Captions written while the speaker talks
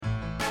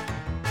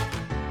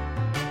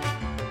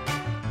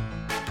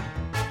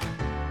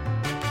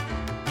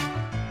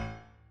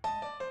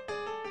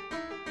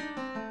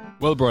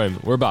Well, Brian,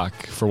 we're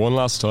back for one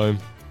last time.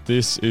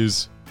 This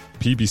is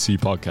PBC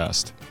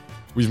Podcast.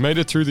 We've made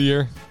it through the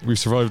year. We've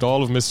survived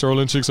all of Mr.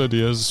 Olinchik's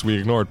ideas. We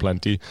ignored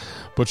plenty.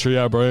 But sure,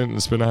 yeah, Brian,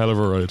 it's been a hell of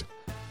a ride.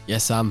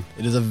 Yes, Sam.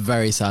 It is a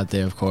very sad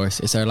day, of course.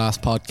 It's our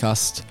last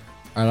podcast.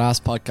 Our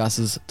last podcast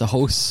is the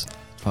host's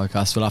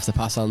podcast. We'll have to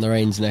pass on the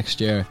reins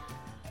next year.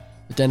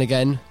 But then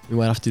again, we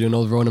might have to do an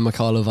old Ronan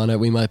McAuliffe on it.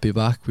 We might be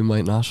back. We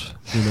might not.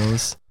 Who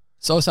knows?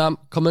 So, Sam,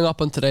 coming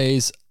up on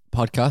today's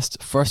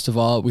podcast, first of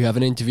all, we have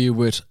an interview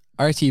with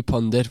RT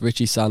pundit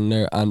Richie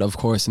Sandler and, of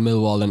course,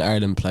 Millwall and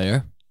Ireland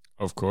player.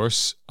 Of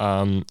course.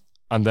 And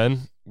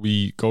then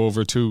we go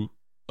over to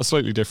a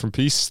slightly different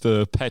piece,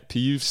 the pet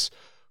peeves.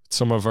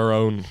 Some of our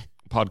own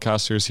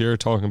podcasters here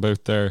talking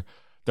about their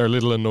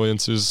little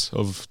annoyances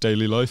of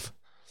daily life.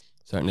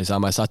 Certainly,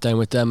 Sam. I sat down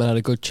with them and had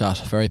a good chat.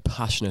 Very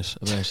passionate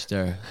about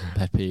their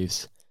pet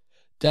peeves.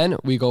 Then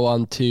we go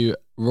on to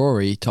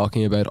Rory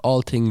talking about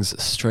all things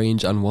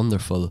strange and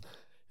wonderful.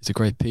 It's a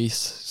great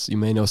piece. You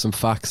may know some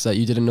facts that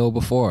you didn't know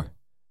before.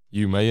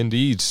 You may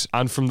indeed.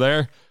 And from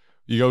there,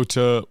 you go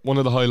to one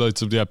of the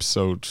highlights of the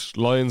episode.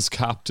 Lions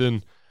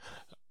captain,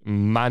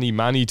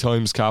 many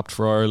times capped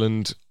for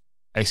Ireland,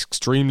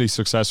 extremely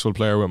successful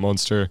player with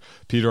Munster,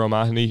 Peter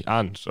O'Mahony,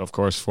 and of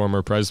course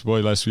former Pres boy,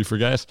 lest we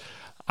forget.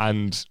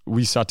 And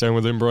we sat down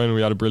with him, Brian.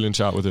 We had a brilliant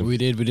chat with him. We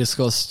did. We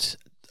discussed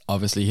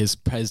obviously his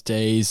Pres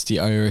days, the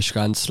Irish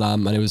Grand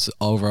Slam, and it was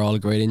overall a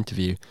great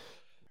interview.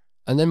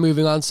 And then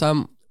moving on,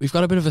 Sam, we've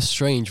got a bit of a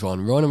strange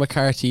one. Ronan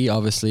McCarthy,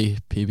 obviously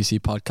PBC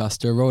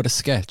podcaster, wrote a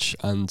sketch,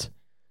 and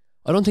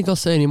I don't think I'll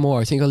say any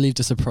more. I think I'll leave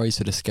the surprise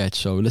for the sketch,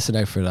 so listen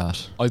out for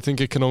that. I think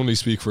it can only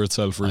speak for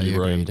itself, really,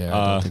 Brian.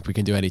 I don't think we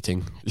can do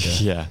anything.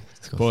 Yeah.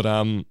 But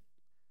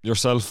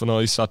yourself and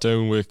I sat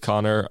down with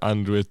Connor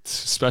and with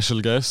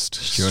special guest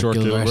Stuart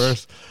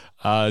Gilbert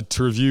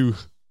to review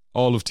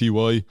all of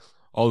TY,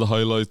 all the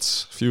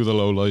highlights, a few of the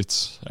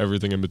lowlights,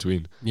 everything in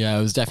between. Yeah,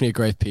 it was definitely a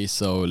great piece,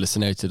 so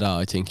listen out to that.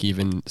 I think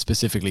even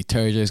specifically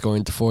third year is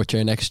going to fourth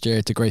year next year.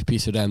 It's a great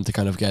piece for them to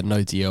kind of get an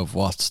idea of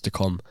what's to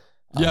come.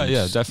 Yeah,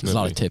 definitely. There's a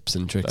lot of tips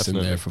and tricks in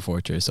there for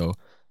fourth year, so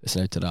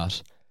listen out to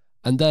that.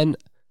 And then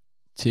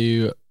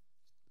to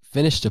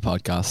finish the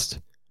podcast,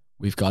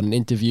 we've got an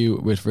interview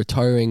with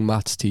retiring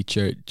maths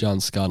teacher John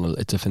Sconnell.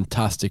 It's a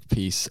fantastic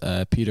piece.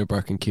 Peter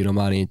Burke and Keith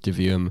O'Mahony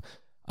interview him,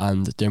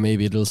 and there may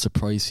be a little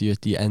surprise for you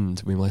at the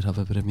end. We might have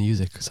a bit of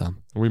music,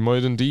 Sam. We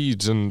might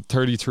indeed. And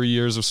 33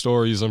 years of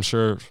stories, I'm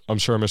sure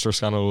Mr.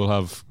 Scannell will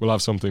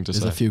have something to say.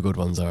 There's a few good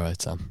ones, all right,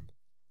 Sam.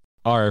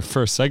 Our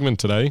first segment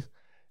today,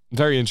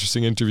 very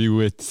interesting interview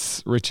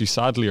with Richie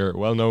Sadlier,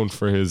 well known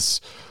for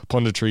his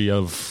punditry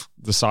of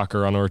the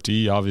soccer on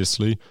RT,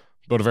 obviously,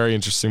 but a very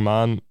interesting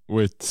man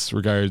with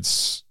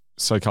regards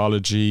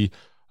psychology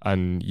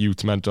and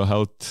youth mental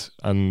health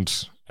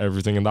and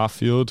everything in that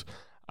field.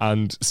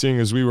 And seeing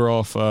as we were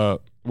off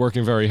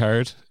working very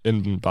hard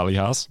in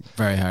Ballyhass.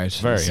 Very hard.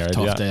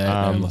 Tough day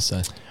out, I must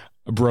say.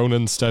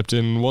 Bronan stepped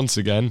in once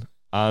again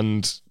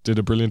and did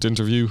a brilliant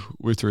interview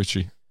with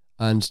Richie.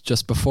 And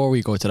just before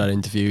we go to that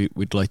interview,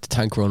 we'd like to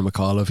thank Ronan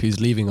McAuliffe, who's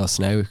leaving us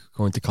now,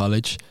 going to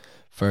college,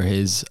 for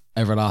his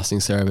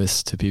everlasting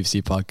service to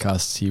PVC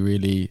podcasts. He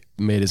really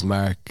made his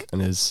mark,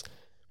 and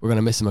we're going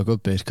to miss him a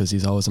good bit because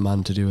he's always a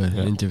man to do an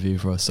interview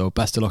for us. So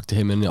best of luck to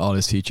him in all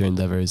his future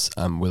endeavours,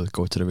 and we'll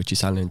go to the Richie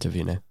Sandler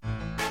interview now.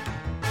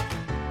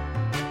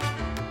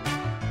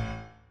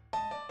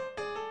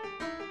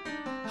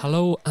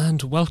 Hello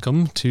and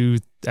welcome to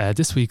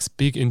this week's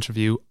big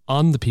interview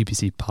on the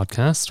PPC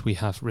podcast. We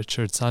have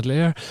Richard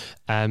Sadlier,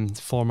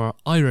 former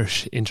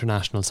Irish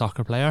international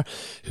soccer player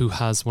who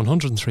has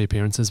 103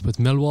 appearances with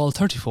Millwall,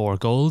 34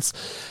 goals,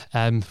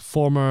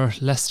 former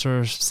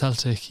Leicester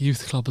Celtic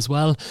youth club as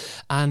well,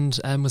 and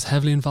was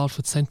heavily involved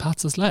with St.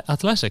 Pat's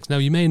Athletics. Now,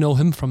 you may know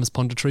him from his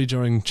punditry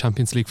during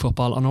Champions League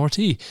football on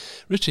RT.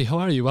 Richie, how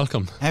are you?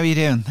 Welcome. How are you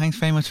doing? Thanks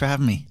very much for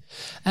having me.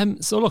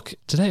 So look,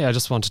 today I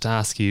just wanted to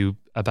ask you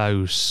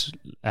about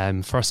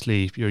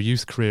firstly your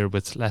youth career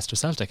with Leicester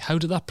Celtic. How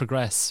did that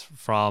progress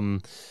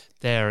from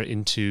there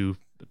into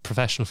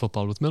professional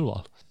football with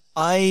Millwall?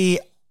 I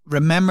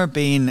remember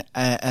being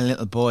a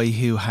little boy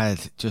who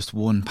had just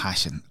one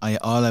passion.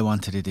 All I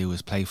wanted to do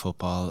was play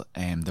football.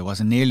 There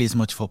wasn't nearly as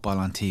much football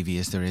on TV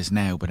as there is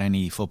now, but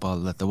any football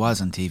that there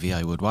was on TV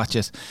I would watch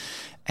it,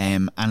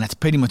 and that's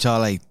pretty much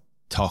all I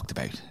talked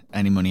about.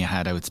 Any money I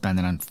had, I would spend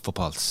it on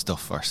football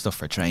stuff or stuff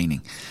for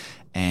training.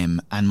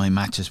 And my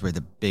matches were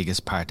the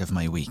biggest part of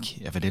my week.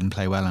 If I didn't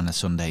play well on a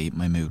Sunday,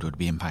 my mood would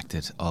be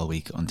impacted all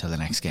week until the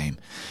next game.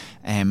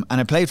 And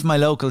I played for my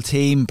local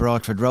team,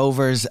 Broadford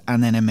Rovers,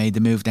 and then I made the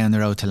move down the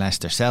road to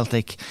Leicester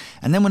Celtic.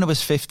 And then when I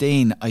was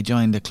 15, I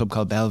joined a club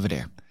called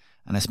Belvedere,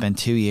 and I spent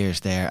 2 years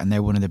there, and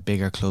they're one of the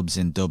bigger clubs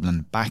in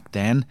Dublin. Back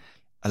then,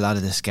 a lot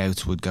of the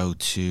scouts would go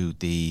to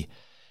the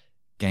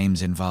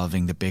games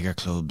involving the bigger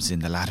clubs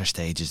in the latter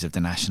stages of the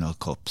national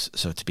cups.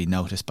 So to be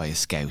noticed by a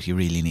scout, you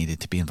really needed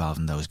to be involved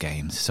in those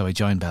games. So I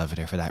joined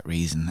Belvedere for that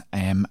reason.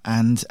 And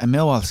a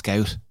Millwall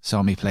scout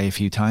saw me play a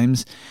few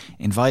times,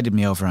 invited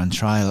me over on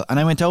trial, and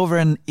I went over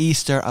in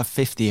Easter of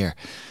fifth year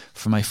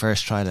for my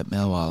first trial at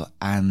Millwall,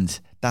 and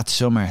that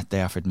summer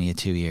they offered me a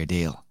 2-year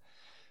deal,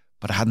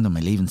 but I hadn't done my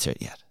leaving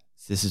cert yet.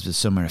 So this is the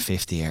summer of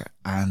 5th year.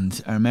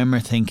 And I remember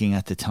thinking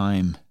at the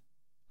time,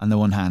 on the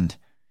one hand,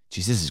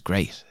 geez, this is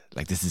great.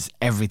 Like, this is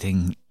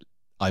everything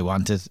I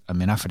wanted. I'm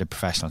being offered a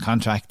professional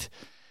contract.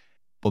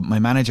 But my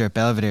manager at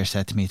Belvedere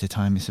said to me at the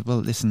time, he said, well,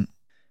 listen,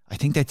 I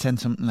think they'd sent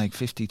something like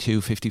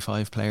 52,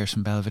 55 players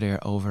from Belvedere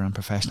over on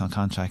professional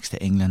contracts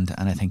to England,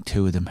 and I think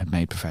 2 of them had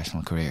made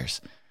professional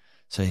careers.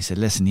 So he said,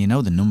 listen, you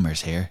know the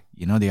numbers here.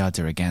 You know the odds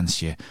are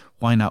against you.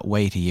 Why not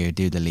wait a year,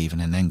 do the leaving,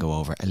 and then go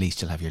over? At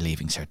least you'll have your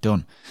leaving cert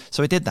done.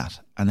 So I did that,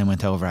 and then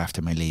went over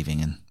after my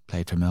leaving and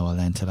played for Millwall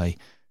then till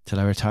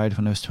I retired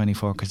when I was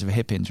 24 because of a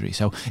hip injury.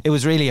 So it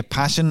was really a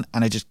passion,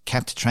 and I just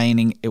kept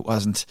training. It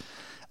wasn't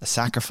a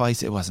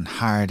sacrifice. It wasn't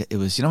hard. It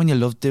was, you know, when you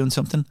love doing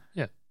something?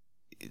 Yeah.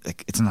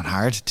 Like, it's not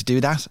hard to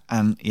do that,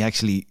 and you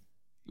actually,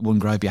 one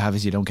gripe you have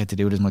is you don't get to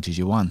do it as much as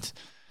you want.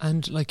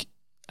 And like,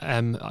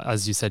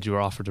 as you said, you were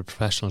offered a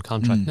professional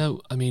contract. Now,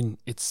 I mean,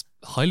 it's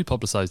highly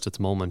publicised at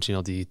the moment, you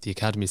know, the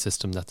academy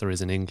system that there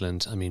is in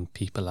England. I mean,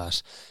 people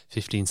at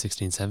 15,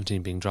 16,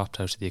 17 being dropped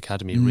out of the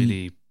academy,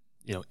 really,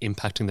 you know,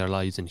 impacting their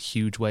lives in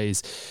huge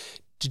ways.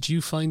 Did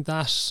you find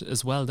that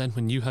as well then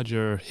when you had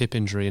your hip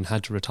injury and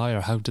had to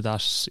retire? How did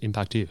that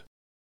impact you?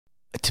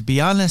 To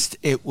be honest,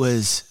 it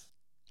was,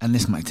 and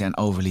this might sound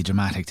overly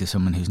dramatic to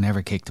someone who's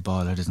never kicked a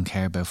ball or doesn't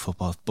care about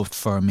football, but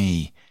for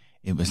me,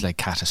 it was like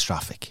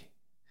catastrophic.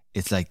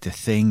 It's like the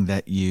thing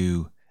that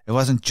it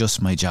wasn't just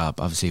my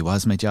job. Obviously it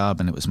was my job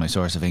and it was my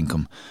source of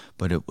income,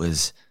 but it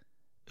was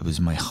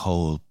my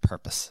whole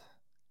purpose.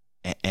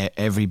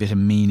 Every bit of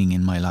meaning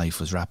in my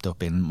life was wrapped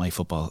up in my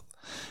football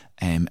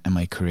and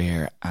my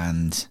career,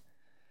 and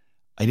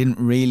I didn't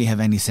really have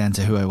any sense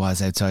of who I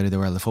was outside of the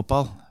world of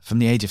football. From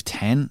the age of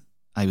 10,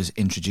 I was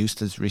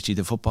introduced as Richie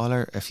the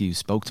footballer. If you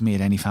spoke to me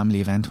at any family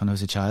event when I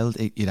was a child,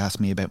 you'd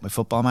ask me about my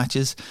football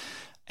matches.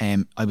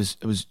 I was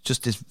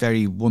just this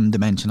very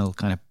one-dimensional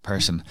kind of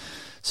person.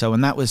 So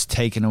when that was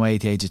taken away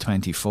at the age of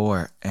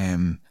 24,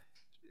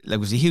 it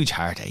was a huge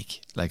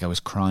heartache. Like, I was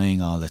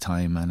crying all the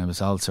time, and it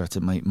was all sorts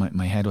of,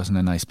 my head wasn't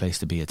a nice place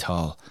to be at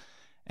all.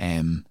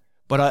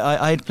 But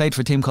I had played for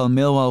a team called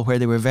Millwall where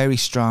they were very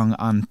strong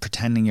on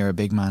pretending you're a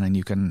big man and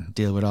you can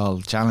deal with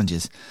all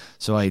challenges.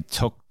 So I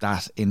took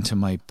that into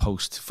my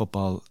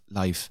post-football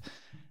life.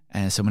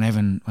 So when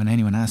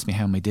anyone asked me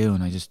how am I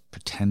doing, I just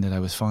pretended I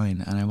was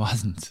fine, and I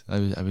wasn't.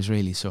 I was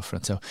really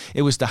suffering. So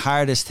it was the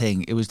hardest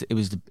thing. It was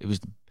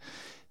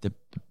the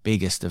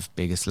biggest of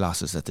biggest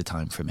losses at the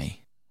time for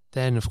me.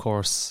 Then, of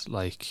course,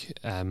 like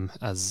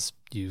as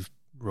you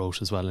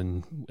wrote as well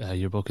in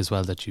your book as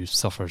well, that you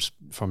suffered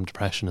from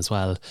depression as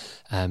well,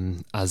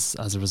 as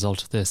a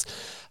result of this.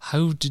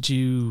 How did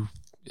you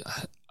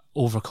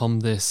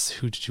overcome this?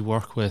 Who did you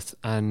work with,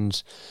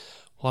 and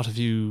what have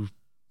you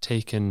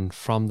taken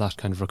from that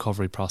kind of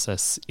recovery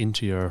process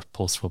into your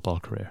post-football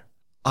career?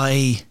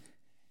 I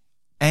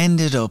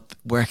ended up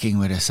working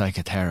with a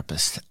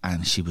psychotherapist,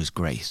 and she was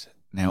great.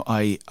 Now,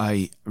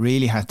 I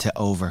really had to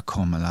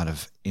overcome a lot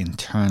of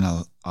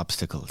internal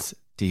obstacles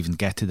to even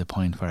get to the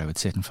point where I would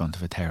sit in front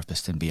of a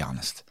therapist and be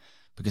honest,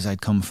 because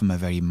I'd come from a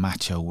very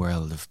macho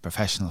world of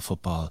professional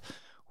football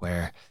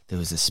where there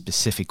was a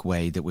specific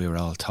way that we were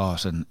all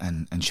taught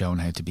and shown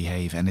how to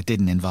behave, and it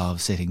didn't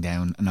involve sitting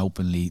down and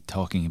openly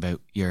talking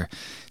about your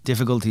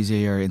difficulties or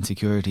your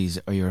insecurities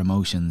or your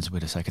emotions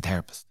with a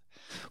psychotherapist.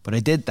 But I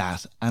did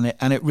that, and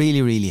it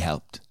really, really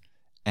helped.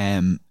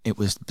 It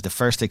was the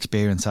first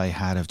experience I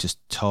had of just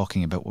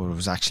talking about what it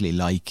was actually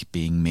like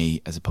being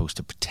me, as opposed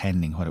to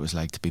pretending what it was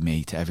like to be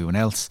me to everyone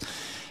else,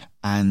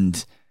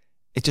 and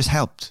it just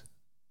helped.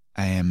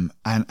 And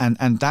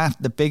that,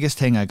 the biggest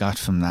thing I got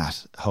from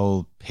that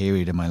whole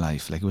period of my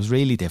life, like, it was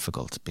really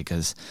difficult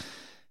because,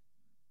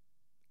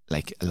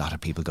 like, a lot of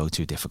people go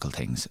through difficult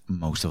things.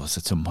 Most of us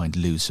at some point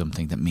lose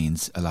something that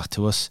means a lot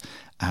to us,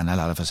 and a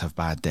lot of us have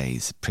bad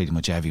days. Pretty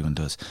much everyone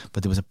does.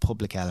 But there was a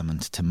public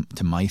element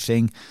to my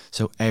thing,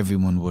 so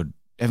everyone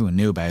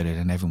knew about it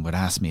and everyone would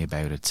ask me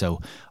about it.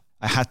 So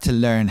I had to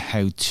learn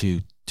how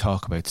to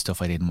talk about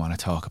stuff I didn't want to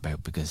talk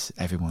about because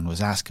everyone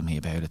was asking me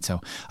about it. So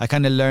I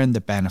kind of learned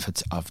the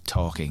benefits of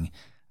talking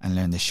and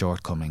learned the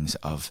shortcomings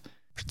of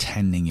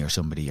pretending you're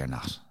somebody you're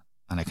not.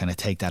 And I kind of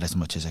take that as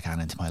much as I can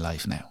into my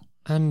life now.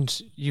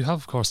 And you have,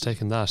 of course,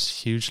 taken that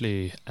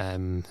hugely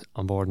on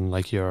board in,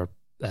 like, your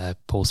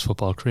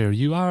post-football career.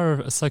 You are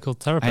a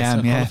psychotherapist,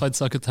 a qualified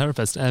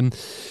psychotherapist.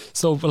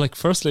 So, like,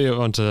 firstly, I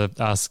want to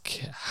ask,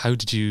 how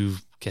did you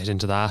get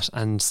into that?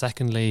 And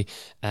secondly,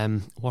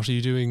 what are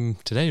you doing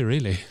today,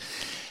 really?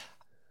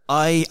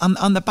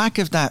 On the back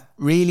of that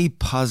really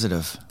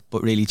positive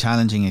but really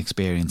challenging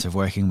experience of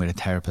working with a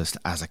therapist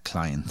as a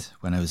client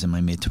when I was in my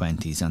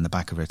mid-20s on the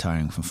back of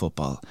retiring from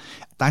football,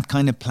 that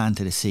kind of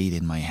planted a seed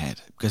in my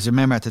head. Because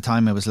remember, at the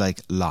time I was like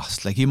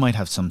lost. Like, you might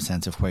have some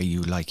sense of where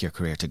you like your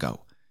career to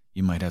go.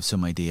 You might have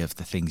some idea of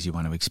the things you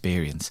want to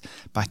experience.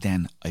 Back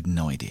then, I had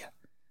no idea.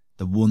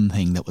 The one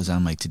thing that was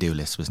on my to-do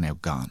list was now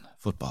gone,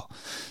 football.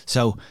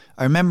 So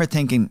I remember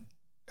thinking,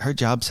 her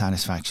job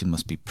satisfaction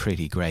must be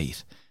pretty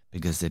great,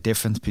 because the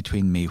difference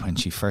between me when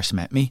she first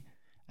met me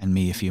and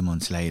me a few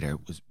months later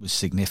was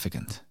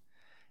significant.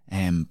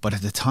 But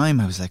at the time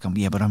I was like,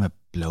 but I'm a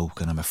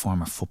bloke and I'm a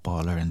former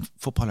footballer, and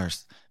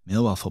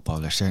Millwall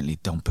footballers certainly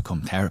don't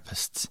become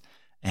therapists.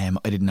 I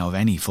didn't know of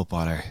any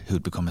footballer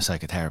who'd become a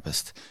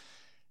psychotherapist.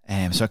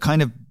 So I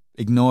kind of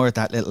ignored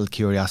that little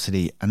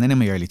curiosity, and then in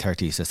my early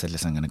 30s I said,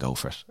 listen, I'm going to go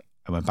for it.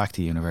 I went back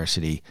to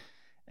university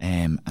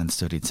and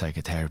studied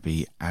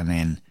psychotherapy, and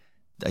then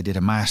I did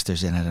a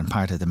master's in it, and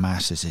part of the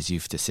master's is you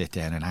have to sit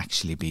down and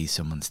actually be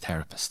someone's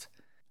therapist.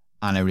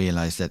 And I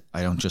realised that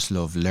I don't just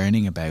love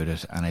learning about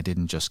it, and I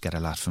didn't just get a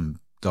lot from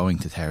going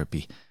to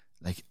therapy.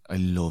 Like, I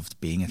loved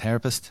being a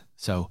therapist.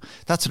 So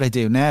that's what I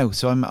do now.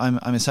 So I'm a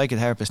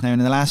psychotherapist now, and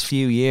in the last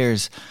few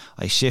years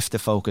I shift the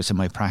focus of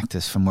my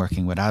practice from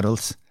working with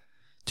adults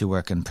to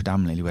working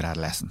predominantly with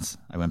adolescents.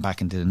 I went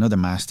back and did another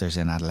master's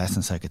in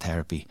adolescent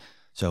psychotherapy.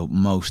 So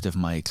most of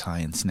my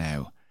clients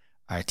now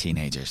are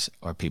teenagers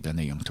or people in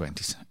their young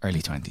 20s,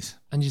 early 20s.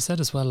 And you said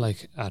as well,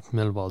 like at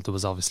Millwall, there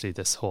was obviously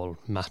this whole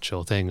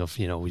macho thing of,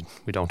 we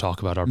don't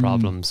talk about our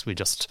problems, we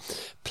just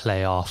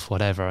play off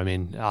whatever. I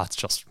mean, it's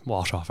just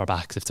water off our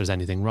backs if there's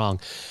anything wrong.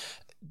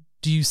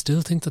 Do you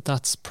still think that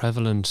that's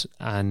prevalent,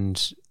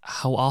 and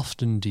how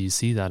often do you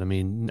see that? I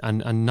mean,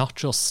 and not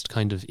just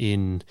kind of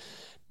in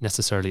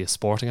necessarily a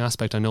sporting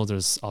aspect. I know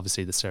there's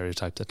obviously the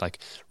stereotype that like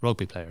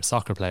rugby players,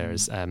 soccer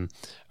players are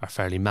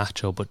fairly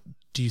macho, but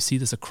do you see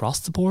this across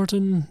the board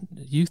in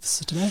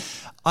youths today?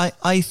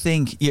 I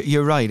think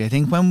you're right. I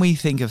think when we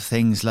think of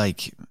things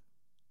like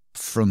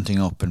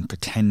fronting up and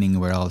pretending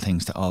we're all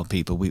things to all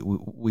people,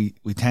 we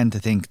tend to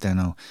think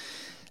that,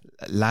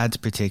 lads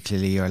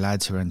particularly, or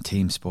lads who are in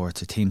team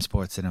sports, or team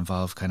sports that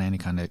involve any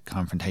kind of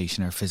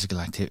confrontation or physical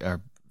activity or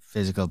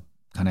physical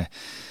kind of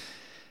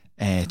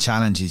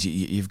challenges,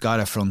 you've got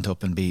to front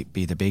up and be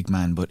the big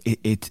man. But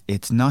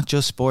it's not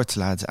just sports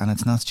lads, and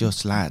it's not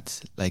just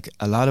lads. Like,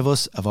 a lot of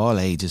us of all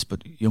ages,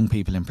 but young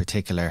people in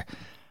particular,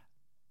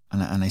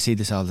 and I see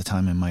this all the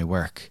time in my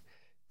work,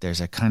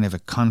 there's a kind of a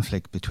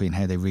conflict between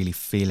how they really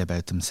feel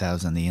about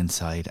themselves on the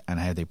inside and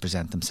how they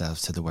present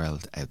themselves to the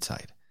world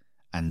outside.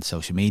 And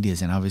social media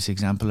is an obvious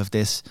example of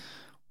this.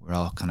 We're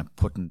all kind of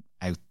putting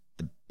out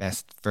the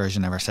best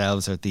version of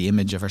ourselves, or the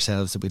image of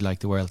ourselves that we'd like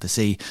the world to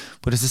see.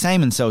 But it's the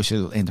same in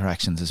social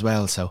interactions as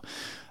well. So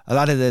a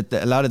lot of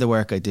the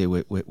work I do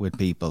with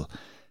people,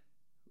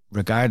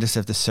 regardless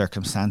of the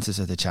circumstances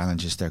or the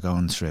challenges they're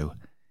going through,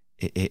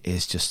 it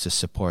is just to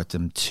support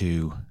them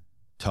to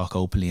talk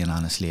openly and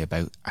honestly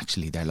about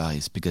actually their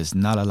lives, because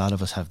not a lot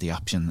of us have the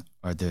option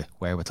or the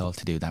wherewithal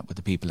to do that with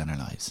the people in our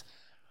lives.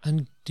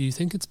 And do you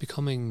think it's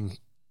becoming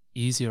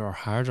easier or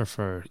harder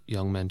for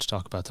young men to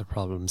talk about their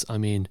problems? I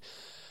mean,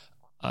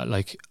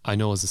 like, I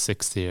know as a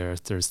sixth year,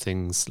 there's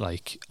things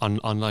like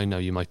online now,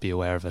 you might be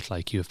aware of it.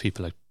 Like, you have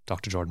people like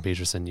Dr. Jordan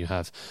Peterson, you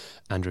have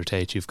Andrew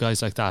Tate, you have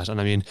guys like that.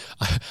 And I mean,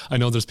 I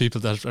know there's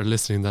people that are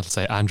listening that'll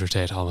say, Andrew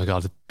Tate, oh my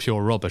God,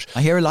 pure rubbish.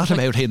 I hear a lot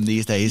about him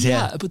these days,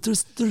 yeah. But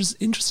there's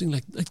interesting,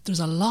 like there's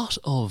a lot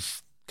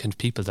of kind of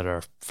people that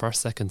are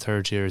first, second,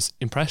 third years,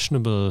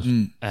 impressionable,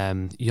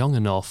 young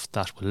enough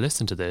that will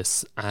listen to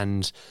this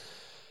and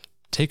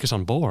take it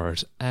on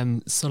board.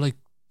 So, like,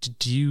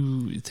 do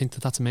you think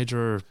that that's a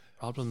major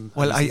problem?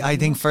 Well, I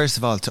think, first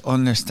of all, to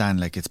understand,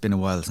 like, it's been a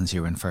while since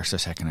you were in first or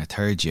second or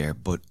third year,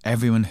 but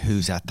everyone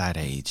who's at that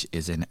age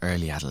is in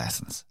early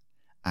adolescence,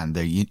 and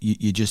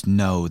you just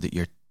know that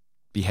your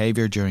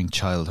behaviour during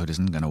childhood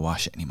isn't going to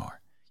wash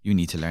anymore. You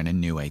need to learn a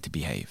new way to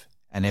behave,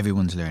 and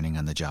everyone's learning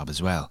on the job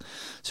as well.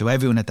 So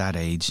everyone at that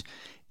age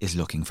is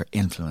looking for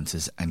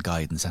influences and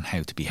guidance on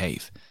how to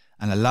behave.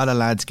 And a lot of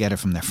lads get it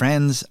from their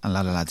friends, and a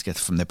lot of lads get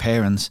it from their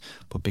parents.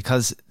 But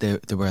because the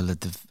world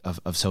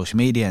of social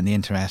media and the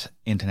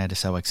internet is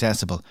so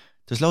accessible,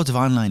 there's loads of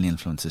online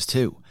influences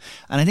too.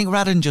 And I think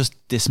rather than just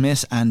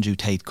dismiss Andrew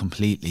Tate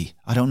completely,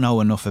 I don't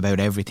know enough about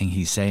everything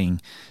he's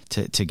saying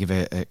to give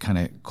a kind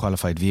of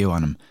qualified view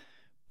on him.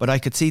 But I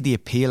could see the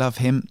appeal of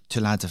him to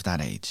lads of that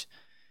age.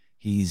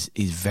 He's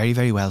very,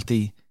 very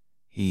wealthy.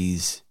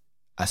 He's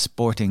a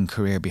sporting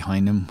career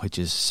behind him, which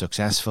is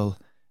successful.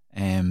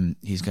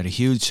 He's got a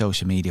huge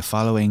social media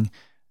following.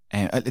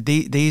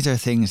 These are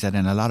things that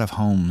in a lot of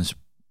homes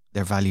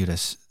they're valued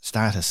as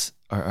status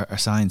or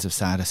signs of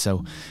status.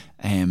 So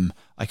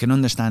I can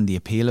understand the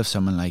appeal of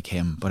someone like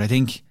him, but I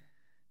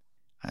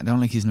don't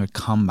like using the word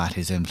combat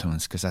his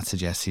influence, because that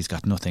suggests he's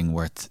got nothing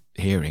worth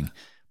hearing.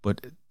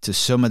 But to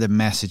some of the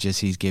messages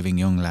he's giving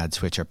young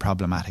lads, which are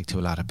problematic to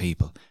a lot of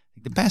people,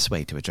 the best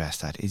way to address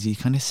that is you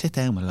kind of sit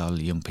down with all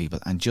the young people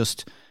and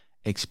just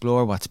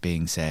explore what's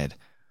being said,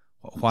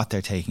 what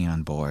they're taking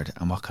on board,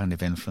 and what kind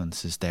of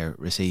influences they're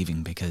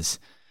receiving. Because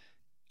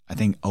I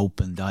think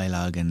open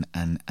dialogue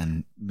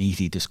and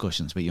meaty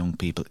discussions with young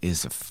people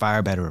is a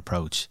far better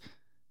approach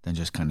than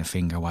just kind of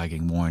finger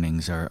wagging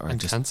warnings or and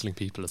just cancelling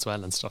people as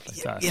well and stuff like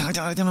that. Yeah,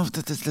 I don't know if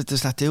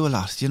does that do a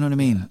lot. Do you know what I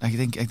mean? I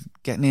think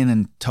getting in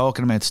and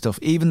talking about stuff,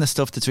 even the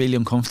stuff that's really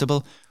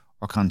uncomfortable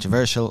or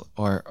controversial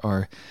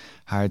or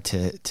hard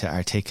to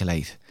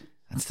articulate,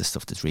 that's the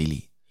stuff that's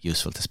really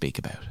useful to speak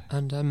about.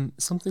 And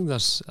something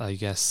that I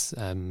guess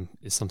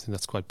is something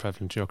that's quite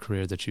prevalent in your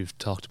career that you've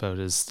talked about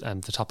is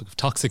the topic of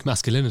toxic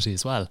masculinity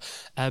as well.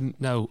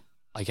 Now,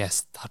 I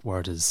guess that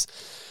word is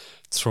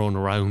thrown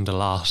around a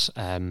lot.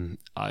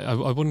 I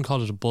wouldn't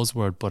call it a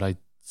buzzword, but I'd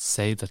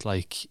say that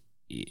like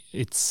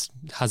it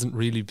hasn't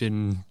really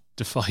been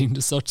defined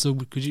as such. So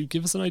could you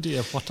give us an idea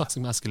of what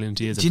toxic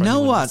masculinity is? Do you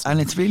know what?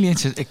 And it's really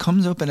interesting. It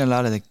comes up in a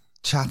lot of the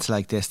chats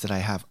like this that I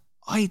have.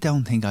 I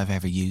don't think I've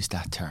ever used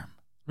that term.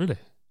 Really?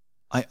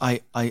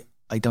 I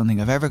don't think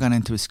I've ever gone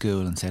into a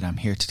school and said, I'm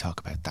here to talk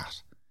about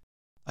that.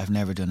 I've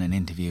never done an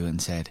interview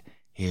and said,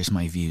 here's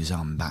my views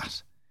on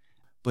that.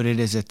 But it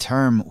is a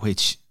term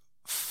which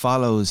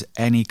follows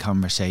any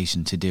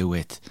conversation to do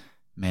with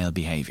male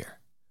behaviour,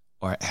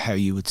 or how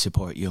you would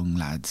support young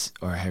lads,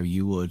 or how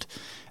you would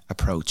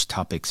approach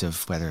topics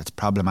of whether it's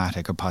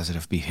problematic or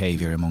positive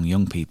behaviour among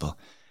young people.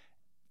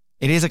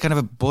 It is a kind of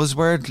a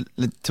buzzword,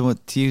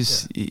 to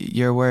use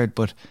your word,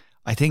 but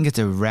I think it's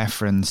a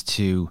reference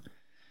to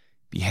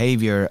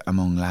behaviour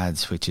among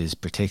lads which is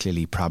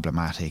particularly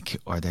problematic,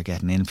 or they're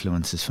getting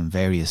influences from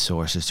various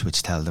sources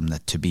which tell them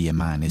that to be a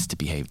man is to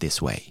behave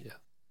this way. Yeah.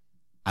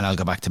 And I'll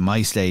go back to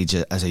my stage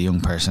as a young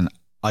person.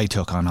 I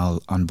took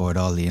on board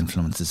all the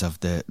influences of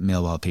the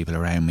Millwall people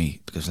around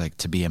me, because like,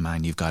 to be a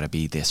man you've got to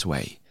be this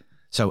way.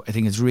 So I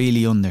think it's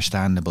really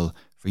understandable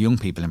for young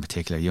people in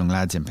particular, young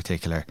lads in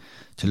particular,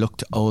 to look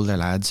to older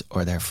lads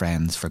or their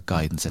friends for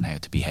guidance on how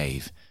to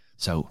behave.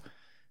 So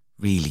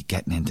really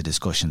getting into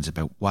discussions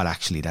about what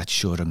actually that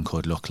should and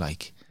could look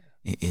like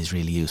is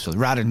really useful,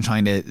 rather than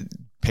trying to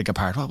pick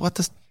apart what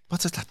does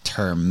that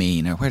term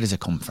mean, or where does it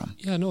come from.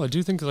 Yeah, no, I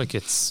do think like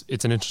it's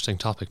an interesting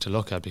topic to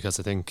look at, because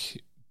I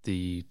think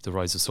the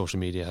rise of social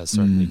media has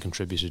certainly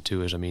contributed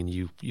to it. I mean,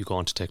 you go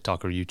onto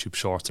TikTok or YouTube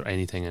Shorts or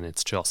anything and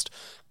it's just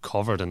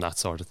covered in that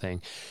sort of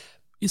thing.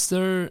 Is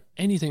there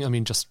anything, I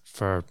mean, just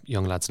for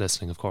young lads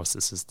listening, of course,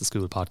 this is the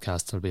school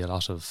podcast, there'll be a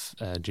lot of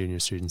junior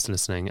students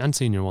listening and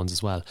senior ones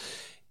as well.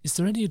 Is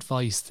there any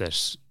advice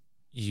that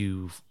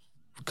you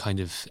kind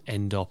of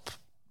end up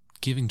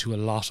giving to a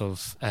lot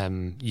of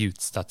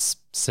youths that's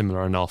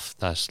similar enough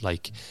that,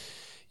 like,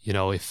 you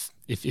know, if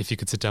you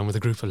could sit down with a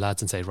group of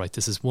lads and say, right,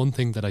 this is one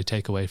thing that I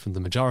take away from the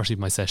majority of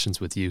my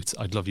sessions with youths,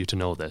 I'd love you to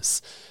know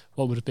this,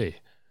 what would it be?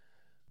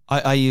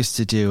 I used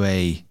to do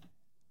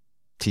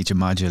teach a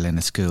module in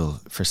a school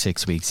for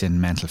 6 weeks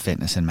in mental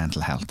fitness and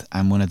mental health,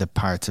 and one of the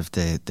parts of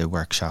the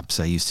workshops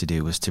I used to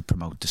do was to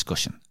promote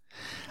discussion.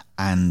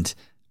 And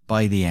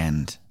by the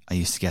end, I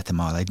used to get them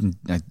all,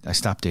 I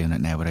stopped doing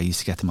it now, but I used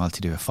to get them all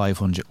to do a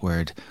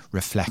 500-word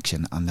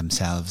reflection on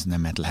themselves and their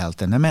mental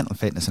health and their mental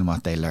fitness and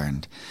what they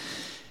learned.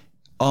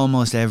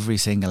 Almost every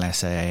single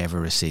essay I ever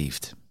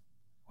received,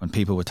 when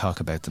people would talk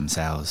about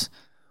themselves,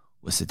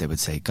 was that they would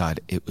say, God,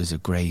 it was a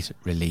great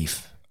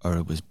relief, or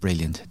it was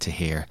brilliant to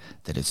hear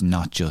that it's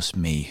not just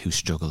me who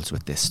struggles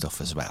with this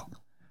stuff as well.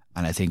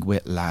 And I think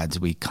with lads,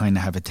 we kind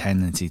of have a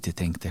tendency to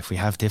think that if we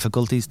have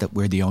difficulties, that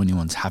we're the only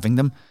ones having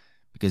them.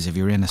 Because if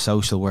you're in a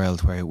social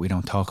world where we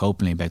don't talk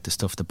openly about the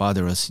stuff that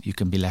bother us, you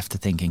can be left to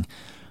thinking,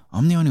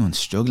 I'm the only one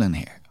struggling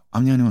here.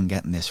 I'm the only one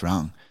getting this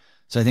wrong.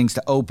 So I think it's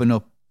to open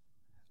up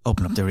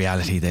the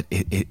reality that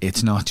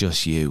it's not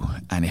just you.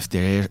 And if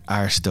there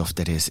are stuff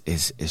that is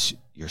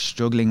you're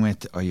struggling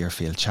with, or you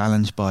feel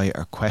challenged by,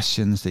 or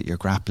questions that you're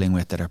grappling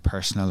with that are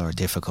personal or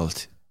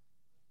difficult,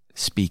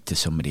 speak to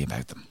somebody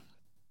about them.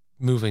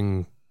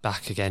 Moving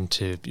back again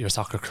to your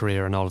soccer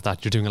career and all of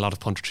that, you're doing a lot of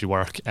punditry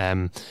work.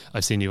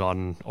 I've seen you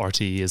on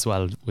RTE as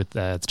well with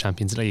the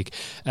Champions League.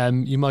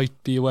 You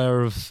might be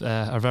aware of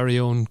our very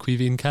own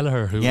Caoimhín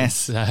Kelleher, who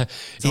is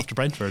off to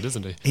Brentford,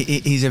 isn't he?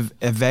 He's a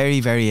very,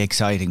 very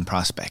exciting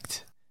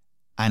prospect.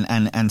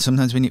 And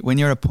sometimes when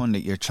you're a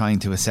pundit, you're trying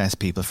to assess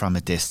people from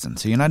a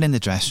distance. So you're not in the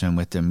dressing room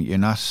with them. You're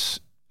not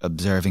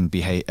observing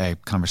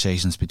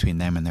conversations between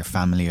them and their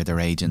family or their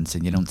agents,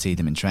 and you don't see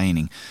them in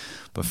training.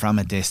 But from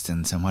a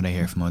distance, and what I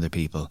hear from other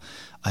people,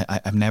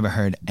 I've never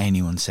heard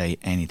anyone say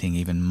anything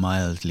even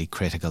mildly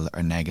critical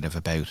or negative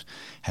about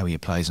how he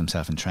applies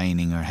himself in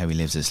training or how he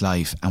lives his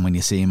life. And when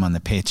you see him on the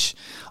pitch,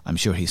 I'm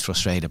sure he's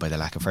frustrated by the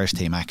lack of first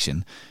team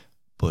action,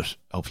 but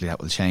hopefully that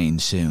will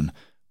change soon.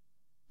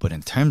 But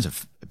in terms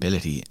of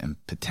ability and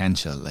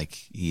potential, like,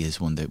 he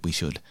is one that we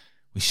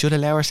should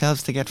allow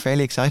ourselves to get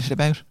fairly excited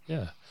about.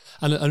 Yeah.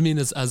 And I mean,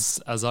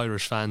 as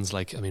Irish fans,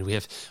 like, I mean,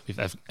 we've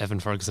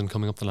Evan Ferguson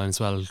coming up the line as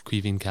well,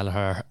 Caoimhín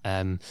Kelleher.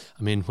 I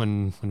mean,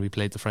 when we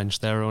played the French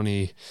there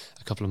only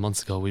a couple of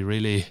months ago, we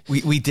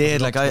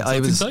did. Like,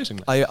 I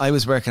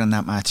was working on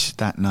that match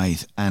that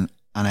night, and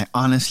I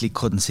honestly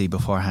couldn't see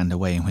beforehand a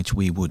way in which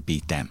we would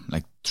beat them.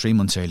 Like, 3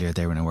 months earlier,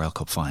 they were in a World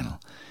Cup final,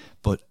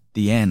 but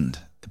the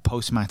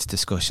post-match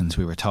discussions,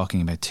 we were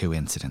talking about two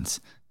incidents.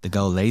 The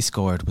goal they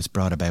scored was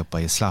brought about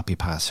by a sloppy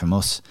pass from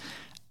us,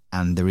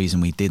 and the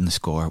reason we didn't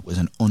score was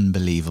an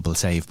unbelievable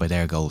save by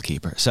their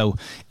goalkeeper. So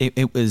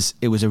it was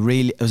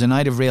a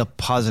night of real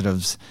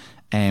positives,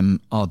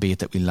 albeit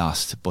that we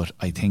lost. But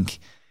I think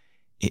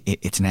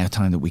it's now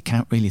time that we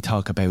can't really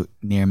talk about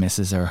near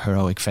misses or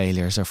heroic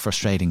failures or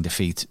frustrating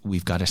defeats.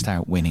 We've got to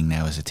start winning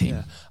now as a team.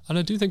 Yeah. And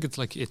I do think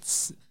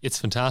it's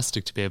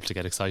fantastic to be able to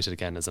get excited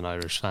again as an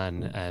Irish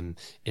fan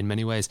in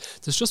many ways.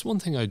 There's just one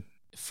thing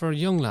for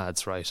young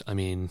lads, right? I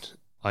mean,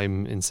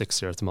 I'm in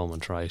sixth year at the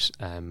moment, right?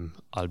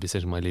 I'll be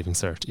sitting my leaving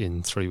cert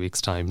in 3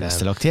 weeks' time now.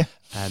 Best of luck to you.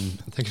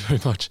 Thank you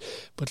very much.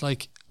 But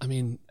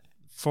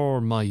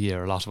for my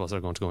year, a lot of us are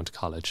going to go into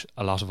college.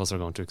 A lot of us are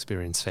going to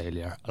experience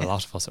failure. A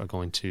lot of us are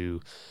going to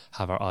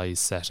have our eyes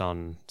set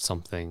on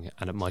something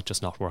and it might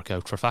just not work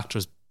out for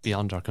factors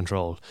beyond our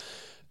control.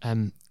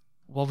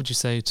 What would you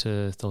say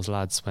to those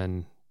lads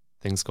when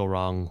things go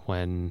wrong,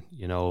 when,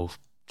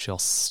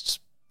 just,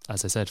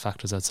 as I said,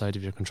 factors outside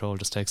of your control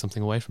just take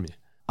something away from you?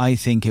 I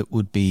think it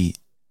would be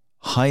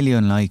highly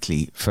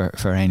unlikely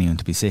for anyone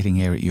to be sitting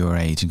here at your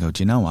age and go,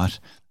 do you know what?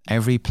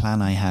 Every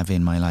plan I have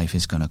in my life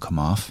is going to come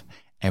off.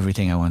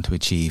 Everything I want to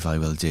achieve, I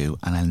will do,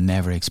 and I'll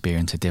never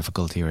experience a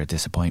difficulty or a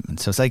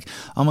disappointment. So it's like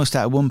almost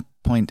at one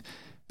point,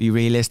 be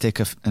realistic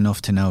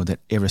enough to know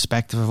that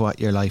irrespective of what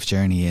your life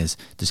journey is,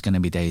 there's going to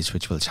be days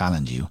which will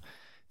challenge you.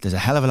 There's a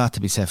hell of a lot to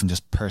be said from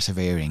just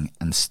persevering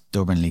and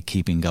stubbornly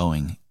keeping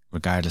going,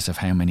 regardless of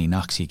how many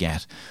knocks you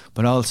get.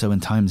 But also in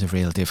times of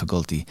real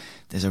difficulty,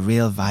 there's a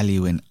real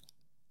value in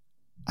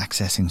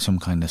accessing some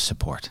kind of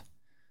support.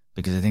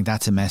 Because I think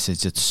that's a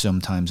message that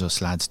sometimes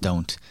us lads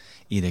don't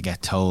either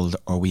get told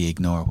or we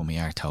ignore when we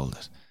are told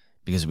it.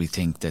 Because we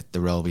think that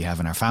the role we have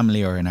in our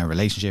family or in our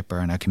relationship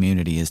or in our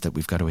community is that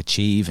we've got to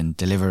achieve and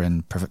deliver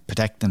and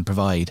protect and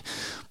provide.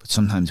 But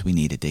sometimes we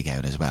need to dig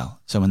out as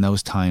well. So in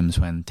those times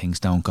when things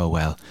don't go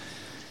well,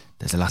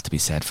 there's a lot to be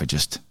said for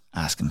just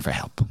asking for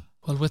help.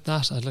 Well, with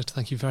that, I'd like to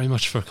thank you very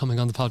much for coming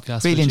on the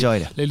podcast. Really Richie.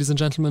 enjoyed it. Ladies and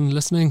gentlemen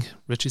listening,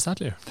 Richie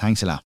Sadlier.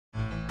 Thanks a lot.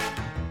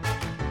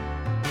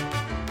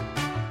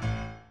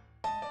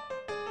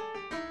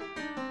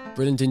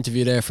 Brilliant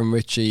interview there from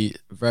Richie.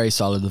 Very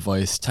solid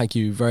advice. Thank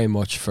you very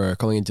much for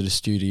coming into the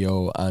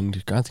studio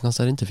and granting us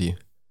that interview.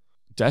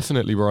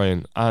 Definitely,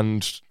 Brian.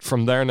 And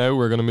from there now,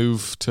 we're going to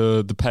move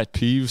to the pet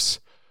peeves.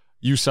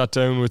 You sat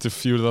down with a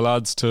few of the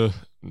lads to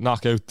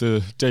knock out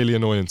the daily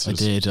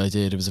annoyances. I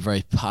did. It was a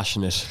very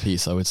passionate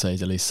piece, I would say,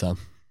 at least, Sam.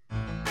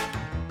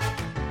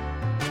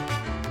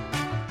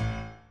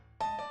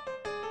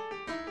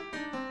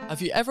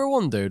 Have you ever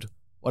wondered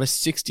what a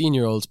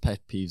 16-year-old's pet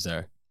peeves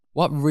are?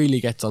 What really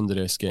gets under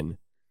their skin?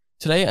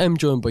 Today I'm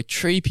joined by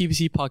 3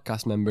 PPC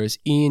podcast members,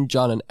 Ian,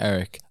 John and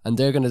Eric, and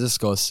they're going to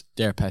discuss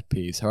their pet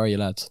peeves. How are you,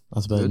 lads?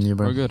 That's better than you,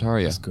 bro. We're good, how are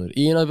you? That's good.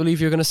 Ian, I believe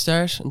you're going to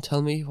start and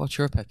tell me what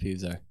your pet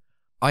peeves are.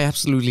 I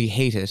absolutely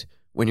hate it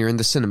when you're in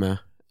the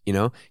cinema,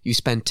 you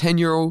spend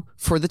 €10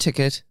 for the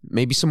ticket,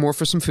 maybe some more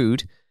for some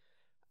food,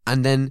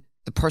 and then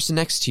the person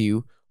next to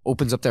you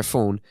opens up their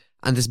phone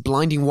and this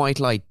blinding white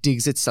light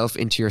digs itself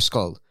into your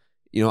skull.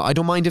 I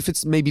don't mind if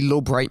it's maybe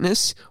low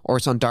brightness or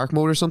it's on dark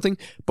mode or something,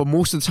 but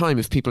most of the time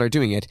if people are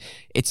doing it,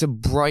 it's a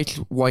bright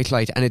white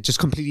light and it just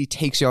completely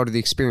takes you out of the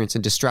experience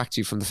and distracts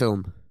you from the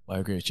film. I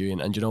agree with you, Ian.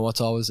 And you know what's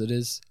always it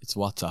is? It's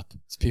WhatsApp.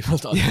 It's people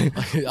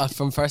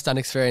from first-hand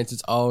experience,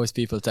 it's always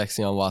people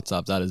texting on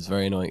WhatsApp. That is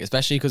very annoying,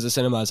 especially because the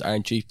cinemas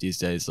aren't cheap these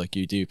days. Like,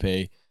 you do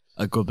pay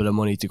a good bit of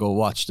money to go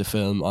watch the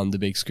film on the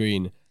big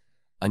screen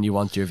and you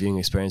want your viewing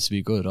experience to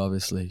be good,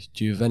 obviously.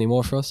 Do you have any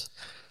more for us?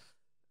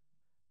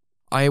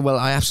 I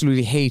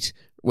absolutely hate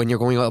when you're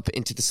going up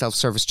into the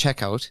self-service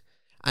checkout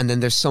and then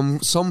there's some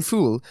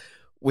fool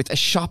with a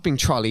shopping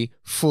trolley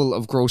full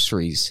of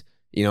groceries,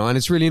 and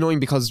it's really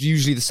annoying because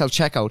usually the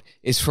self-checkout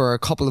is for a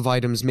couple of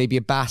items, maybe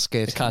a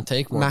basket. It can't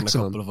take more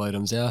maximum. than a couple of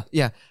items, yeah.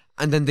 Yeah,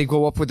 and then they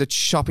go up with a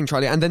shopping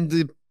trolley and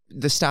then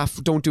the staff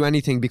don't do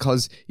anything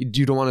because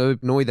you don't want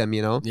to annoy them,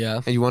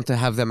 Yeah. and you want to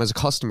have them as a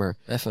customer.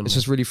 Definitely. It's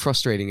just really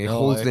frustrating. It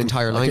holds the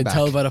entire line back. I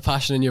can tell by the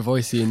passion in your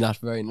voice, Ian,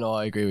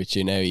 I agree with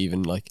you now,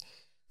 even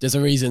there's a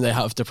reason they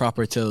have the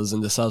proper tills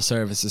and the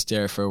self-service is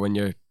there for when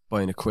you're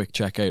buying a quick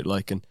checkout,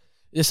 and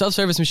the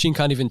self-service machine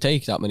can't even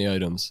take that many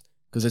items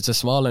because it's a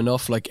small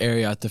enough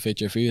area to fit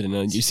your food, and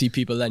then you see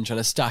people then trying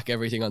to stack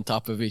everything on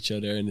top of each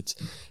other, and it's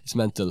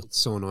mental. It's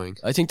so annoying.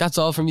 I think that's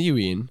all from you,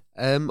 Ian.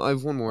 I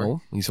have one more.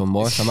 Oh, he's one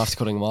more, so I'm after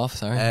cutting him off.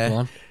 Sorry, go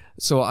on.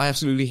 So I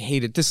absolutely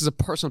hate it. This is a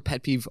personal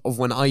pet peeve of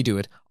when I do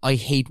it. I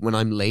hate when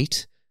I'm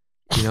late,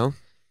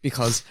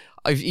 because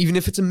even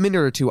if it's a minute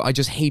or two, I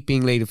just hate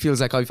being late. It feels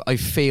like I've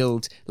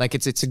failed. Like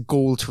it's a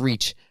goal to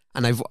reach,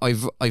 and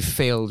I've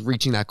failed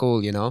reaching that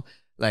goal.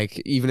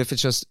 Even if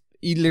it's just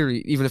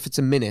even if it's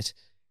a minute,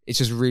 it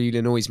just really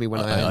annoys me when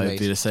I'm late. I'd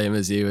be the same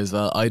as you as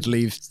well. I'd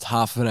leave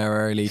half an hour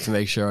early to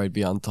make sure I'd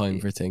be on time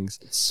for things.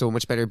 It's so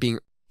much better being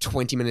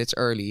 20 minutes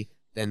early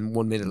than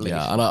 1 minute late.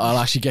 Yeah, and I'll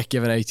actually get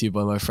given out to you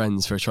by my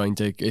friends for trying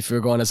to, if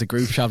we're going as a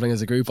group, travelling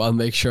as a group, I'll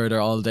make sure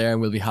they're all there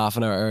and we'll be half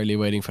an hour early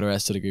waiting for the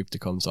rest of the group to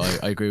come. So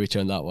I agree with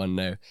you on that one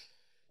now.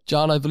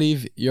 John, I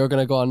believe you're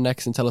going to go on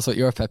next and tell us what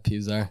your pet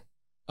peeves are.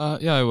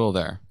 Yeah, I will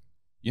there.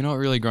 You know what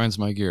really grinds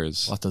my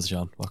gears? What does,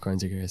 John? What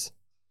grinds your gears?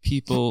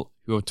 People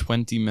who have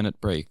 20-minute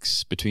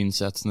breaks between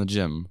sets in the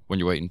gym when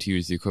you're waiting to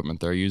use the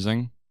equipment they're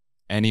using.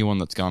 Anyone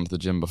that's gone to the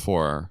gym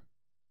before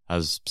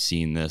has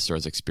seen this or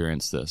has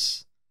experienced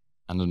this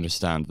and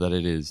understand that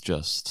it is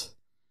just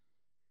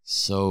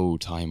so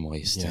time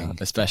wasting. Yeah,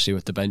 especially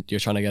with the bench. You're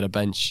trying to get a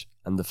bench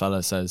and the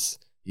fella says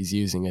he's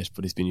using it,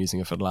 but he's been using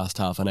it for the last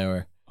half an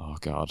hour. Oh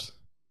God.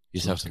 You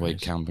just Not have to wait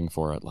great. camping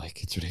for it.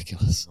 Like, it's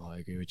ridiculous. Oh, I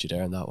agree with you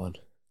there on that one.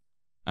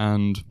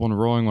 And one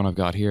rowing one I've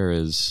got here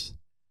is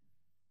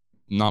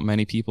not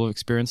many people have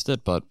experienced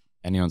it, but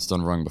anyone that's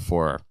done rowing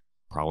before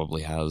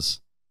probably has.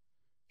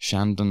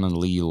 Shandon and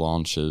Lee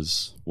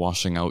launches,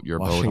 washing out your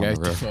boat on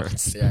the river.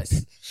 boats,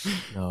 yes.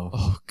 No.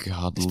 Oh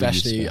God, Lee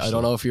Especially, I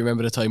don't know if you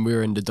remember the time we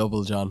were in the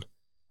double, John,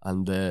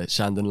 and the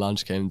Shandon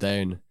launch came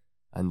down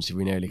and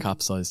we nearly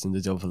capsized in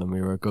the double and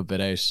we were a good bit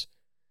out.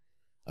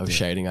 I was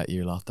shouting at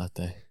you a lot that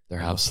day.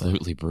 They're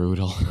absolutely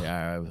brutal.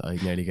 Yeah, I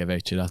nearly gave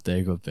out to you that day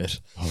a good bit.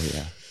 Oh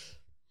yeah.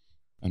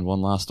 And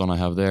one last one I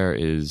have there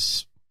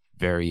is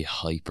very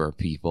hyper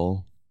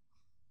people.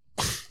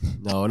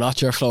 No,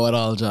 not your flow at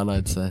all, John,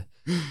 I'd say.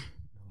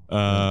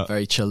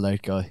 Very chilled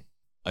out guy.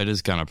 I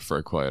just kind of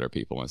prefer quieter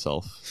people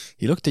myself.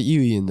 He looked at you,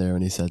 Ian, there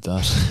when he said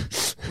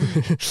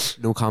that.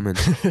 No comment.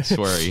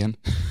 Swear, Ian.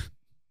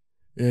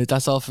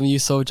 That's all from you.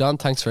 So, John,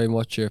 thanks very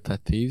much for your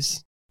pet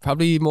peeves.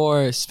 Probably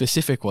more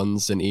specific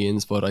ones than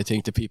Ian's, but I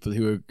think the people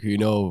who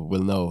know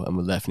will know and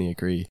will definitely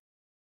agree.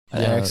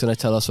 And Yeah. Eric's going to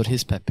tell us what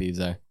his pet peeves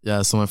are.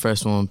 Yeah, so my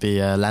first one would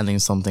be lending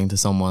something to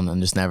someone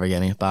and just never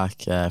getting it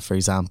back. For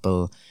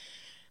example,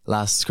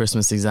 last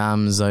Christmas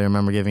exams, I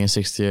remember giving a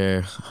 6th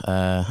year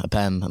a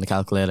pen and a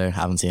calculator.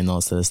 Haven't seen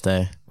those to this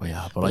day. Oh,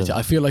 yeah, but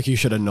I feel like you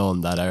should have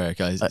known that, Eric.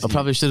 I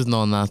probably should have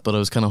known that, but I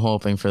was kind of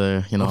hoping for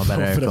a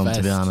better For the outcome,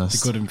 to be best,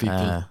 honest. the good in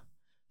people.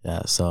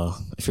 Yeah, so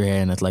if you're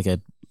hearing it, like,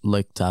 I'd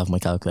like to have my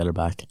calculator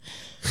back.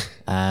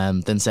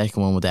 Then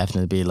second one would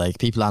definitely be like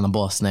people on a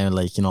bus now,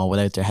 like,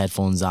 without their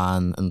headphones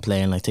on and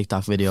playing like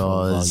TikTok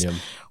videos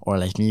Volume. or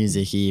like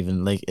music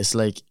even. Like, it's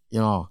like,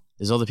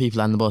 there's other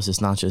people on the bus,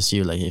 it's not just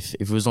you. Like, if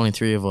it was only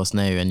 3 of us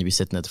now and you'd be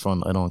sitting at the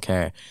front, I don't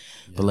care.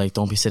 But like,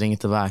 don't be sitting at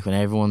the back when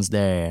everyone's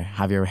there.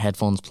 Have your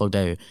headphones plugged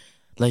out.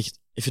 Like,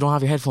 if you don't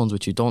have your headphones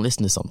with you, don't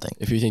listen to something.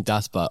 If you think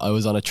that's bad, I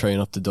was on a train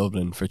up to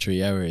Dublin for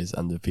 3 hours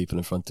and the people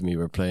in front of me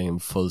were playing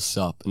full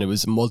stop and it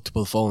was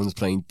multiple phones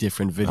playing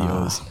different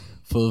videos,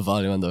 full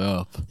volume on the way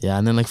up. Yeah,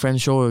 and then like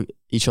friends show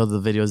each other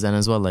the videos then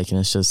as well, like,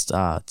 and it's just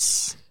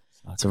it's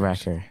a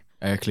wrecker.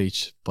 Eric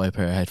Leach, buy a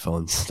pair of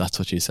headphones. That's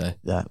what you say.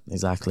 Yeah,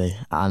 exactly.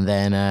 And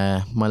then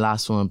my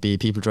last one would be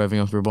people driving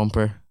up your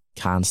bumper.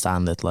 Can't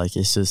stand it. Like,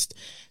 it's just,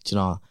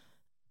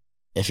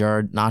 if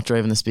you're not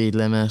driving the speed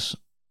limit,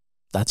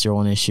 that's your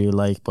own issue.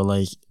 Like, but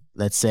like,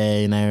 let's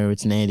say now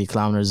it's an 80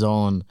 kilometer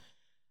zone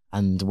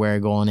and we're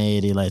going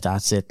 80, like,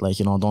 that's it. Like,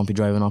 don't be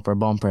driving up our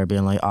bumper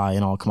being like,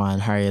 come on,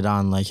 hurry it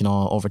on, like,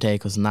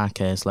 overtake us in that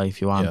case. Like,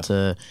 if you want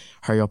to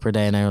hurry up our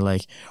day now,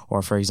 like,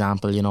 or for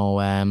example,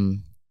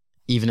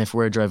 even if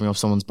we're driving up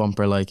someone's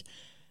bumper, like,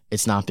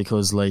 it's not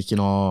because, like,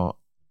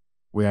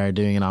 we are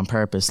doing it on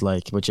purpose,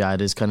 like, but yeah,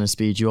 it is kind of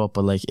speed you up,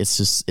 but like,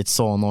 it's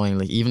so annoying.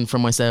 Like, even for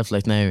myself,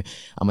 like, now,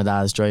 and my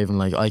dad's driving,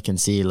 like, I can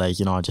see, like,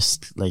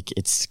 just like,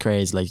 it's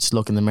crazy. Like, just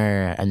look in the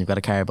mirror and you've got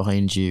a car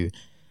behind you,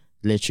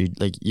 literally,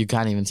 like, you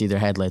can't even see their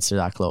headlights, they're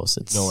that close.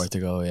 It's Nowhere to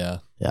go, yeah.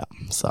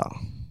 So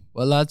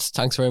Well, lads,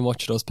 thanks very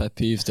much for those pet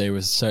peeves. They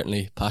were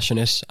certainly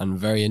passionate and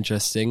very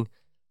interesting.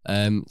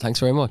 Thanks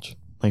very much.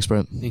 thanks,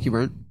 Brent. Thank you,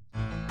 Brent.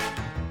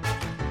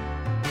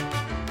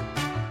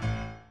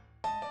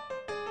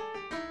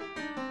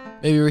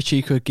 Maybe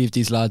Richie could give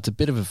these lads a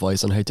bit of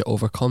advice on how to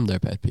overcome their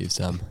pet peeves,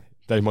 Sam.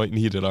 They might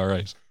need it, all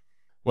right.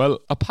 Well,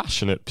 a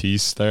passionate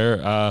piece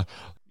there.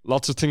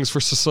 Lots of things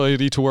for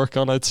society to work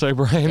on, I'd say,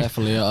 Brian.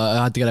 Definitely.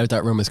 I had to get out of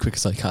that room as quick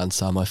as I can,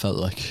 Sam. I felt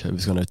like it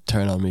was going to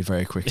turn on me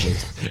very quickly.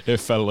 It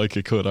felt like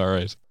it could, all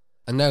right.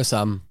 And now,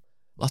 Sam,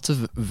 lots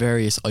of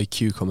various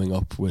IQ coming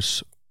up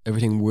with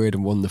everything weird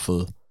and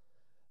wonderful.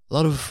 A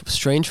lot of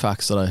strange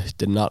facts that I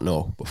did not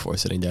know before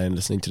sitting down and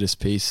listening to this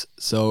piece.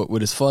 So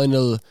with his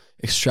final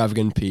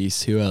extravagant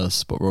piece, who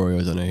else but Rory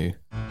O'Donoghue?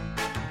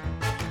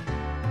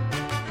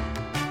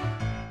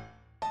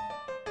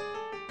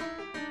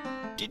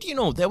 Did you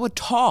know there were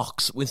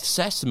talks with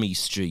Sesame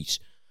Street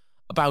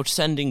about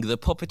sending the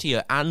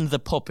puppeteer and the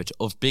puppet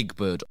of Big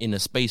Bird in a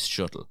space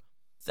shuttle?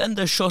 Then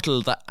the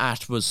shuttle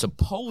that was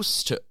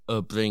supposed to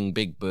bring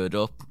Big Bird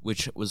up,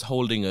 which was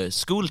holding a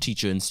school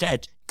teacher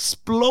instead,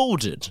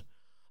 exploded.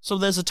 So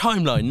there's a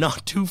timeline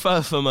not too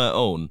far from our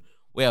own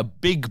where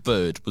Big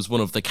Bird was one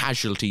of the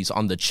casualties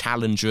on the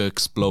Challenger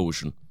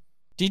explosion.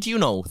 Did you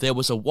know there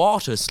was a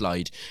water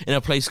slide in a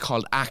place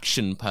called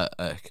Action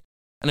Park?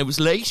 And it was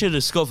later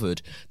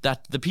discovered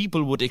that the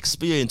people would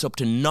experience up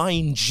to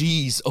 9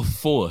 Gs of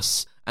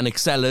force and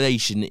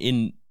acceleration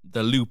in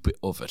the loop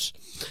of it.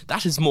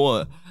 That is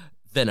more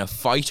than a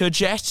fighter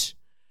jet,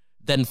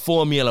 than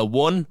Formula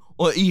 1,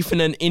 or even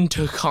an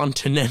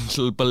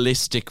intercontinental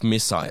ballistic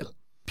missile.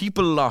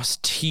 People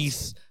lost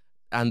teeth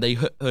and they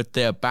hurt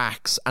their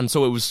backs, and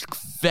so it was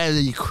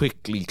very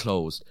quickly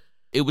closed.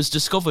 It was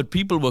discovered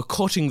people were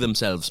cutting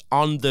themselves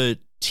on the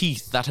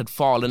teeth that had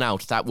fallen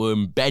out that were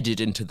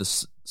embedded into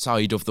the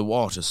side of the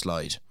water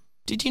slide.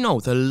 Did you know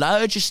the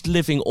largest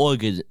living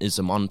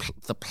organism on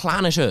the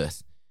planet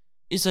Earth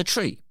is a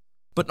tree?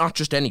 But not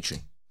just any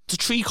tree. It's a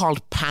tree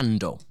called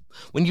Pando.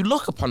 When you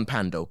look upon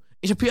Pando,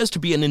 it appears to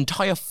be an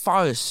entire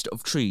forest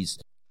of trees.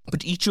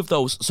 But each of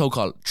those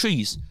so-called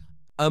trees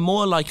are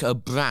more like a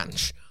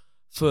branch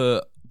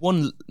for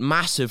one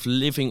massive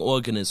living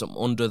organism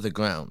under the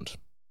ground.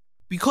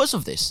 Because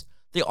of this,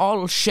 they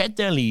all shed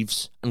their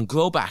leaves and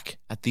grow back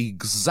at the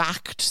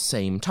exact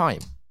same time.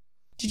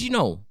 Did you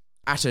know,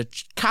 at a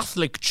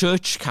Catholic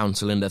church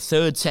council in the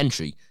 3rd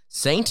century,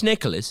 Saint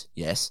Nicholas,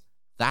 yes,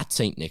 that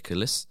Saint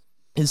Nicholas,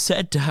 is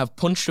said to have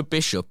punched a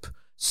bishop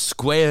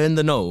square in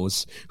the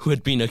nose who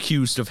had been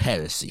accused of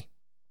heresy.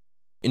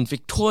 In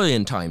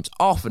Victorian times,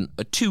 often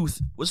a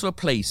tooth was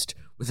replaced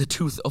with a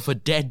tooth of a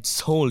dead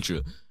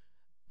soldier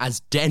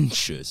as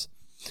dentures.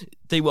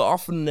 They were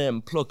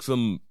often plucked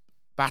from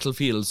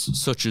battlefields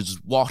such as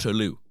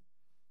Waterloo.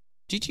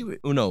 Did you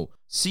know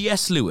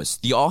C.S. Lewis,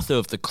 the author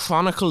of the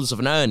Chronicles of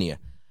Narnia,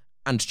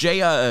 and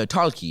J.R.R.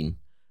 Tolkien,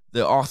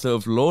 the author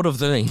of Lord of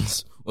the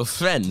Rings, were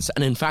friends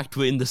and in fact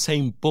were in the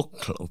same book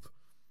club?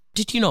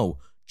 Did you know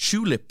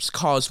tulips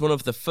caused one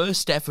of the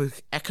first ever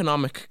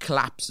economic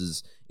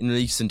collapses in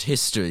recent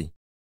history?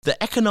 The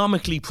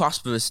economically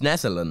prosperous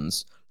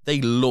Netherlands,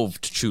 they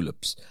loved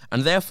tulips,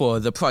 and therefore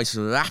the price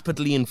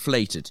rapidly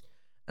inflated,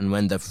 and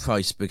when the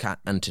price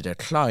began to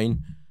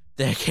decline,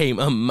 there came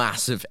a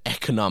massive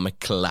economic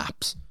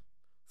collapse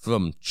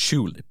from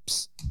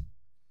tulips.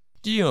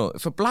 Do you know,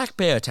 if a black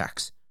bear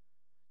attacks,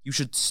 you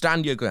should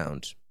stand your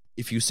ground.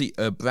 If you see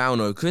a brown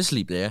or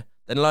grizzly bear,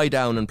 then lie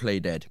down and play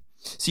dead.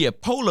 See a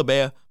polar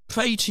bear,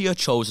 pray to your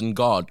chosen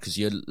god, because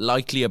you're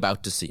likely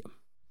about to see him.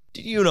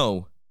 Did you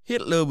know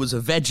Hitler was a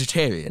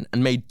vegetarian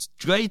and made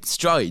great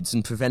strides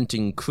in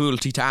preventing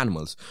cruelty to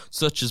animals,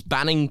 such as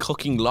banning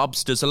cooking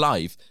lobsters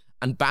alive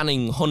and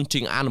banning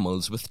hunting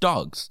animals with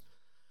dogs?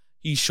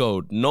 He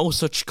showed no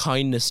such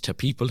kindness to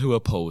people who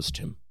opposed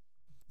him.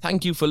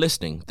 Thank you for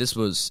listening. This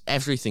was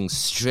everything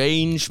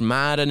strange,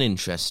 mad and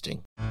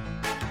interesting.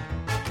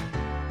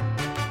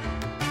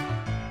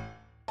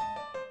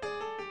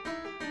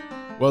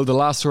 Well, the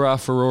last hurrah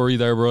for Rory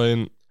there,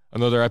 Brian.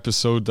 Another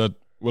episode that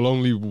will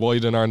only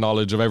widen our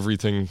knowledge of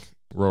everything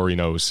Rory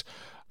knows.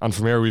 And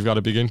from here, we've got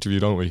a big interview,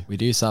 don't we? We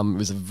do, Sam. It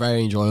was a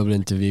very enjoyable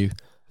interview. I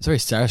was very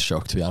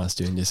starstruck, to be honest,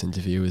 doing this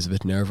interview. It was a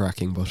bit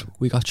nerve-wracking, but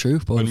we got through.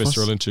 When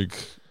Mr. Olinchik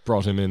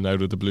brought him in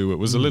out of the blue, it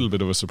was a little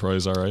bit of a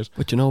surprise, all right.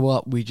 But you know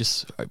what? We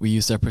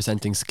used our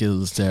presenting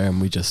skills there, and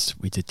we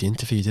did the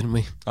interview, didn't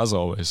we? As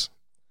always.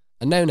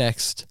 And now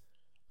next,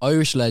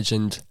 Irish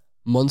legend,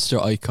 Munster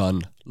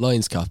icon,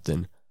 Lions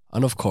captain,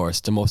 and of course,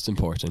 the most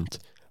important,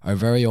 our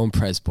very own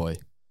Pres boy,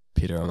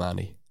 Peter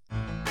O'Mahony.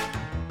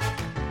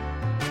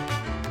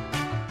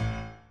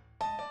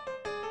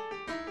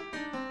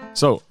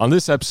 So, on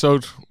this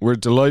episode, we're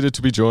delighted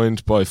to be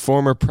joined by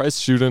former Pres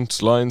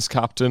student, Lions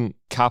captain,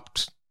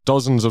 capped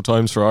dozens of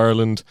times for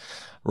Ireland,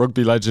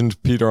 rugby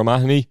legend Peter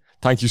O'Mahony.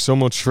 Thank you so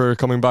much for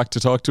coming back to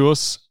talk to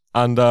us.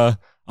 And a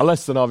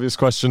less than obvious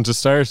question to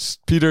start.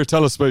 Peter,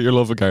 tell us about your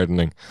love of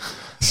gardening.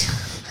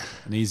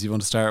 An easy one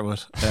to start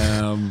with.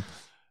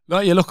 No,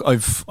 yeah, look,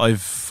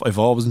 I've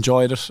always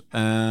enjoyed it.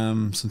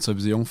 Since I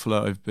was a young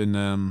fella,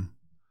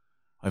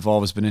 I've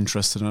always been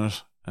interested in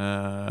it.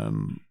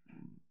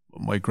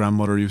 My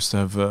grandmother used to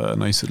have a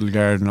nice little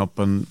garden up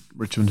on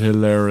Richmond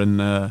Hill there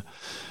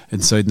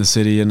inside in the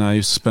city, and I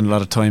used to spend a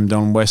lot of time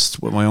down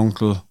west with my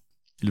uncle.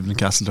 He lived in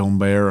Castletown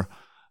Bear,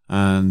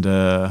 and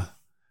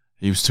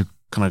he used to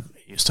have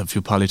a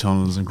few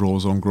polytunnels and grow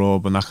his own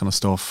grub and that kind of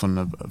stuff,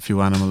 and a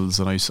few animals,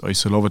 and I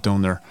used to love it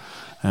down there.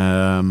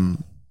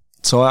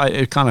 So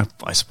I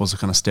suppose it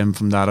kind of stemmed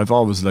from that. I've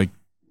always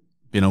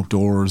been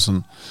outdoors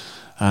and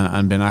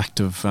been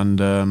active, and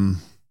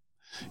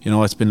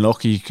it's been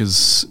lucky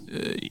because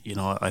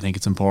I think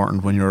it's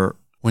important when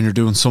you're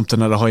doing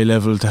something at a high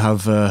level to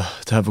have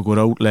a good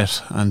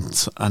outlet and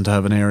to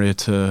have an area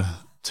to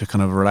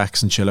kind of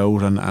relax and chill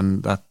out,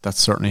 and that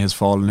certainly has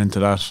fallen into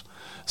that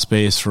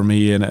space for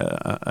me, in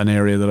an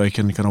area that I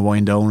can kind of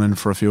wind down in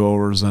for a few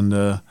hours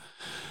and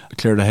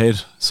clear the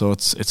head. So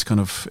it's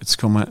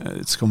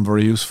come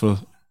very useful,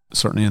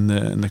 certainly in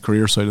the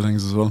career side of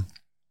things as well.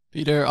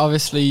 Peter,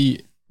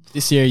 obviously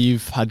this year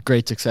you've had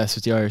great success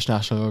with the Irish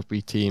national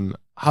rugby team.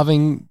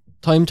 Having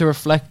time to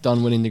reflect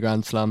on winning the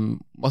Grand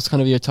Slam, what's kind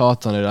of your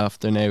thoughts on it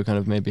after now, kind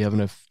of maybe having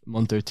a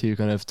month or two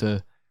kind of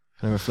to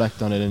kind of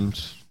reflect on it?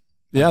 And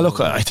yeah, look,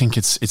 I think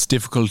it's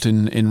difficult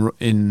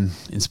in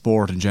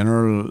sport in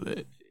general.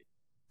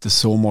 There's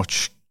so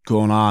much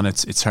going on.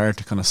 It's hard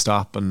to kind of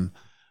stop and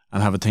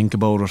have a think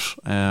about it.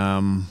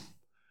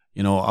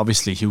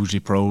 Obviously hugely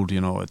proud.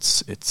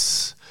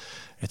 It's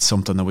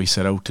something that we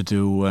set out to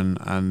do,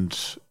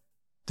 and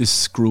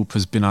this group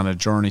has been on a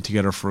journey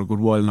together for a good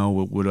while now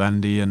with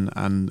Andy and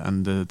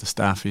the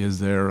staff he is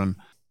there. And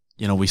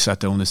we sat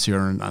down this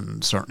year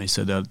and certainly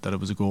said that it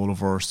was a goal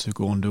of ours to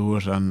go and do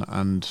it.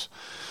 And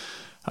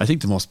I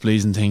think the most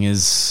pleasing thing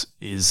is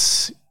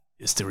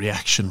the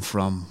reaction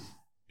from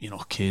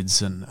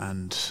kids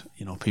and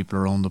people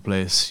around the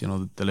place.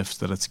 The lift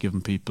that it's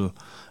given people.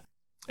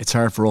 it's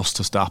hard for us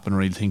to stop and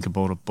really think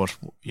about it. But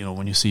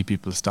when you see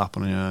people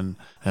stopping you and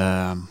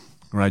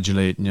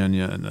congratulating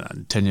you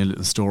and telling you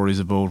little stories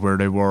about where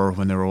they were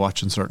when they were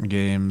watching certain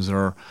games,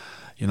 or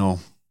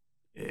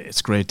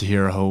it's great to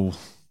hear how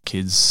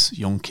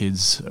young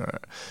kids,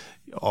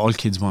 all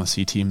kids want to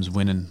see teams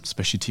winning,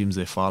 especially teams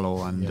they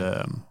follow. And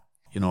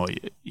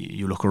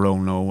you look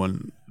around now,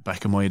 and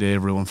back in my day,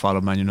 everyone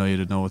followed Man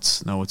United. Now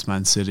it's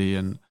Man City,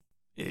 and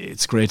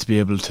it's great to be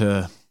able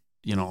to,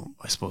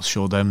 I suppose,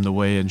 show them the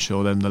way and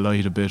show them the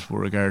light a bit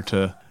with regard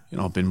to,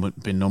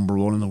 being number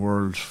one in the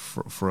world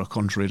for a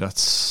country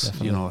that's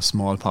Definitely. A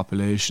small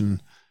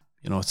population.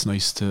 It's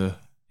nice to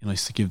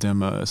give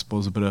them I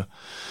suppose a bit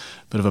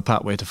of a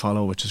pathway to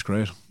follow, which is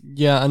great.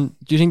 Yeah, and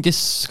do you think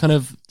this kind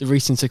of the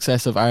recent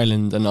success of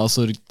Ireland and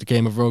also the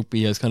game of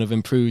rugby has kind of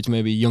improved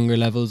maybe younger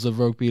levels of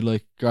rugby,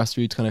 like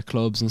grassroots kind of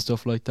clubs and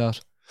stuff like that?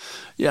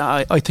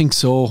 Yeah, I think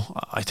so.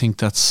 I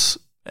think it's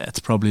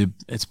probably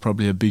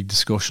a big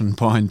discussion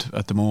point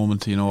at the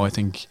moment.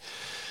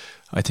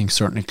 I think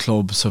certainly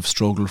clubs have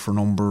struggled for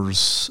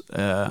numbers.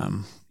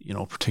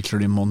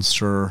 Particularly in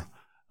Munster,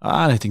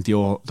 and I think the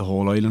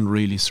whole island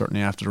really,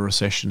 certainly after the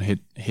recession,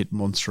 hit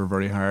Munster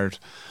very hard.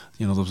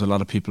 There was a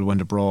lot of people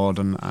went abroad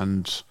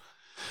and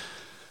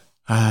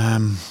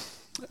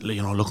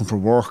looking for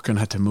work and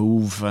had to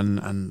move,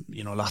 and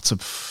lots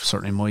of,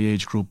 certainly my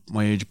age group,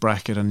 my age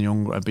bracket and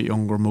a bit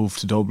younger, moved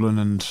to Dublin,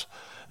 and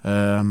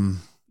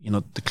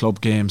the club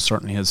game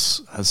certainly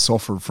has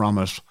suffered from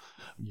it.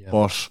 Yeah.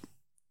 But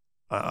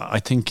I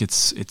think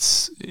it's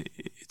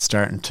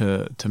starting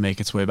to make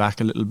its way back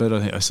a little bit.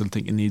 I still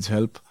think it needs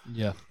help.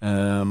 Yeah.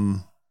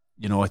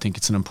 I think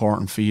it's an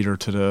important feeder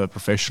to the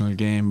professional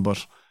game,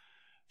 but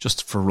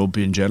just for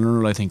rugby in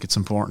general, I think it's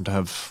important to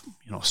have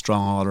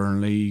strong All-Ireland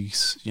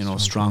leagues,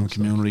 strong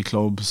community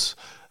clubs.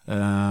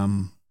 They're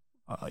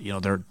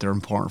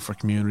important for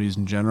communities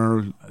in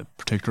general,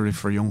 particularly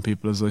for young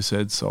people, as I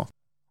said. So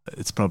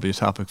it's probably a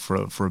topic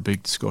for a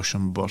big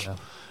discussion, but. Yeah.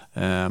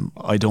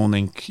 I don't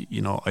think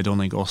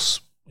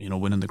us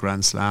winning the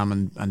Grand Slam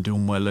and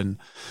doing well in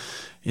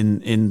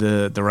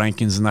the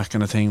rankings and that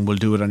kind of thing will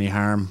do it any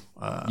harm.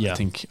 Yeah. I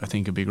think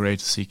it'd be great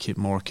to see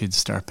more kids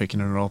start picking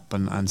it up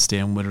and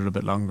staying with it a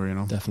bit longer.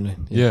 Definitely.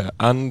 Yeah,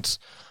 and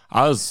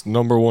as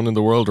number one in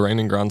the world,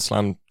 reigning Grand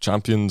Slam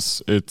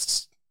champions,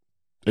 it's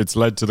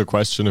led to the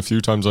question a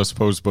few times, I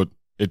suppose, but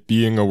it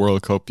being a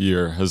World Cup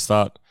year, is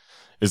that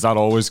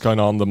always kind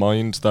of on the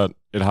mind, that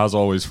it has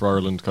always for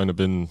Ireland kind of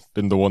been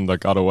the one that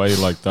got away,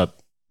 like that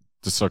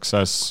the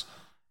success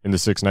in the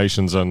Six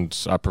Nations and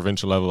at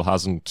provincial level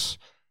hasn't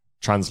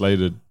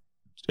translated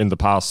in the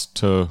past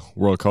to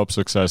World Cup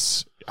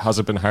success? Has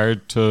it been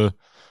hard to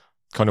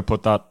kind of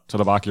put that to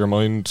the back of your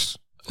mind?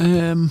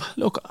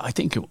 Look, I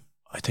think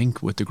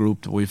with the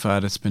group that we've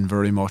had, it's been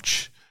very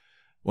much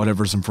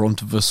whatever's in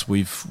front of us,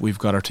 we've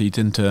got our teeth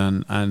into,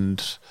 and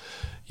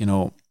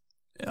I'm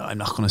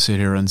not going to sit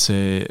here and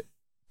say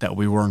that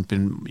we weren't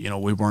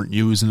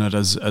using it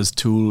as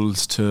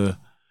tools to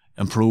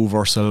improve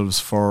ourselves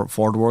for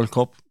the World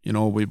Cup.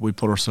 We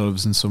put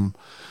ourselves in some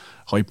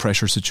high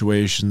pressure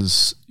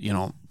situations,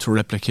 to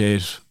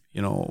replicate,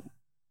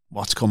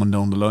 what's coming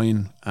down the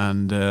line,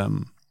 and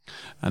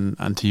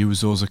to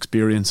use those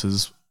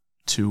experiences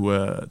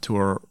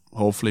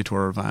hopefully to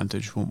our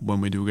advantage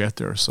when we do get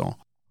there. So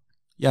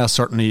yeah,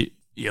 certainly,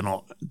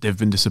 they've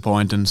been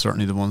disappointing,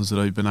 certainly the ones that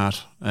I've been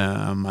at,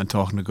 and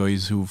talking to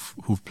guys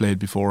who've played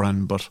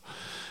beforehand, but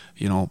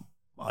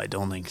I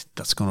don't think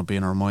that's going to be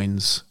in our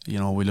minds.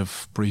 We'll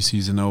have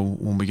pre-season now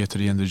when we get to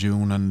the end of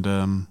June,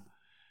 and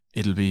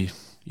it'll be,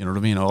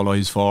 all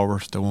eyes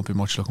forward. There won't be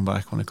much looking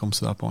back when it comes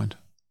to that point.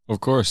 Of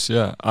course,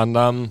 yeah.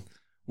 And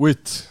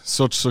with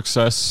such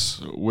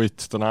success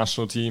with the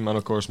national team, and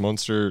of course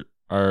Munster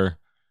are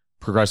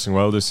progressing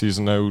well this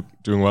season now,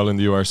 doing well in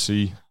the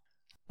URC.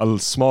 A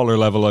smaller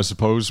level, I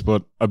suppose,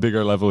 but a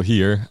bigger level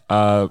here.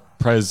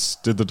 Prez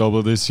did the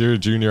double this year,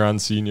 junior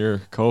and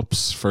senior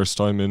cups, first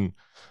time in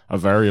a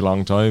very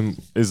long time.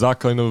 Is that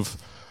kind of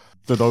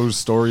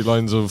those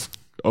storylines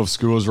of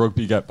schools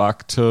rugby get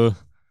back to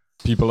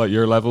people at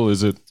your level?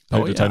 Is it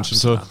paid attention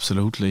to?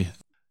 Absolutely.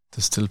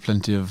 There's still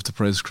plenty of the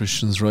Prez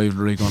Christians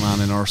rivalry going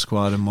on in our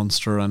squad in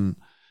Munster, and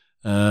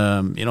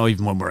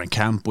even when we're in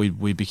camp,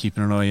 we'd be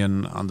keeping an eye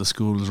on the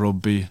school's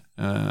rugby.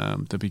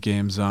 There'd be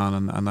games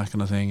on and that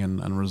kind of thing,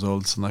 and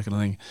results and that kind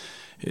of thing.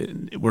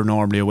 We're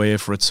normally away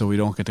for it, so we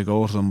don't get to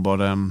go to them, but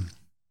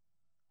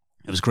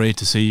it was great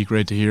to see,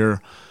 great to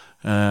hear.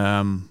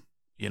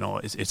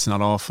 It's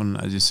not often,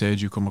 as you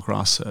said, you come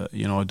across a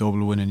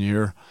double winning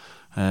year,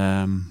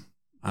 and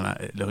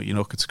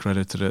it's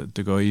credit to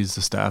the guys,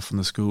 the staff and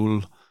the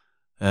school,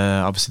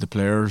 obviously the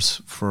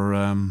players for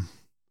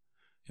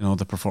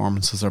the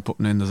performances they're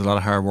putting in. There's a lot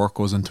of hard work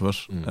goes into it.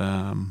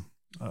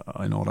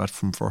 I know that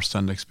from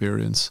first-hand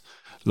experience,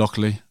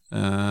 luckily.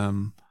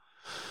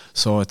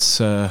 So it's,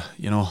 I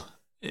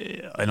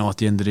know at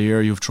the end of the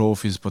year you have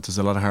trophies, but there's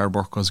a lot of hard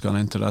work has gone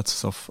into that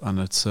stuff, and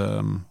it's,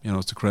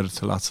 it's a credit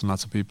to lots and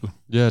lots of people.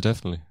 Yeah,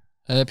 definitely.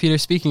 Peter,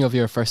 speaking of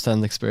your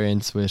first-hand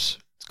experience with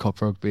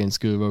cup rugby and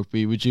school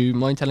rugby. Would you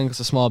mind telling us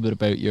a small bit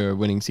about your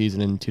winning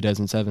season in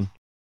 2007?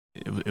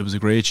 It was a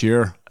great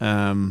year.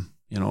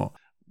 You know,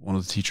 one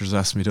of the teachers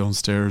asked me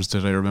downstairs,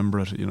 did I remember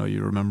it? You know,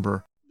 you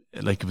remember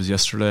it like it was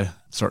yesterday.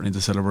 Certainly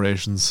the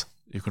celebrations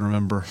you can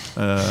remember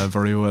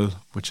very well,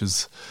 which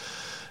is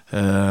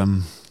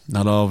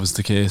not always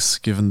the case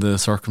given the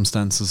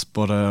circumstances.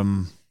 But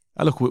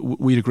look,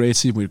 we had a great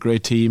team. We had a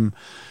great team.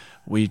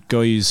 We had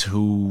guys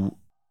who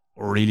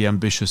were really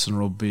ambitious in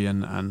rugby,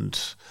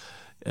 and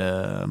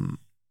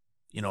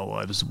you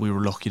know, we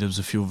were lucky. There was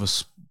a few of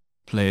us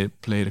played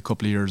a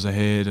couple of years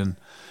ahead, and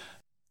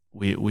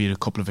we had a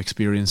couple of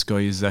experienced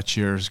guys that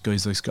year,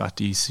 guys like Scott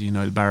Deasy,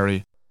 Niall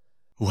Barry,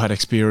 who had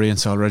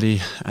experience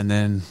already. And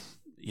then,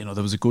 you know,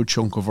 there was a good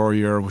chunk of our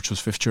year, which was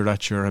fifth year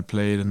that year, had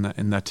played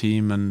in that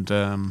team, and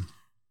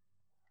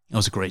it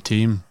was a great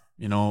team.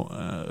 You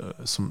know,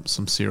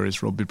 some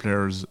serious rugby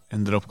players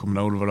ended up coming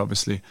out of it.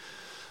 Obviously,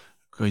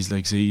 guys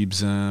like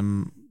Zeebs,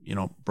 you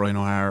know, Brian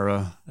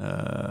O'Hara.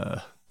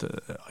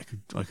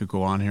 I could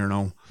go on here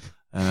now,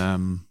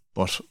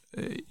 but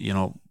you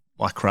know,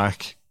 what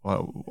crack.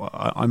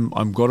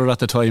 I'm gutted at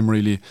the time,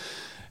 really,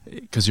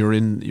 because you're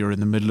in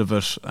the middle of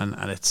it,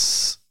 and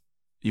it's,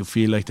 you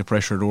feel like the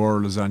pressure of the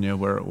world is on you,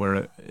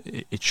 where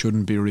it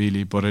shouldn't be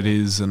really, but it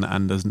is,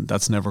 and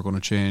that's never going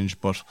to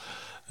change. But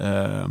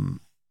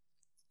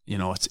you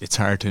know, it's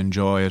hard to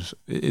enjoy it.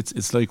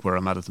 It's like where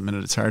I'm at the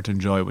minute. It's hard to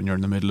enjoy it when you're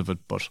in the middle of it,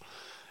 but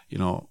you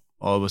know,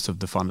 always have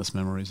the fondest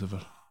memories of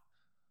it.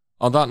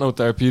 On that note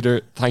there,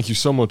 Peter, thank you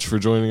so much for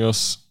joining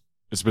us.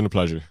 It's been a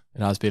pleasure.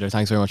 It has, Peter.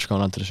 Thanks very much for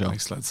coming on to the show.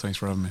 Thanks, lads. Thanks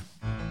for having me.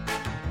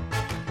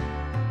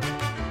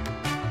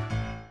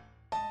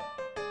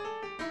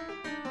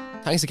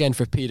 Thanks again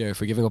for Peter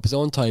for giving up his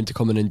own time to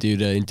come in and do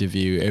the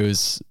interview. It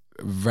was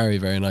very,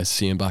 very nice to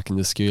see him back in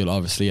the school.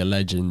 Obviously a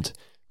legend,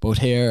 both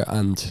here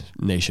and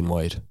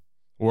nationwide.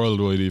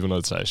 Worldwide even,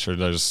 I'd say. Sure,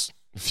 there's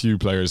a few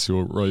players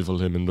who rival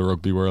him in the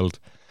rugby world.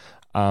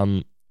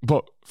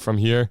 But from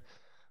here,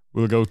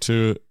 we'll go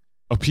to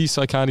a piece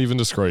I can't even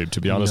describe,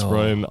 to be honest,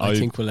 Brian. I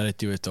think we'll let it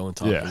do its own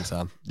talking,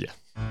 Sam. Yeah.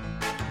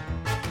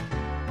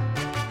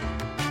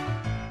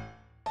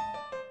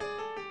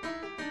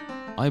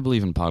 I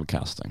believe in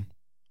podcasting.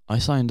 I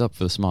signed up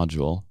for this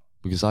module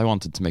because I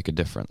wanted to make a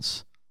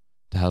difference,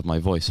 to have my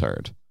voice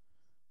heard.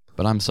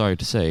 But I'm sorry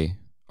to say,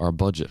 our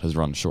budget has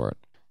run short.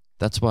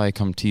 That's why I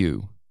come to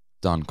you,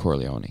 Don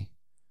Corleone.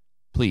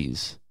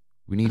 Please,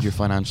 we need your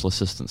financial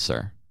assistance,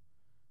 sir.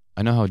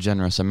 I know how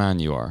generous a man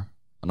you are,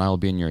 and I will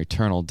be in your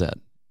eternal debt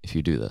if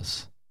you do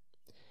this.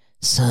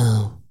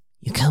 So,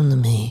 you come to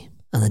me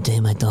on the day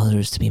my daughter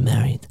is to be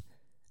married,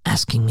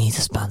 asking me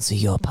to sponsor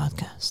your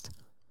podcast.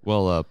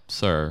 Well,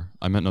 sir,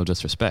 I meant no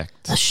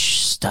disrespect.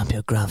 Shh, stop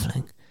your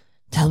groveling.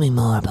 Tell me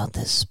more about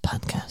this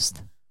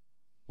podcast.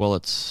 Well,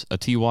 it's a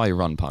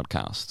TY-run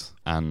podcast,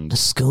 and... A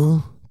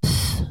school?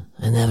 Pfft,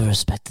 I never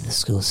respected the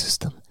school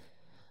system.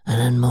 I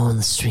learned more on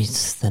the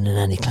streets than in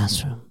any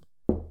classroom.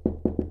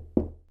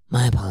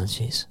 My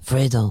apologies.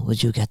 Fredo,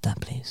 would you get that,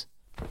 please?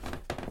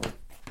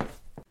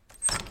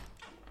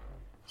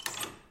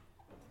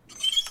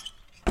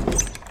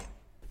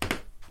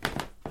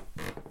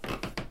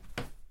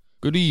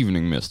 Good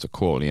evening, Mr.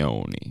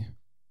 Corleone.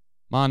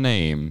 My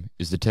name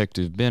is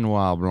Detective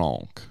Benoit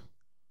Blanc.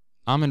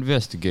 I'm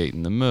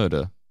investigating the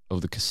murder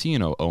of the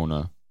casino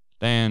owner,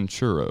 Dan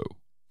Churro.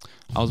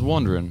 I was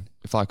wondering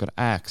if I could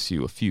ask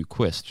you a few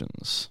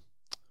questions.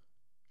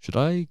 Should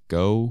I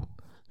go?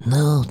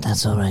 No,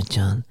 that's all right,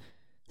 John.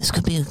 This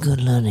could be a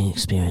good learning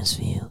experience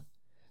for you.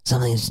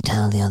 Something to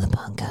tell the other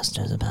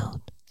podcasters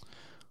about.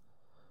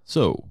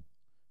 So,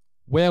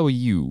 where were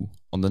you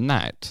on the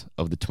night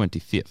of the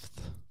 25th?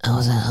 I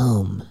was at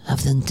home,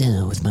 having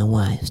dinner with my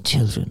wife,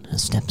 children, and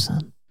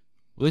stepson.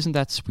 Well, isn't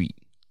that sweet?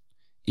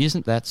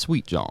 Isn't that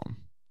sweet, John?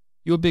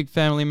 You a big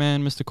family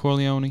man, Mr.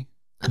 Corleone?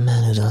 A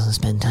man who doesn't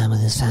spend time with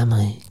his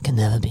family can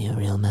never be a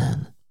real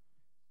man.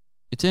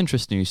 It's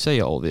interesting you say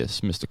all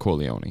this, Mr.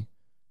 Corleone,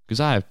 because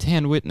I have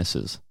 10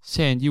 witnesses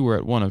saying you were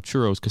at one of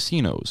Churro's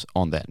casinos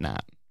on that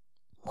night.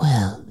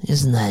 Well,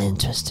 isn't that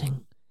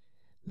interesting?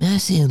 May I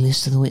see a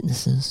list of the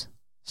witnesses?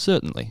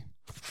 Certainly.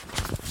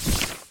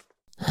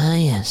 Ah,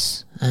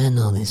 yes, I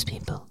know these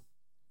people.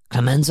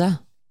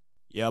 Clemenza?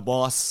 Yeah,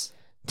 boss.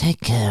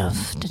 Take care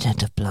of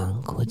Detective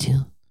Blanc, would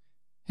you?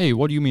 Hey,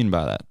 what do you mean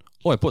by that?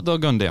 Oi, put the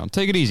gun down.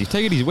 Take it easy.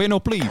 Take it easy. Wait, no,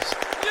 please.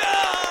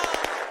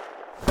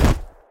 Yeah!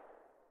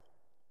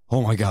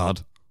 Oh, my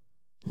God.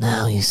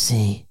 Now, you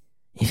see,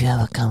 if you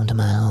ever come to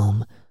my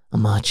home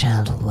on my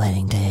childhood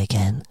wedding day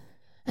again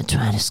and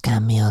try to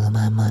scam me out of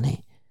my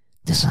money,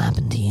 this will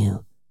happen to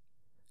you.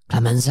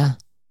 Clemenza?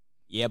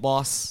 Yeah,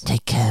 boss.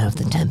 Take care of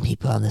the 10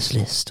 people on this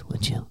list,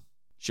 would you?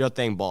 Sure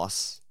thing,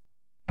 boss.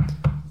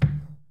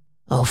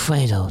 Oh,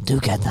 Fredo, do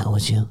get that,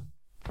 would you?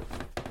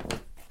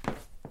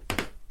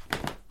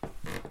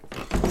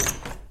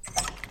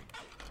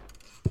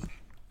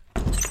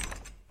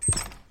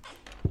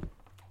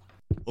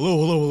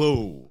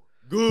 Hello.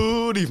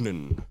 Good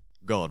evening,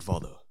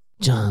 Godfather.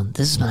 John,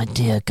 this is my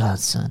dear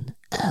godson,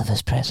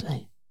 Elvis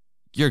Presley.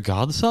 Your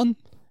godson?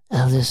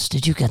 Elvis,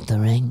 did you get the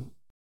ring?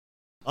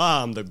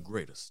 I'm the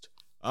greatest.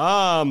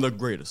 I'm the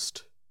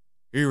greatest.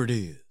 Here it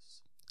is.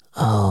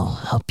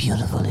 Oh, how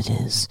beautiful it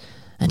is.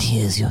 And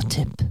here's your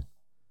tip.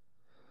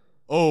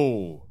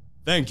 Oh,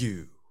 thank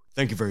you.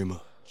 Thank you very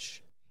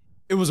much.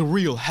 It was a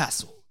real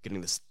hassle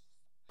getting this.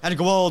 Had to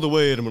go all the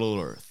way to Middle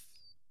Earth.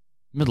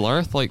 Middle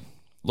Earth, like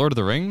Lord of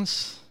the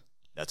Rings?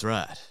 That's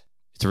right.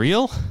 It's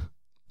real?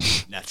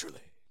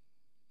 Naturally.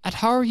 And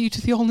how are you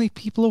two the only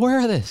people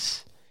aware of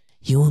this?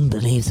 You wouldn't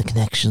believe the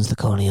connections the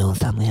Corleone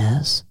family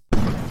has.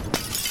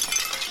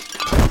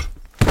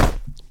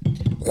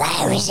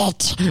 Where is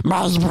it?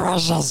 My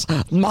precious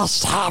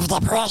must have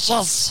the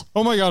precious.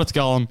 Oh my god, it's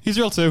Gollum. He's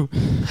real too.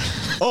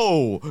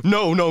 Oh,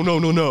 no.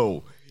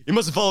 You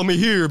must have followed me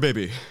here,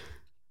 baby.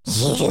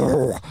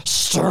 You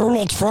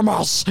stole it from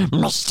us,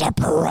 Mr.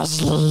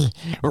 Presley.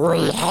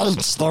 We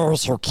hate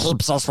those who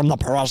keeps us from the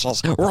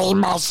precious. We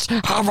must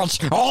have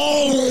it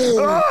all.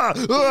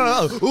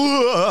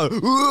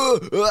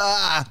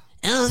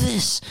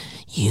 Elvis,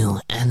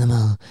 you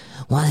animal.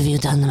 What have you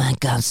done to my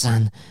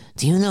godson?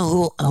 Do you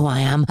know who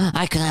I am?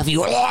 I could have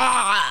you.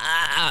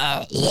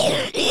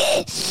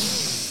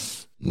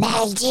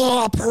 My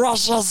dear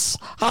precious,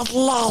 at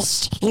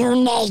last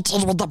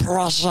united with the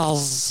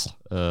precious.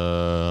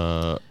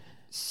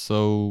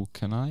 So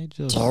can I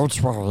just...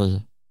 Don't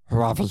worry,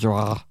 whoever you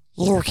are,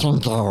 you can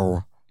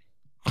go.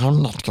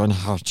 I'm not going to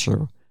hurt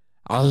you.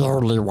 I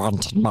only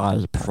wanted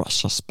my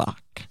precious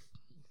back.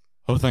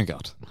 Oh, thank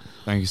God.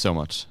 Thank you so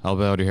much. I'll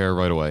be out of here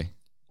right away.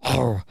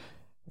 Oh,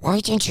 why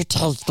don't you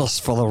take this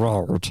for the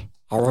road?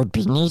 I won't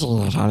be needing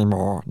it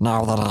anymore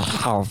now that I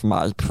have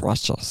my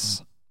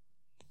precious.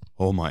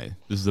 Oh my,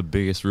 this is the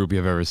biggest ruby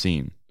I've ever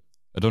seen.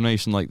 A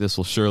donation like this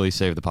will surely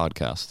save the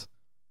podcast.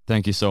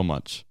 Thank you so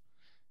much.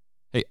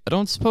 Hey, I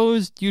don't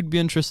suppose you'd be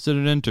interested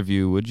in an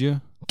interview, would you?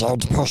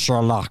 Don't push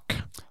your luck.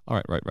 All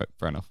right, right.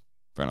 Fair enough.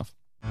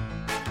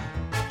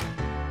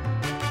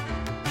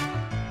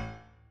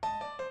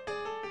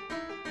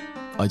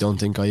 I don't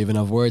think I even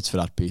have words for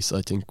that piece.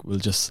 I think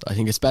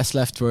it's best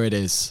left where it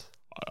is.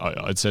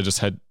 I'd say just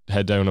head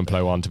down and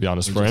plough on, to be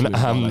honest, We'll Brian.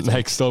 just move on,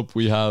 Next up,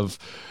 we have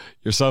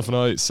yourself and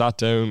I sat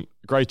down.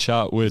 Great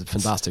chat with...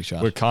 Fantastic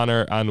chat. With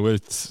Connor and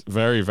with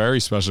very,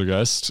 very special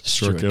guest,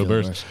 Stuart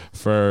Gilbert,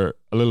 for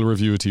a little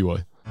review of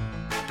TY.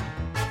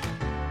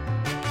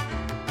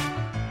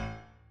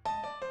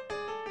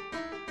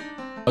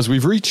 As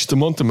we've reached the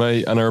month of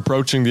May and are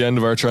approaching the end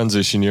of our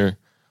transition year,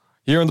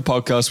 here on the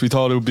podcast, we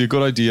thought it would be a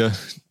good idea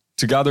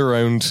to gather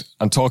around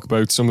and talk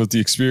about some of the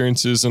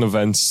experiences and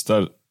events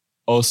that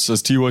us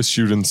as TY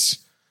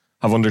students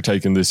have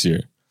undertaken this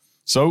year.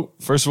 So,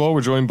 first of all,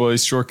 we're joined by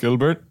Stuart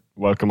Gilbert.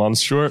 Welcome on,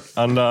 Stuart.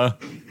 And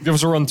give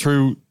us a run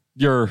through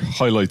your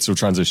highlights of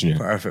transition year.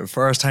 Perfect.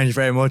 First, thank you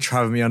very much for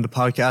having me on the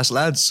podcast,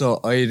 lads.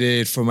 So I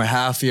did, for my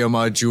half year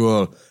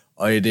module,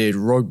 I did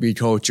rugby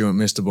coaching with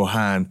Mr.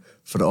 Bohan.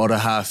 For the other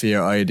half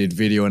year, I did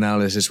video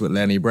analysis with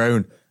Lenny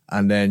Brown,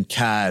 and then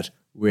CAD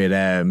with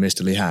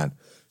Mr. Lehan.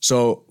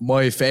 So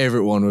my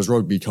favourite one was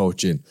rugby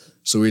coaching.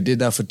 So we did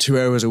that for 2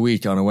 hours a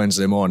week on a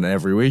Wednesday morning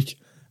every week.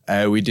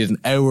 We did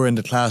an hour in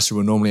the classroom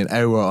and normally an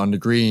hour on the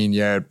green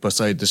yard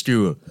beside the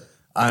school.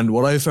 And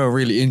what I found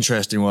really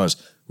interesting was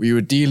we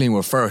were dealing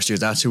with first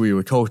years, that's who we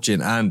were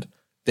coaching, and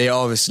they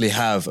obviously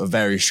have a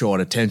very short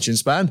attention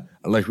span,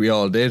 like we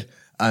all did.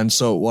 And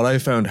so what I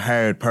found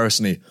hard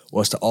personally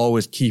was to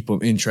always keep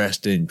them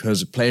interesting,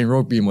 because playing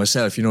rugby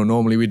myself,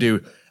 normally we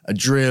do a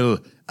drill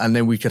and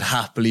then we could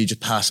happily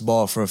just pass the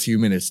ball for a few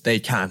minutes. They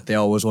can't. They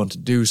always want to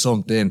do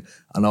something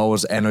and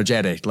always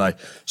energetic.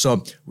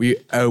 So we,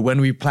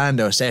 when we planned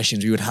our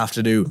sessions, we would have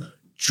to do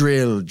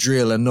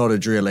drill, another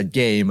drill, a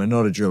game,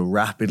 another drill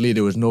rapidly.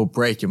 There was no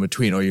break in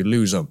between or you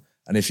lose them.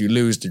 And if you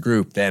lose the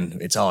group, then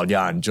it's all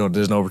gone.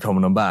 There's no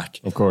coming them back.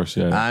 Of course,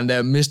 yeah. And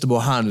Mr.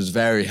 Bohan was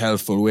very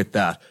helpful with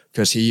that,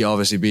 because he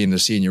obviously being the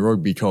senior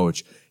rugby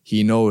coach,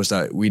 he knows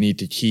that we need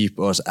to keep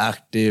us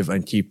active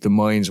and keep the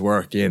minds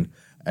working.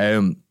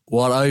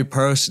 What I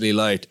personally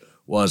liked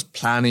was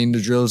planning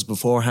the drills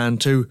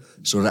beforehand too.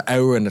 So the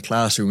hour in the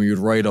classroom, we would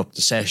write up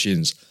the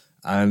sessions.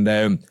 And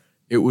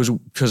it was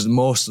because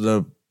most of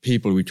the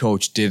people we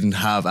coached didn't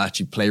have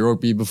actually play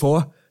rugby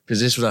before,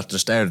 because this was at the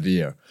start of the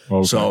year.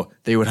 Okay. So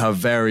they would have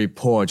very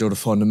poor, the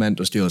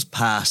fundamental skills,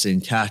 passing,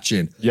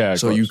 catching. Yeah.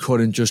 So you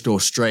couldn't just go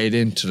straight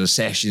into the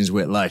sessions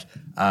with like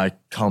a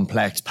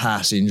complex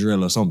passing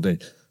drill or something.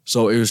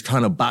 So it was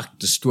kind of back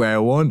to square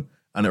one.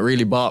 And it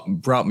really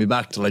brought me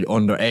back to like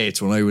under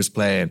 8s when I was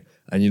playing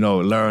and,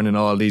 learning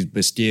all these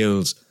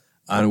skills.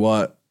 And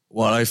what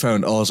I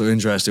found also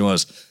interesting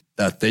was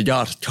that they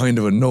got kind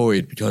of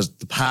annoyed because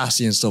the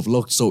passing and stuff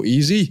looked so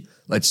easy,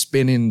 like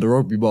spinning the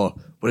rugby ball,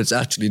 but it's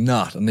actually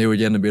not. And they were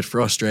getting a bit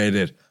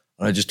frustrated.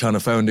 And I just kind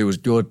of found it was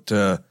good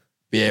to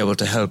be able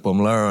to help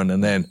them learn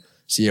and then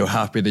see how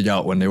happy they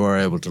got when they were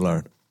able to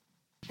learn.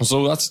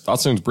 So that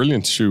sounds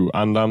brilliant, Shu.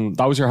 And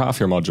that was your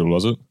half-year module,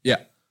 was it?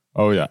 Yeah.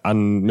 Oh, yeah.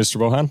 And Mr.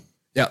 Bohan?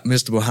 Yeah,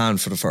 Mr.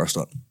 Bohan for the first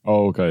one.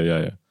 Oh, okay,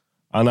 yeah.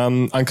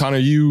 And Connor,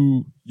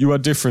 you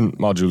had different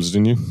modules,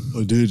 didn't you?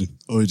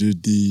 I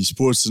did the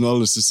sports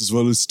analysis as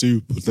well as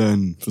Stu, but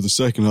then for the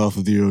second half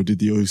of the year I did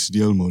the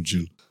ICDL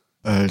module.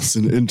 It's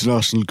an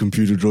international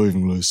computer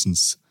driving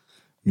license,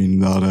 meaning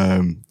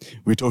that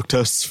we took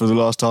tests for the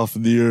last half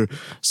of the year,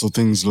 so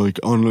things like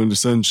online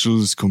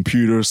essentials,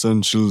 computer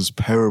essentials,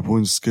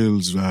 PowerPoint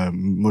skills,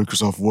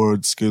 Microsoft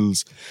Word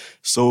skills.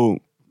 So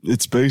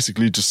it's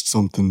basically just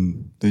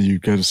something that you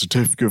get a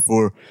certificate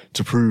for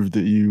to prove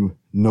that you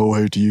know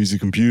how to use a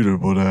computer.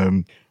 But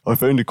I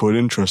found it quite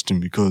interesting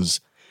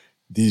because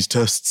these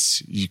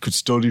tests, you could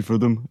study for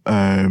them.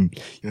 You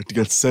have to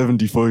get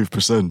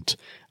 75%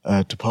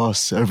 to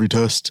pass every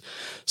test.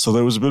 So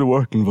there was a bit of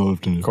work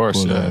involved in it. Of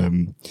course,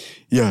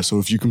 yeah. So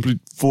if you complete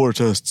 4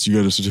 tests, you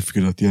get a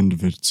certificate at the end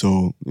of it.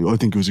 So I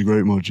think it was a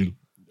great module.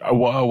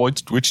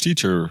 Which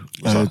teacher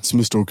was that? It's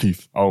Mr.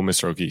 O'Keefe. Oh,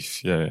 Mr.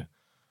 O'Keefe, yeah.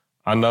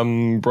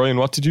 And Brian,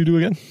 what did you do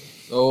again?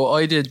 So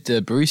I did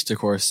the barista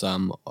course.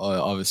 I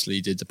obviously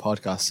did the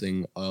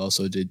podcasting. I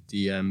also did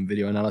the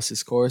video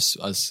analysis course,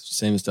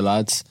 same as the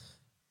lads.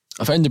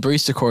 I found the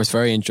barista course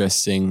very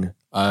interesting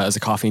as a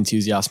coffee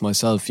enthusiast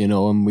myself,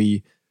 and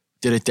we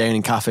did it down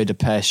in Café de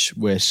Pêche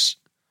with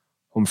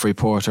Humphrey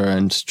Porter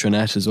and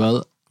Trinette as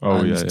well.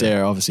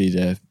 They're obviously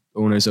the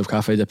owners of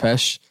Café de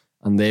Pêche,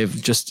 and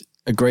they've just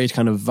a great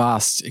kind of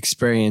vast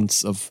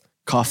experience of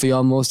coffee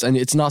almost. And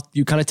it's not,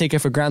 you kind of take it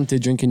for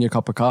granted drinking your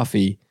cup of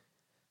coffee,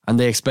 and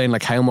they explain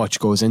like how much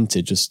goes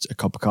into just a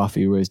cup of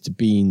coffee, whereas the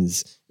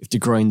beans, if the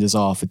grind is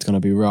off, it's going to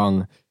be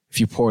wrong. If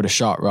you pour the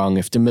shot wrong,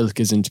 if the milk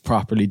isn't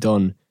properly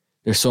done,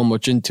 there's so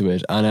much into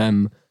it.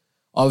 And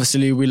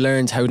obviously we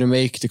learned how to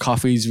make the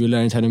coffees, we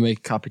learned how to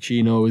make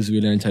cappuccinos,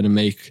 we learned how to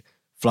make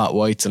flat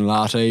whites and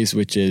lattes,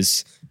 which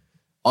is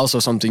also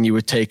something you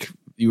would think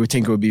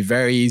it would be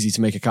very easy to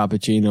make a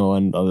cappuccino.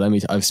 And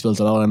I've spilled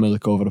a lot of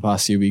milk over the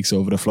past few weeks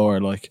over the floor.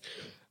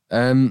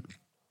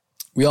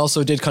 We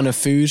also did kind of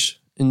food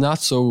in that.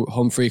 So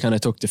Humphrey kind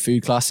of took the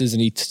food classes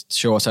and he'd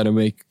show us how to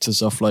make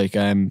stuff like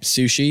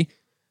sushi,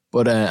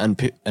 but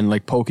and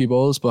like poke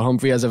bowls. But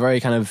Humphrey has a very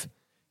kind of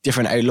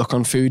different outlook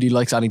on food. He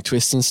likes adding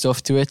twists and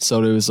stuff to it.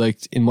 So there was like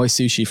in my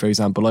sushi, for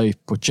example, I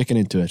put chicken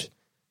into it,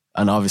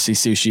 and obviously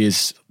sushi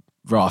is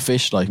raw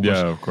fish,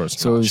 of course.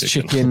 So it was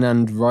chicken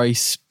and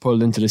rice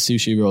pulled into the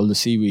sushi roll, the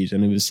seaweed,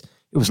 and it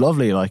was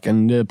lovely.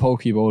 And the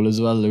poke bowl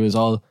as well. It was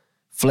all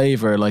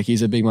flavor.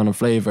 He's a big man of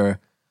flavor,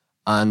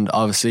 and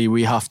obviously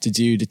we have to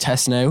do the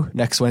test now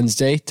next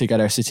Wednesday to get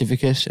our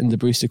certificate in the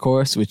barista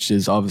course, which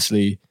is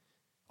obviously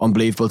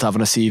unbelievable to have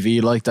on a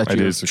CV like that.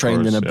 You're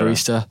trained in a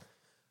barista.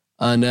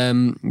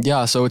 And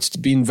so it's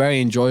been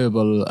very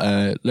enjoyable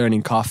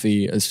learning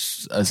coffee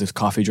as a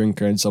coffee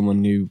drinker and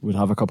someone who would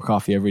have a cup of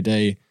coffee every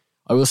day.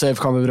 I will say I've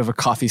become a bit of a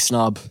coffee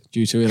snob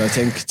due to it. I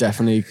think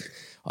definitely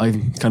I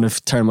kind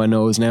of turn my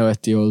nose now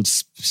at the old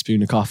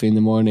spoon of coffee in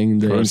the morning,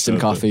 the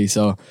instant coffee.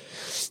 So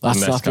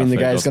that's not been the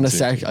guy. It's going to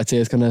start. I'd say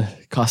it's going to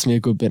cost me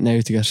a good bit now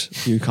to get a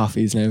few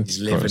coffees now.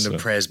 He's living the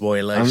Prez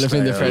boy life. I'm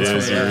living the Prez boy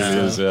life.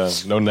 It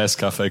is. No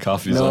Nescafe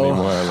coffees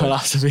anymore. I'll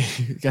have to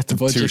get the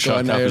budget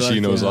 2-shot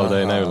cappuccinos all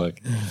day now.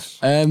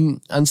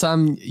 And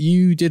Sam,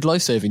 you did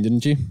life saving,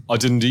 didn't you? I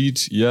did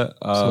indeed. Yeah.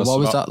 So what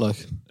was that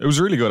like? It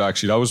was really good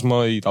actually. That was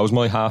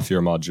my half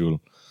year module.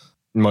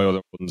 My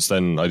other ones,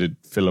 then I did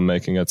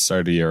filmmaking at the start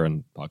of the year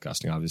and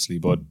podcasting, obviously.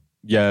 But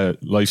yeah,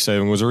 life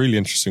saving was a really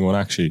interesting one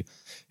actually.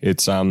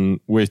 It's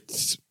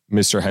with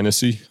Mr.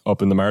 Hennessy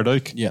up in the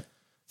Mardyke. Yeah.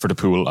 For the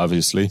pool,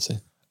 obviously.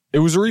 It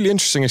was a really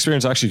interesting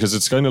experience actually, because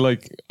it's kind of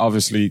like,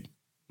 obviously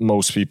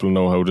most people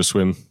know how to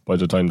swim by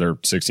the time they're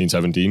 16,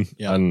 17.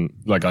 Yeah. And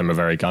I'm a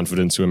very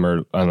confident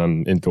swimmer and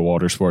I'm into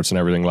water sports and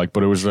everything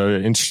but it was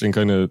very interesting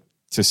kind of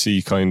to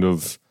see kind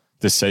of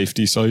the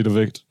safety side of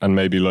it, and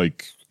maybe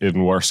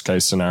in worst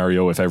case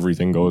scenario, if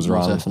everything goes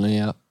wrong. Definitely,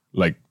 yeah.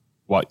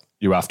 What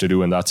you have to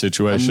do in that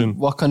situation. And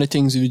what kind of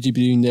things would you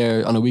be doing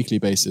there on a weekly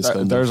basis?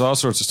 There's all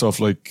sorts of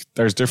stuff.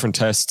 There's different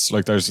tests.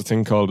 There's a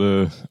thing called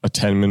a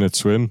 10-minute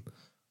swim,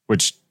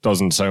 which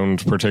doesn't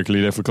sound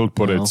particularly difficult,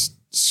 but it's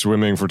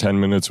swimming for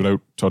 10 minutes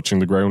without touching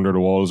the ground or the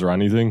walls or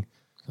anything.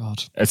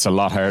 God. It's a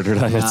lot harder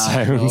than it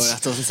sounds. No,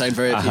 that doesn't sound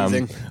very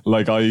appeasing.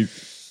 I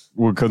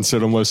would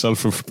consider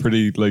myself a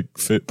pretty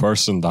fit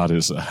person. That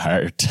is a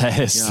hard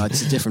test. Yeah,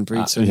 it's a different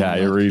breed. Yeah,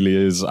 it really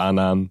is.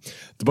 And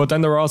but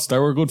then there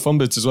were good fun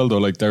bits as well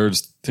though.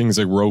 There's things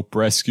like rope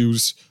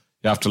rescues.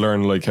 You have to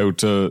learn how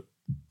to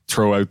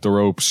throw out the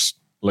ropes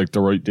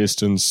the right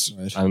distance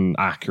and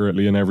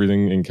accurately and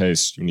everything in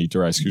case you need to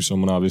rescue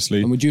someone,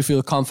 obviously. And would you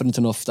feel confident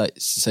enough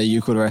that say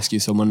you could rescue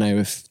someone now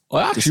if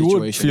I actually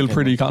would feel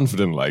pretty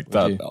confident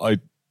that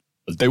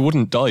they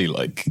wouldn't die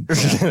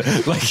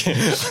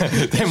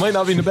they might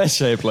not be in the best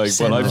shape but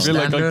I feel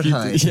I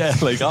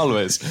keep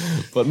always,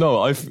 but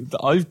no,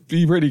 I'd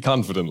be pretty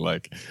confident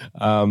but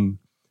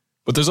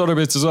there's other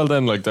bits as well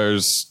then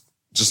there's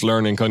just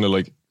learning kind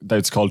of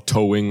that's called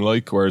towing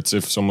where it's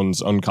if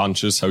someone's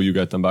unconscious how you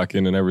get them back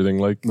in and everything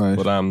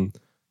but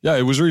Yeah,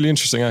 it was really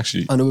interesting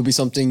actually. And would it be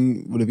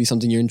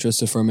something you're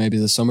interested for, maybe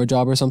the summer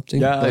job or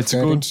something? Yeah,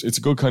 Lifeguarding? it's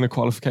a good kind of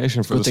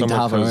qualification for Good the thing to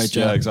summer. have it, 'cause,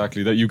 right, yeah.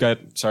 exactly. That you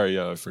get. Sorry,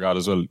 I forgot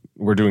as well.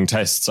 We're doing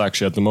tests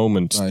actually at the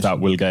moment Right. that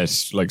will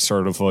get like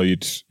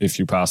certified if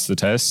you pass the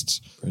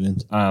tests.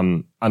 Brilliant.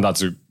 And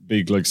that's a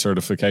big like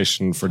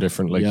certification for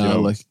different like, yeah, you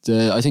know, like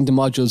I think the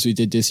modules we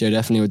did this year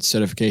definitely with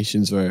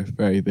certifications were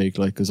very big,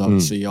 like, because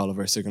obviously all of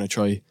us are going to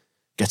try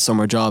get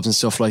summer jobs and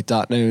stuff like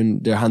that now,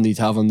 and they're handy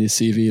to have on the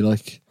CV,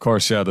 like, of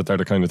course, yeah, that they're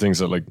the kind of things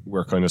that like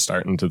we're kind of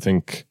starting to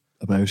think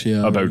about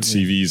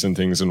CVs and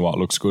things and what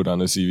looks good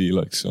on a CV,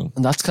 like, so.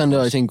 And that's kind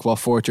of, I think, what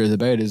fourth year is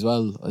about as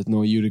well. I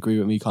know you'd agree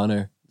with me,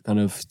 Connor, kind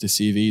of the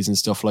CVs and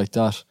stuff like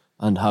that,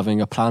 and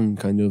having a plan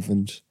kind of,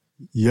 and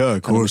Yeah,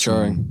 of kind of course.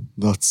 maturing.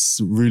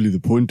 That's really the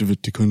point of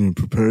it, to kind of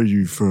prepare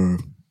you for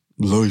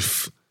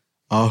life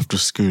after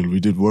school. We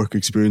did work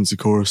experience, of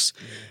course.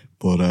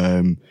 But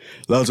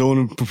lads, I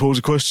want to propose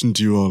a question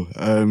to you all.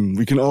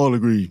 We can all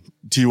agree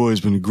TY has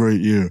been a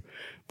great year,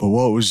 but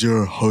what was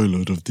your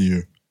highlight of the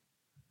year?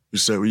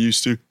 Is that what you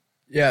used to?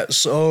 Yeah,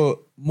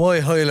 so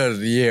my highlight of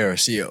the year,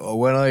 see,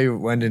 when I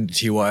went into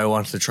TY, I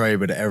wanted to try a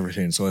bit of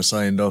everything. So I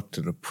signed up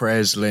to the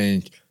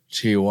PresLink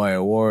TY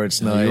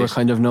Awards night. You were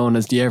kind of known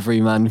as the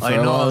everyman for I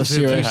a know, while.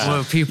 So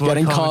you're people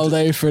getting are called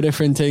out for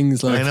different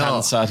things, like I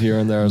know. Sat here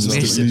and there as well.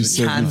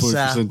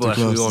 Cancer, but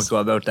we won't go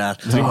about that.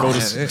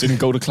 Didn't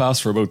go to class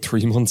for about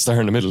 3 months there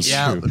in the middle.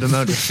 Yeah, the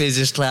amount of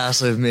physics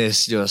class I've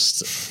missed,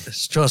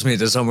 just trust me,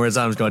 the summer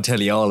exam's going to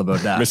tell you all about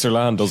that. Mr.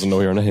 Land doesn't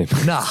know your name.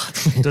 Nah,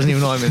 doesn't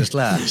even know I'm in his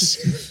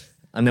class.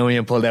 And then when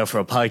you pulled out for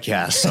a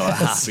podcast, so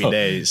happy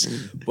days.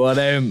 But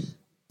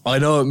I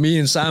know me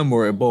and Sam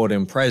were both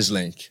in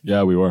PresLink.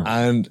 Yeah, we were.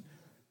 And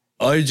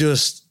I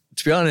just,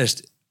 to be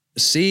honest,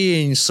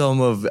 seeing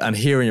some of and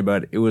hearing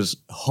about it, it was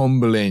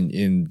humbling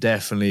in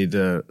definitely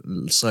the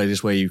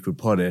slightest way you could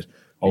put it.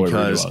 Oh, because, it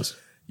really was.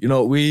 you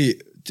know,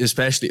 we,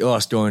 especially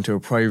us going to a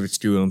private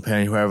school and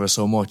paying whoever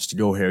so much to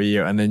go here a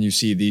year, and then you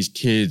see these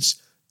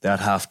kids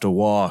that have to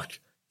walk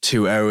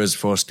 2 hours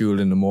for school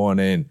in the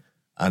morning,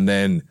 and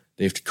then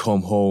they have to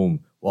come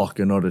home, walk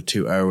another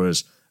 2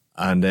 hours,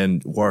 and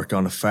then work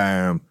on a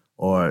farm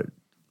or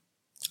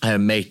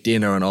make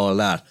dinner and all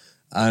that.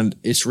 And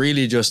it's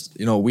really just,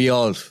 you know, we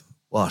all,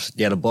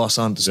 get a bus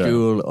onto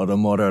school, or the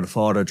mother or the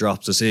father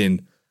drops us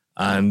in,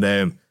 and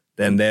then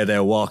they're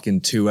there walking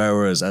 2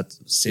 hours at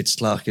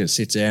 6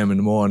 a.m. in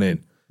the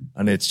morning.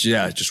 And it's,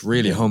 just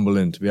really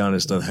humbling, to be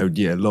honest, at how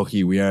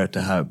lucky we are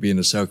to be in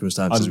the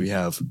circumstances we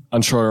have.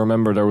 I'm sure I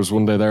remember there was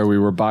one day there we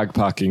were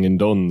bagpacking in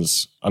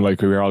Duns, and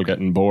like we were all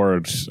getting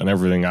bored and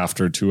everything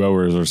after 2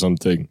 hours or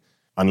something.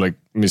 And like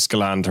Miss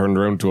Galan turned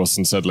around to us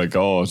and said like,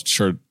 oh,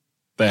 sure,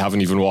 they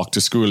haven't even walked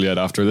to school yet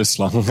after this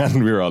long.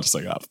 And we were all just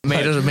like,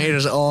 made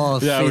us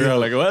all yeah, we were all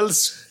like, well,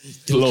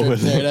 it's low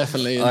with there, it.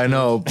 definitely. I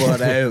know, but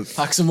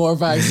pack some more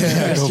bags.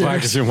 Go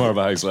back to 2 more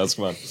bags, lads,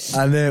 come on.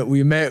 And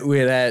we met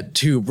with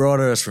 2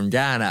 brothers from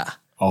Ghana.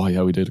 Oh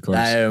yeah, we did, of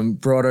course.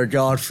 Brother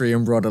Godfrey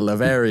and brother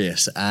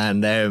Laverius.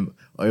 And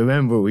I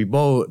remember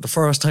the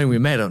first time we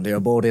met them, they were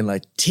both in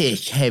like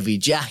thick, heavy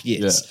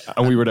jackets. Yeah,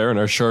 and we were there in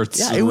our shirts.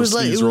 Yeah, it was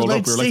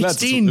like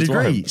 16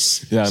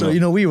 degrees. Yeah, so, you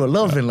know, we were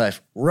loving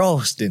life,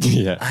 roasting.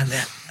 Yeah.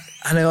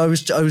 And I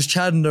was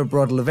chatting to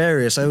brother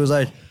Laverius. I was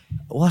like,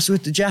 what's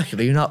with the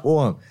jacket? Are you not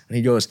warm? And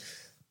he goes,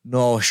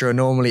 no, sure,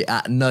 normally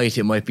at night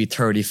it might be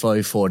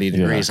 35, 40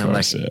 degrees. Yeah, I'm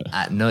course, like,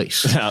 at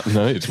night? At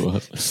night,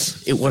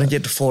 what? It wouldn't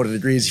get to 40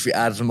 degrees if you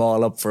added them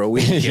all up for a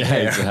week. Yeah,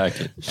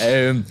 exactly.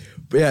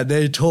 But yeah,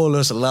 they told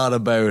us a lot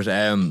about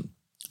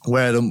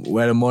where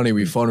the money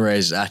we fundraise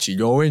is actually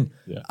going.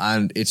 Yeah.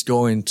 And it's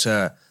going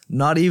to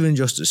not even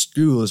just the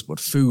schools, but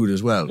food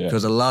as well. Yeah.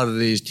 Because a lot of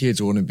these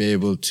kids wouldn't be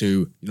able to,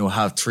 you know,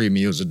 have 3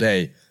 meals a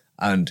day.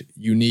 And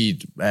you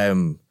need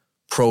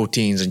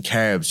proteins and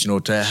carbs, you know,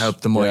 to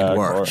help the mind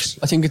work.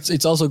 I think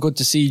it's also good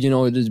to see, you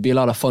know, there'd be a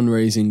lot of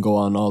fundraising go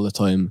on all the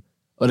time.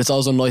 But it's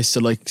also nice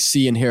to like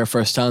see and hear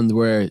firsthand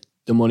where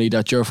the money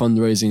that you're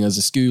fundraising as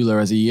a school or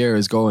as a year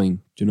is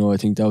going. You know, I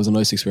think that was a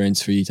nice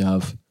experience for you to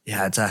have.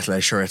 Yeah,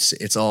 exactly. Sure,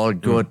 it's all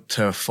good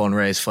to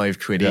fundraise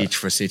 £5 each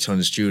for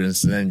 600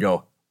 students and then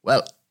go,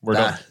 well, we're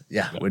done.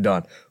 Yeah, we're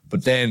done.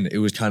 But then it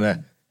was kind of,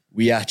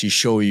 we actually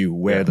show you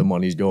where the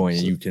money's going,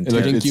 and you can tell.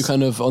 I think you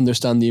kind of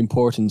understand the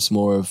importance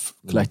more of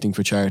collecting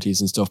for charities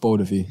and stuff, both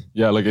of you.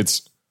 Yeah, like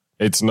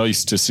it's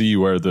nice to see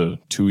where the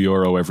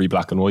 €2 every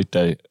black and white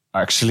day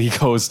actually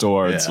goes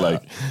towards,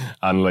 like,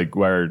 and like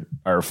where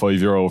our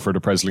 €5 for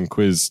the PresLink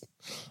quiz,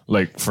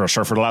 like for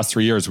sure for the last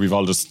 3 years we've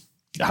all just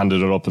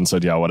handed it up and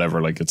said, yeah,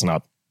 whatever, like it's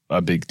not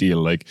a big deal,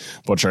 like,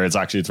 but sure, it's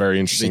very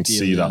interesting to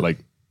see that like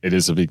it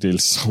is a big deal to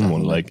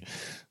someone, like,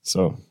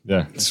 so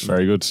yeah, it's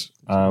very good.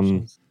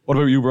 What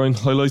about you, Brian?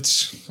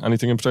 Highlights?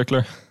 Anything in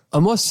particular? I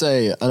must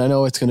say, and I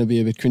know it's going to be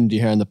a bit cringy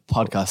here on the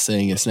podcast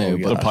saying this now,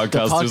 but the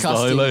podcast is the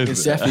highlight.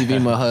 It's definitely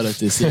been my highlight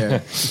this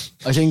year.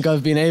 I think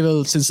I've been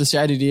able, since the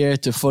start of the year,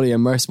 to fully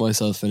immerse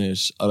myself in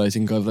it. And I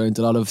think I've learned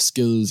a lot of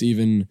skills,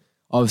 even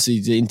obviously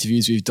the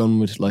interviews we've done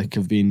with like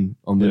have been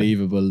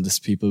unbelievable. There's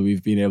people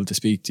we've been able to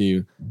speak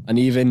to, and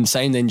even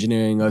sound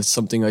engineering is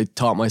something I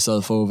taught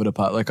myself over the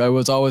past. Like I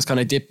was always kind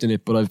of dipped in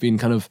it, but I've been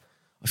kind of,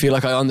 I feel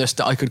like I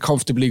understand. I could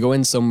comfortably go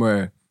in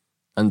somewhere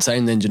and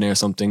sound engineer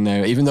something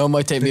now, even though it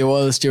might take me a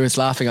while. Stuart's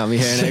laughing at me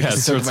here now. Yeah,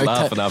 Stuart's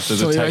laughing after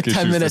the tech issues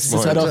 10 minutes this to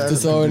set morning. up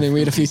this morning. We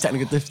had a few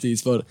technical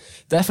difficulties, but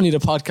definitely the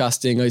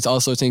podcasting. I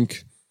also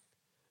think,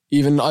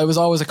 even I was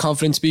always a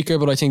confident speaker,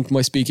 but I think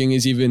my speaking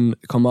is even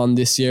come on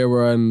this year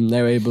where I'm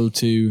now able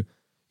to,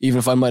 even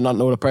if I might not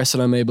know the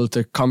person, I'm able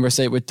to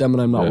conversate with them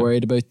and I'm not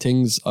worried about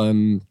things.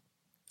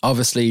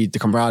 Obviously the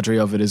camaraderie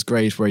of it is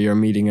great, where you're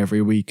meeting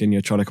every week and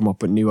you're trying to come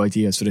up with new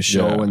ideas for the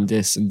show and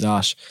this and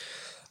that.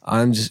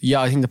 And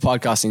I think the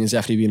podcasting has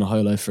definitely been a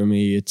highlight for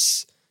me.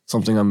 It's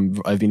something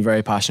I've been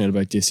very passionate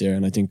about this year,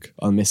 and I think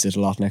I'll miss it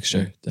a lot next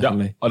year.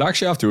 Definitely. Yeah, I'd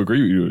actually have to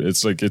agree with you.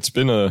 It's like, it's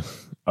been a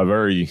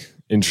very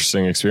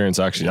interesting experience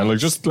actually, and like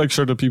just like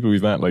sure the people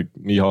we've met, like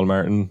Micheál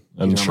Martin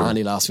and Peter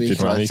O'Mahony last week,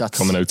 Peter O'Mahony, that's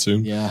coming out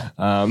soon. Yeah,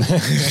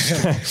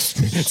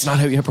 it's not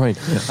out yet, Brian.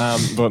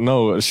 But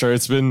no, sure,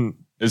 it's been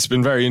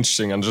very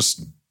interesting, and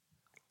just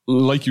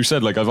like you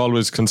said, like I've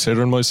always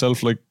considered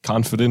myself like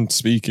confident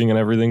speaking and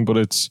everything, but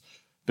it's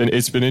been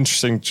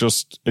interesting.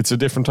 Just it's a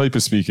different type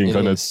of speaking,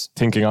 kind of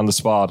thinking on the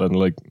spot and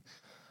like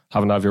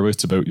having to have your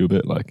wits about you a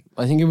bit. Like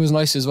I think it was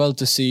nice as well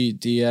to see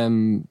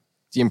the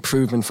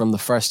improvement from the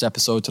first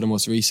episode to the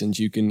most recent.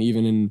 You can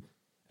even in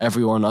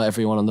everyone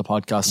on the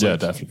podcast, like,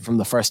 definitely, from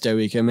the first day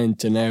we came in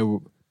to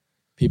now,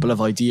 people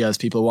have ideas,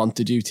 people want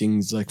to do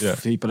things, like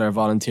people are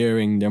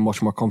volunteering, they're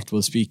much more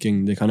comfortable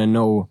speaking, they kind of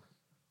know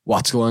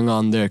what's going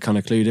on, they're kind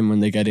of clued in when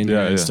they get in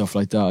there and stuff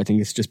like that. I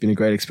think it's just been a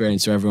great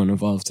experience for everyone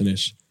involved in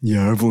it.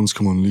 Yeah, everyone's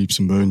come on leaps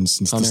and bounds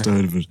since the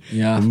start of it.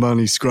 Yeah. And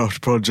many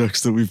scrapped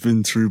projects that we've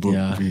been through,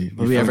 but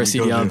will we ever see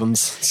the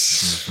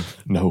albums?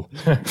 No.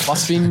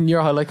 What's been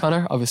your highlight,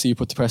 Connor? Obviously you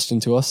put the question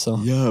to us, so.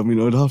 Yeah, I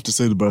mean, I'd have to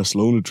say the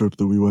Barcelona trip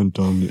that we went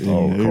on in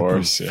April. Of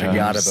course, yeah.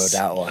 Forgot about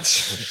that one.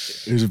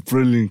 It was a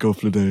brilliant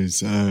couple of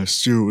days.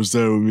 Stuart was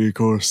there with me, of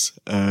course.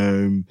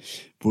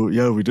 But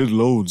yeah, we did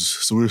loads.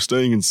 So we were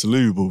staying in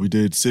Salou, but we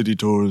did city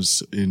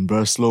tours in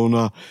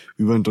Barcelona.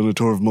 We went on a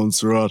tour of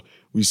Montserrat.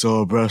 We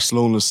saw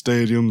Barcelona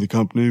Stadium, the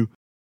Camp Nou.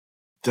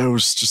 There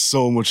was just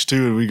so much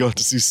to it. We got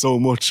to see so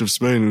much of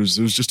Spain. It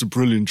was just a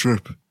brilliant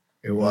trip.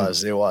 It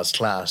was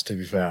class, to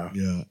be fair.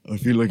 Yeah, I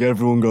feel like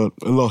everyone got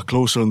a lot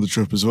closer on the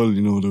trip as well.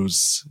 You know, there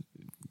was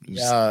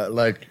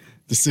like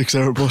the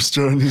 6-hour bus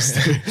journeys.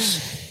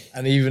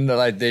 And even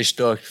like they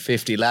stuck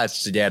 50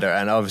 lads together,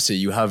 and obviously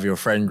you have your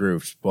friend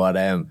groups, but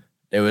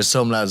there was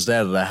some lads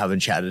there that I haven't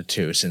chatted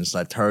to since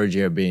like third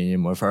year being in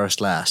my first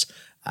class.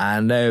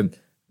 And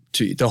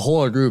the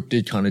whole group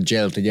did kind of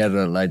gel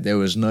together. Like there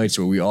was nights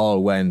where we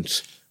all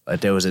went,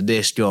 like there was a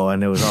disco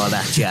and there was all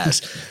that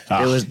jazz.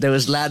 There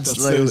was lads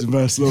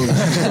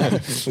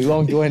like, we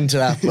won't go into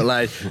that, but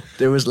like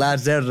there was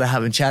lads there that I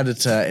haven't chatted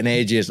to in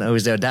ages, and I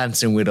was there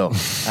dancing with them,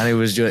 and it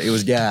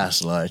was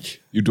gas.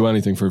 Like you'd do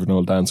anything for an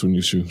old dance, wouldn't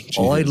you,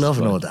 Stu? I'd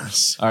love an old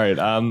dance. All right.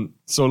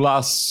 So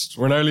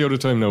we're nearly out of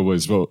time now,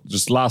 boys. But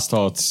just last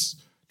thoughts.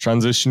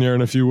 Transition here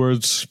in a few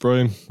words,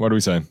 Brian. What are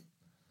we saying?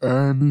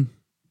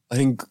 I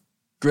think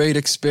great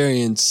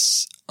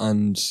experience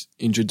and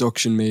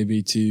introduction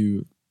maybe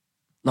to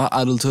not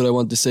adulthood, I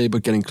want to say,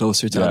 but getting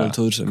closer to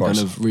adulthood and kind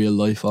of real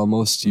life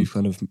almost. You've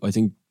I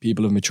think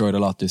people have matured a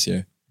lot this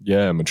year.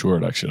 Yeah,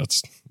 matured actually.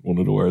 That's one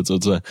of the words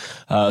I'd say.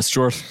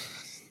 Stuart?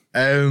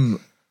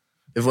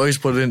 If I was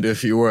put it into a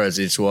few words,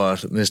 it's what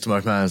Mr.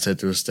 McMahon said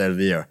to us at the start of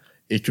the year.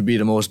 It could be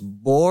the most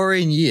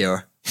boring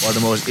year or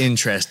the most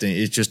interesting.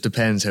 It just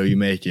depends how you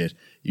make it.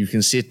 You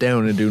can sit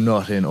down and do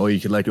nothing, or you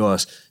could, like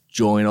us,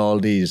 join all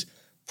these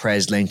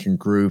Pres Lincoln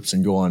groups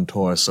and go on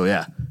tours. So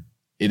yeah,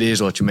 it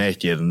is what you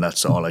make it, and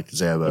that's all I can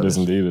say about it. It is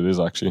indeed, it is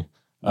actually.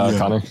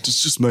 Connor?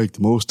 Just make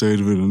the most out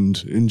of it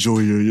and enjoy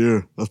your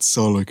year. That's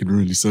all I can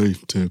really say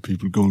to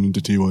people going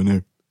into TY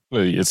now.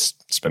 Well,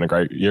 it's been a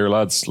great year,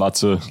 lads.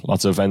 Lots of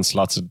events,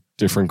 lots of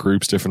different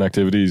groups, different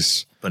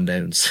activities. Up and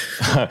downs.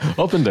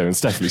 Up and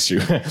downs, definitely, Stu.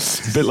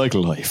 A bit like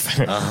life.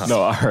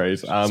 No, all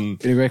right. Been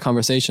a great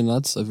conversation,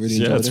 lads. I've really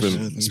enjoyed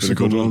it. It's been a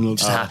good one.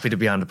 Just happy to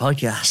be on the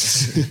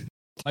podcast.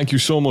 Thank you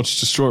so much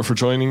to Stuart for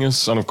joining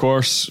us. And of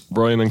course,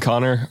 Brian and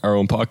Connor, our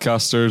own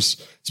podcasters.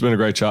 It's been a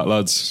great chat,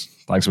 lads.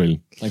 Thanks a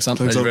million. Thanks, Sam.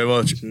 Thank you very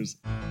much. Cheers.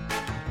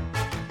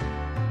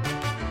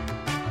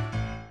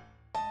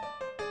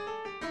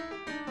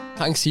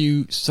 Thanks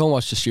you so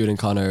much to Stuart and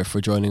Connor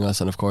for joining us,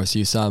 and of course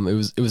you, Sam. It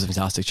was a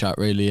fantastic chat,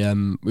 really.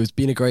 It's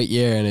been a great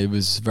year, and it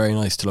was very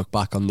nice to look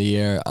back on the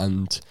year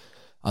and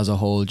as a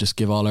whole just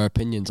give all our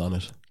opinions on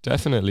it.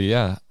 Definitely,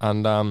 yeah.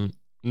 And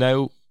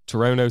now to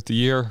round out the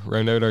year,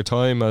 round out our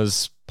time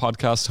as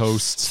podcast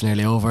hosts, it's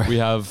nearly over. We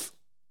have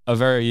a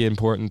very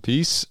important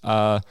piece.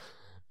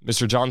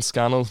 Mr. John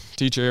Scannell,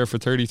 teacher here for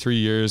 33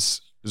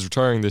 years, is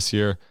retiring this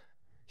year.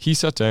 He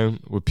sat down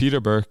with Peter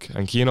Burke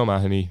and Cian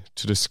O'Mahony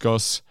to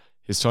discuss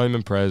his time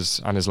in Pres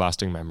and his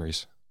lasting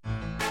memories.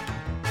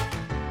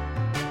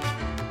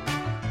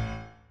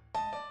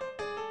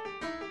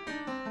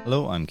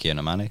 Hello, I'm Cian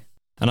O'Mahony.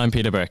 And I'm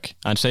Peter Burke,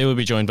 and today we'll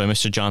be joined by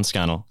Mr. John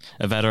Scannell,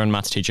 a veteran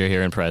maths teacher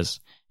here in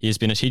Pres. He has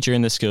been a teacher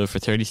in this school for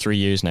 33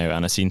 years now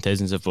and has seen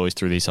thousands of boys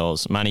through these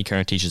halls, many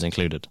current teachers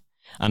included.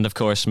 And of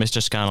course,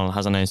 Mr. Scannell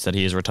has announced that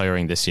he is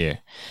retiring this year.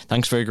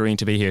 Thanks for agreeing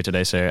to be here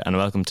today, sir, and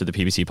welcome to the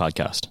PBC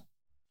podcast.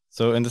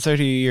 So in the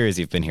 30 years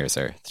you've been here,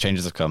 sir, the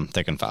changes have come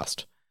thick and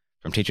fast.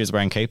 From teachers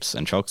wearing capes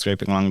and chalk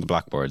scraping along the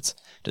blackboards,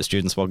 to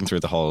students walking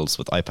through the halls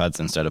with iPads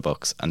instead of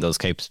books, and those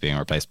capes being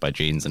replaced by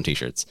jeans and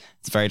t-shirts.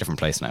 It's a very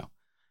different place now.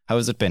 How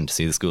has it been to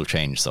see the school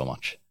change so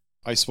much?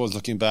 I suppose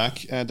looking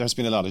back, there's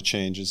been a lot of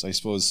changes. I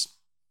suppose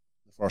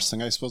the first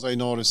thing I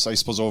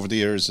noticed over the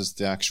years is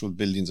the actual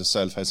buildings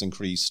itself has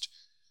increased.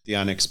 The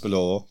annex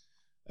below,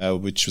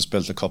 which was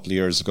built a couple of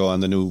years ago,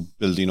 and the new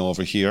building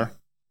over here.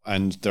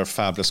 And they're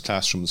fabulous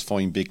classrooms,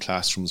 fine big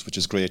classrooms, which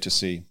is great to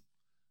see.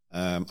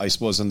 I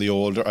suppose in the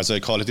older, as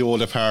I call it, the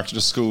older part of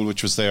the school,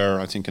 which was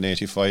there, I think in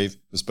 85,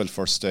 was built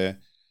first day.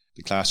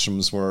 The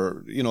classrooms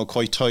were,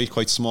 quite tight,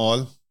 quite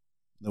small.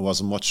 There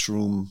wasn't much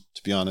room,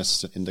 to be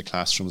honest, in the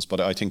classrooms.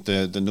 But I think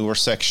the newer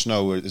section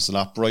now is a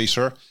lot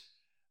brighter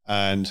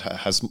and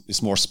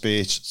is more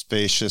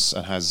spacious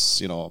and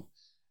has,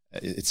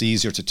 it's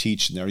easier to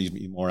teach and there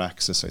even more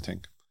access, I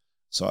think.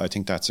 So I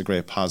think that's a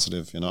great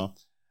positive,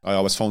 I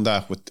always found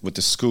that with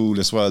the school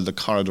as well, the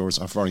corridors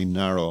are very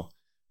narrow.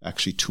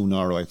 Actually too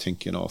narrow, I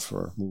think,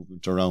 for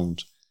movement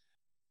around.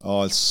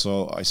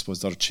 Also, I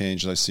suppose the other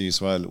changes I see as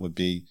well would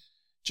be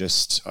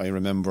I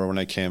remember when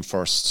I came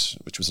first,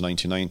 which was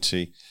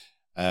 1990,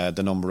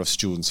 the number of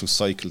students who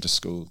cycled to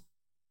school.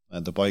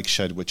 And the bike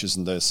shed, which is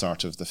in the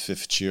sort of the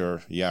fifth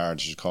year yard,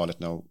 as you call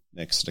it now,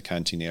 next to the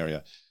canteen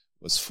area,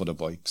 was full of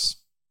bikes.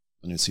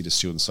 And you'd see the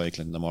students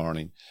cycling in the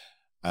morning.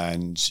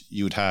 And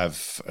you'd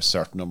have a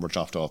certain number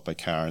dropped off by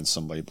car and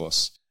some by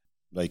bus.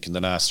 Like in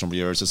the last number of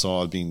years, it's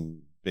all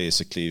been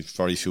basically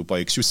very few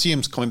bikes. You see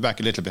them coming back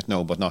a little bit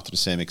now, but not to the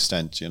same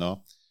extent,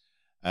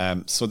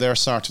 So they're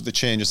sort of the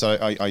changes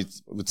I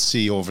would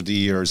see over the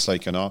years,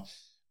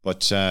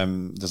 But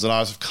there's a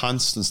lot of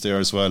constants there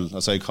as well,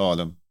 as I call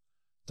them,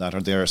 that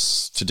are there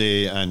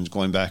today and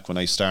going back when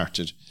I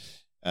started,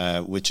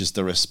 which is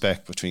the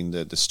respect between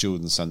the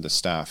students and the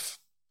staff,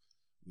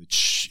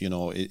 which,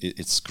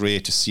 it's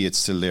great to see it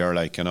still there,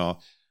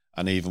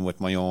 and even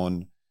with my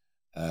own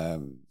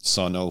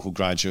son now who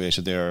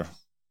graduated there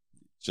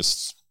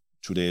just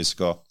 2 days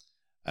ago.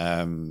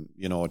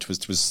 It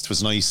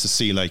was nice to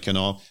see,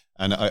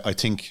 and I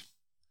think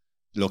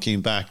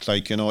looking back,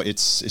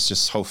 it's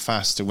just how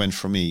fast it went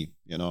for me,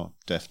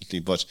 definitely.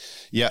 But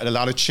yeah, a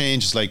lot of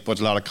changes, but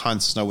a lot of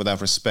constants now with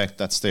that respect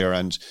that's there,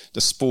 and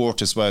the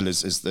sport as well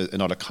is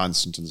another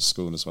constant in the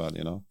school as well,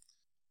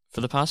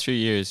 For the past few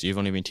years, you've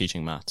only been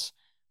teaching maths,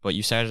 but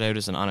you started out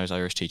as an honours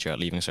Irish teacher at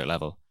Leaving Cert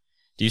level.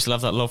 Do you still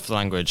have that love for the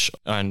language,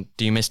 and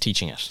do you miss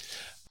teaching it?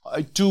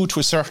 I do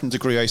to a certain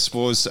degree, I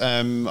suppose.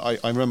 I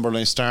remember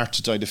when I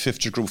started, I had a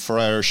fifth year group for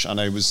Irish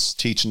and I was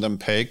teaching them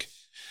PEG,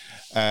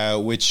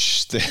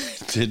 which they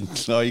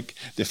didn't like.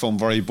 They found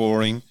very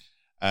boring.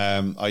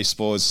 I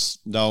suppose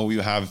now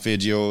you have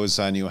videos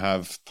and you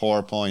have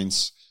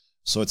PowerPoints,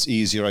 so it's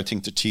easier, I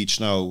think, to teach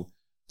now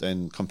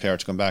than compared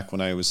to going back when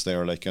I was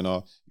there.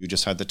 You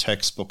just had the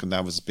textbook and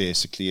that was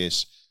basically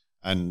it.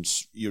 And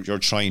you're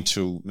trying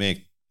to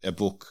make a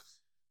book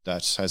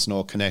that has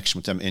no connection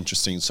with them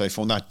interesting. So I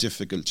found that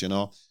difficult,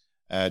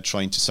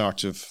 trying to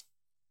sort of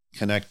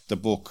connect the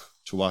book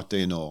to what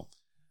they know.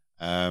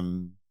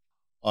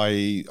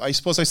 I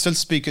suppose I still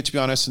speak it, to be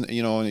honest, and,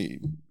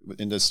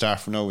 in the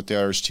staff now with the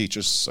Irish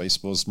teachers, I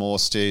suppose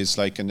most days,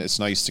 and it's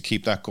nice to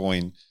keep that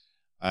going.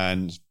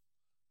 And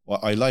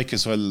what I like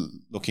as well,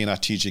 looking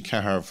at TG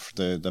Carve,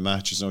 the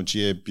matches,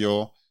 GA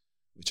Bio,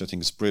 which I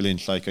think is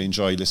brilliant. I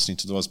enjoy listening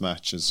to those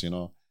matches,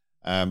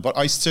 but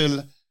I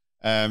still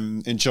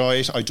enjoy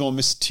it. I don't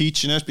miss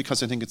teaching it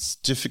because I think it's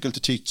difficult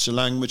to teach a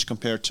language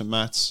compared to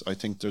maths. I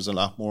think there's a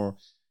lot more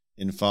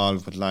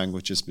involved with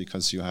languages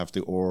because you have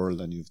the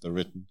oral and you have the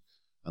written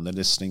and the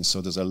listening.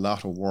 So there's a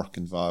lot of work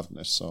involved in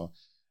it. So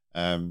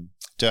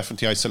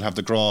definitely I still have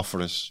the graw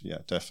for it. Yeah,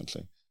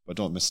 definitely. But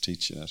I don't miss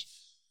teaching it.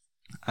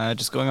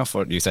 Just going off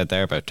what you said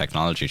there about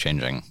technology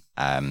changing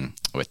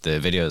with the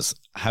videos,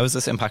 how has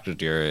this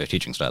impacted your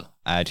teaching style?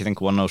 Do you think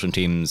OneNote and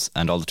Teams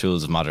and all the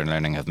tools of modern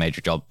learning have made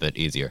your job a bit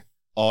easier?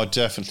 Oh,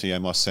 definitely, I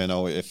must say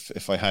now,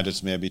 if I had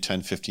it maybe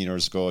 10, 15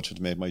 years ago, it would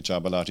have made my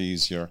job a lot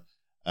easier.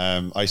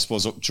 I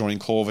suppose during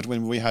COVID,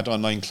 when we had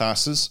online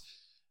classes,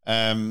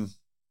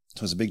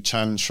 it was a big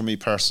challenge for me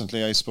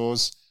personally, I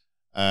suppose.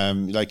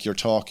 You're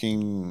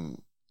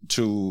talking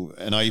to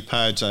an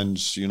iPad and,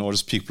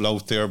 there's people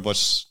out there,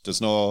 but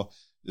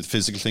the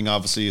physical thing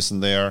obviously isn't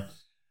there.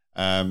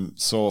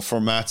 So for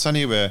maths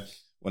anyway,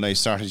 when I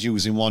started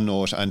using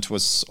OneNote and it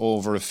was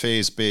over a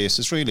phase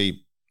basis,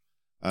 really,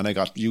 and I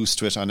got used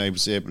to it and I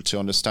was able to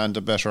understand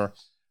it better.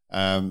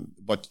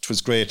 But it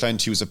was great then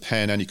to use a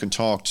pen and you can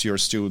talk to your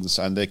students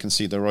and they can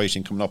see the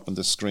writing coming up on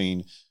the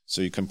screen.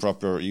 So you can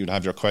you'd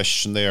have your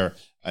question there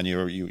and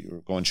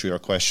you're going through your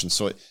question.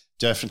 So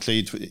definitely,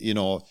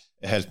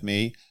 it helped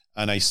me,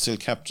 and I still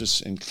kept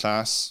it in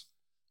class.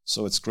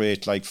 So it's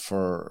great, like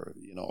for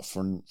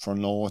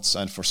notes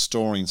and for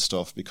storing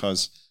stuff,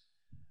 because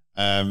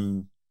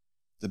the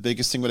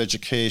biggest thing with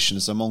education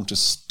is the amount of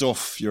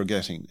stuff you're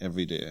getting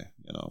every day.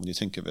 When you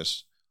think of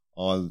it,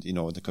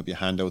 there could be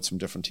handouts from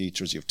different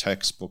teachers, you have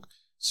textbook,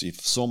 so you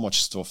have so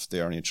much stuff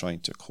there, and you're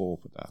trying to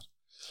cope with that.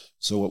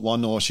 So with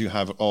OneNote, you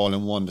have it all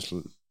in one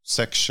little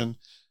section,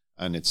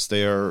 and it's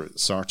there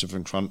sort of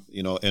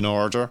in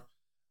order,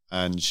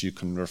 and you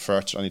can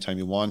refer to it anytime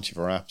you want. You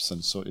have our apps,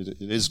 and so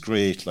it is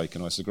great.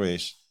 It's a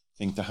great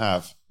thing to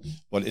have,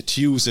 but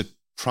to use it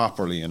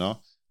properly,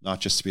 not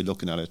just to be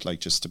looking at it,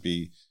 just to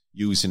be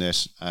using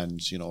it and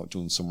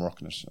doing some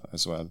work on it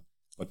as well.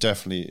 But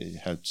definitely it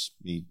helps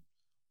me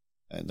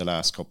in the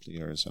last couple of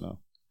years.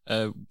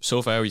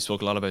 So far we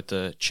spoke a lot about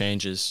the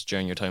changes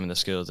during your time in the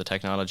school, the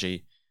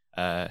technology,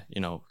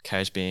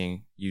 cars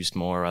being used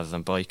more rather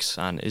than bikes.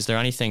 And is there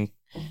anything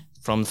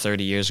from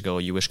 30 years ago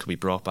you wish could be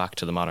brought back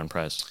to the modern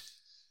Pres?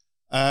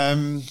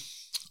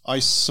 I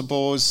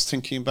suppose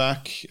thinking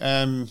back,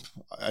 as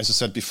I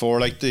said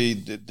before,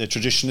 the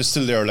tradition is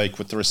still there,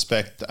 with the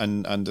respect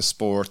and the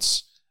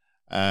sports.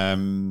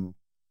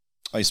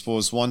 I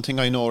suppose one thing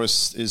I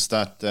noticed is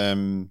that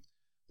the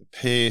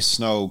pace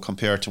now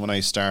compared to when I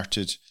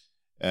started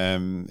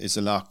is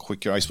a lot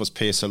quicker. I suppose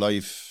pace of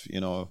life,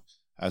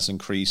 has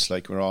increased.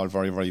 We're all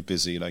very, very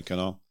busy,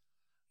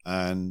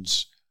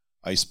 and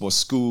I suppose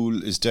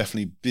school is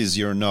definitely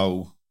busier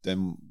now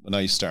than when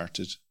I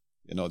started.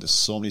 There's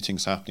so many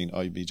things happening.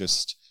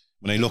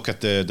 When I look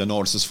at the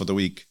notices for the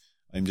week,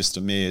 I'm just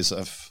amazed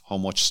of how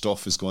much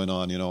stuff is going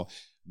on,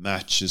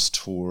 matches,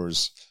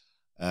 tours,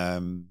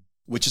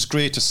 which is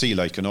great to see,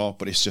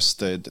 but it's just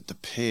the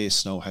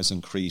pace now has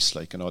increased,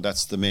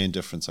 that's the main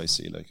difference I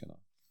see,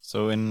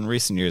 So in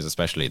recent years,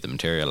 especially, the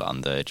material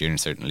on the junior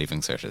cert and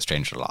leaving cert has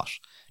changed a lot.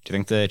 Do you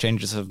think the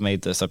changes have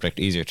made the subject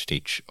easier to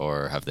teach,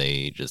 or are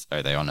they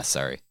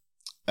unnecessary?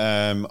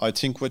 I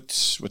think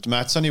with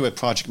maths anyway,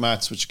 project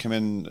maths, which came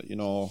in,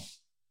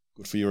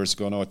 good few years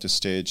ago now at this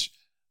stage,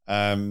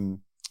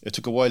 it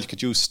took a while to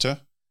get used to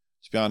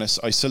be honest.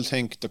 I still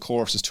think the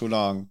course is too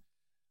long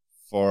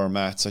for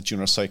maths at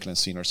junior cycle and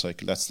senior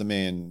cycle. That's the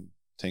main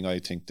thing I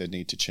think they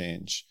need to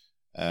change.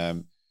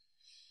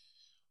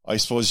 I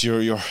suppose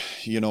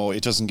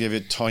it doesn't give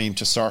it time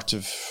to sort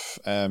of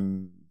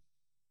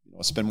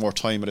spend more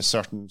time at a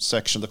certain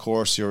section of the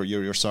course.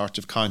 You're sort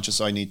of conscious,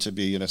 I need to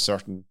be in a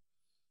certain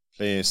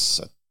place,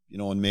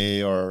 in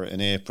May or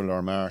in April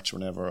or March,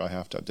 whenever I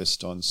have to have this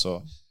done.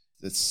 So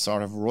it's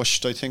sort of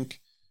rushed, I think.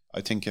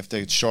 I think if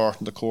they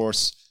shorten the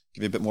course,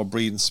 give you a bit more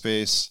breathing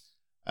space,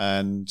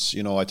 and,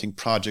 I think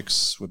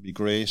projects would be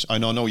great. I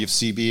know you have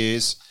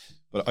CBAs,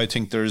 but I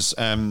think there's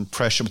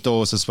pressure with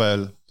those as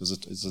well.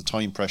 There's a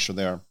time pressure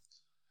there.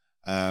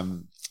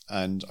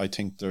 And I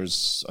think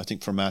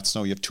for maths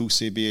now you have 2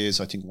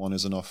 CBAs. I think 1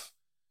 is enough,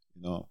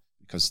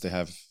 because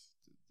the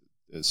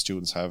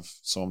students have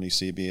so many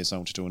CBAs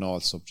now to do in all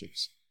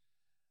subjects.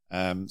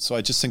 So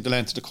I just think the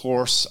length of the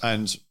course,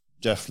 and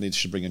definitely they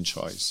should bring in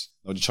choice.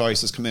 Now the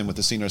choice has come in with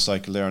the senior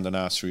cycle there in the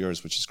last 3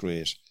 years, which is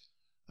great.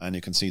 And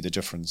you can see the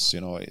difference,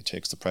 it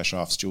takes the pressure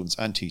off students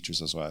and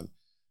teachers as well.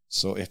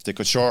 So if they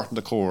could shorten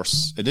the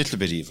course a little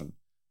bit even,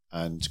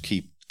 and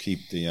keep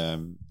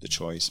the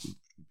choice, would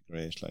be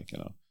great,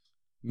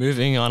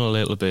 Moving on a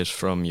little bit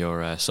from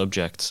your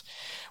subjects,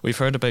 we've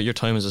heard about your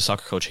time as a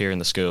soccer coach here in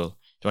the school.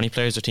 Do any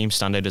players or teams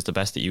stand out as the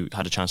best that you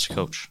had a chance to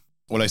coach?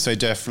 Well, I say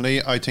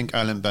definitely. I think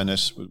Alan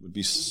Bennett would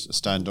be a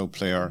standout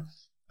player,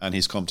 and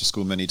he's come to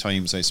school many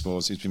times, I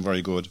suppose. He's been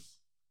very good.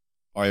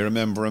 I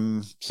remember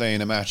him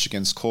playing a match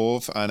against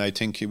Cove, and I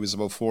think he was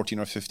about 14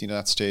 or 15 at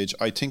that stage.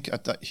 I think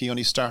he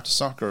only started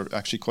soccer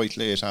actually quite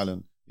late,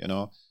 Alan,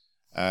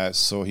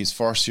 so his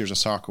first years of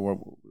soccer were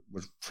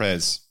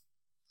Pres.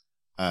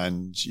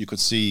 And you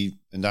could see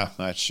in that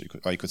match,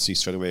 I could see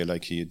straight away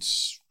he had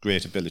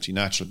great ability,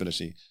 natural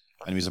ability,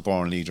 and he was a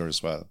born leader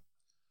as well.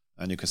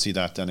 And you could see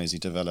that then as he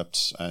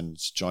developed and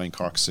joined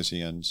Cork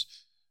City, and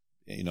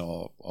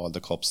all the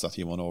cups that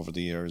he won over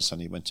the years,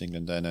 and he went to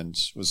England then and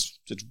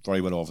did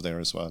very well over there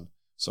as well.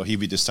 So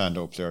he'd be the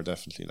standout player,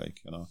 definitely,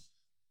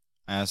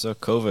 So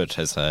COVID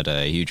has had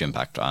a huge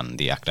impact on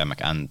the academic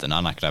and the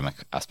non-academic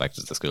aspects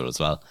of the school as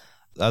well.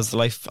 As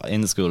life in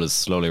the school is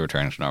slowly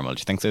returning to normal, do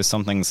you think there's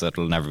some things that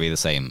will never be the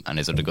same, and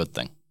is it a good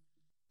thing?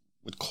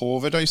 With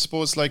COVID, I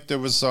suppose, there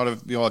was sort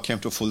of, we all came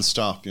to a full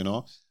stop,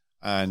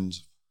 and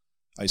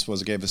I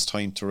suppose it gave us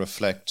time to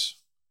reflect.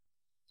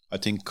 I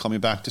think coming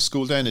back to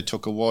school then, it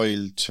took a while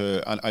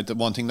and the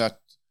one thing that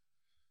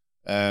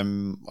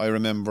I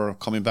remember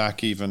coming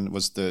back even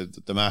was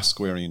the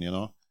mask wearing,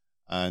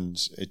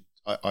 and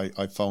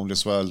I found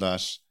as well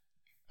that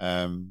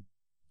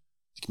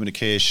the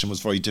communication was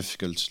very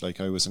difficult.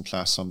 I was in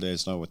class some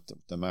days now with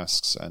the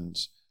masks, and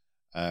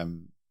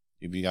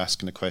you'd be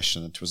asking a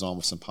question and it was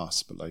almost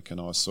impossible,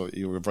 so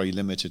you were very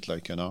limited,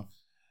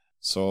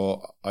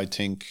 so I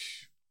think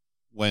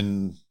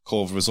when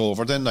COVID was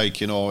over then,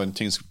 and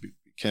things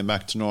came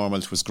back to normal,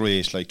 it was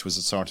great. It was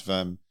a sort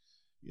of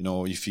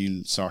you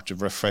feel sort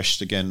of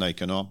refreshed again,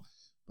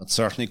 but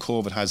certainly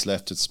COVID has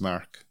left its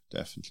mark,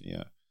 definitely,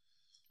 yeah.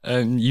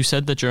 You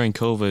said that during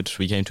COVID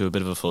we came to a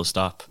bit of a full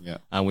stop. Yeah.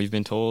 And we've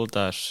been told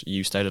that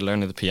you started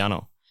learning the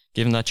piano.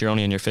 Given that you're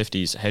only in your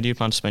 50s, how do you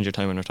plan to spend your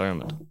time in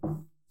retirement?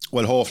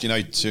 Well, hopefully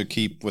now to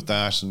keep with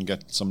that and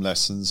get some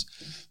lessons.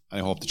 I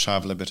hope to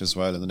travel a bit as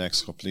well in the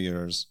next couple of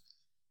years.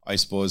 I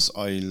suppose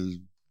I'll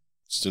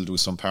still do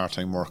some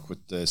part-time work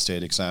with the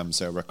state exams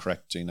there we're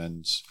correcting,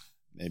 and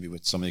maybe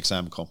with some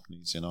exam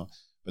companies,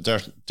 But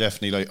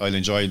definitely, I'll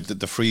enjoy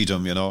the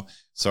freedom,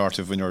 sort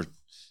of when you're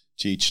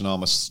teaching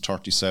almost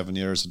 37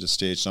 years at this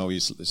stage now.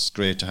 It's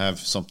great to have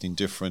something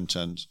different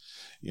and,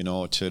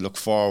 to look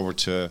forward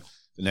to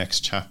the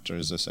next chapter,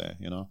 as I say,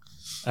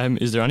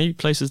 Is there any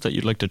places that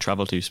you'd like to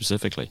travel to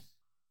specifically?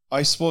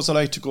 I suppose I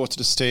like to go to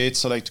the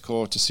States. I like to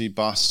go to see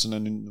Boston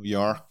and New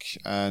York,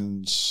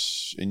 and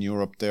in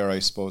Europe there, I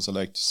suppose I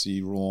like to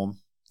see Rome.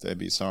 They'd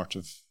be sort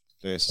of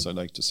places I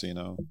like to see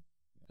now.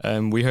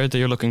 We heard that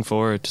you're looking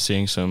forward to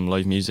seeing some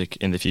live music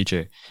in the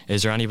future.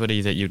 Is there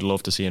anybody that you'd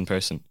love to see in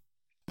person?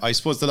 I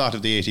suppose a lot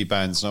of the 80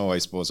 bands now, I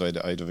suppose I'd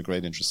have a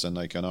great interest in,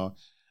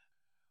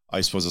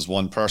 I suppose there's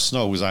one person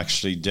now who's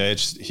actually dead.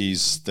 He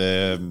was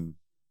the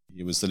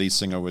lead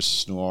singer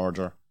with New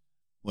Order.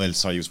 Well,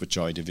 sorry, he was with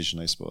Joy Division,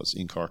 I suppose.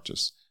 Ian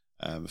Curtis,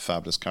 a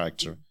fabulous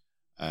character.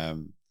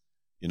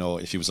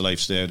 If he was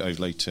alive today, I'd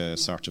like to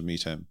sort of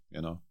meet him,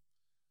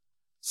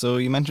 So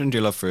you mentioned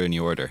your love for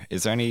New Order.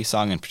 Is there any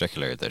song in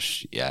particular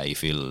that you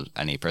feel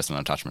any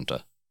personal attachment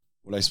to?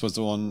 Well, I suppose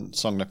the one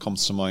song that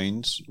comes to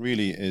mind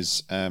really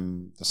is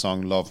the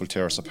song Love Will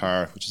Tear Us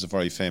Apart, which is a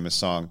very famous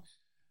song.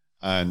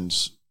 And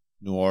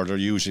New Order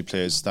usually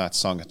plays that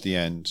song at the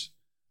end.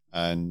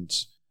 And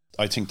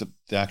I think that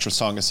the actual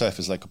song itself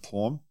is like a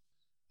poem,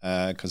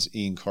 because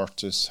Ian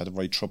Curtis had a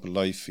very troubled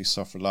life. He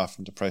suffered a lot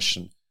from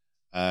depression,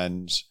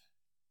 and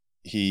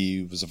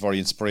he was a very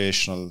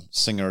inspirational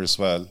singer as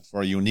well,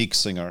 very unique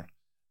singer.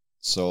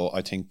 So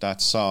I think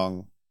that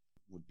song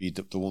would be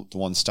the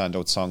one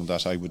standout song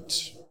that I would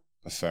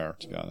prefer,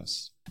 to be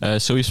honest.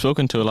 So we've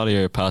spoken to a lot of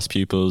your past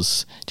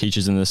pupils,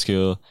 teachers in the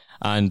school,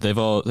 and they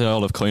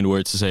all have kind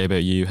words to say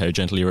about you, how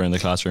gentle you were in the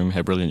classroom,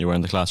 how brilliant you were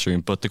in the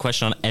classroom. But the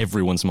question on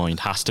everyone's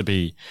mind has to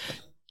be,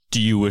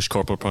 do you wish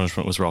corporal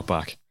punishment was brought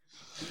back?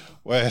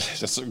 Well,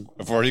 that's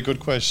a very good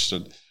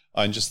question.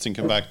 I'm just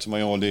thinking back to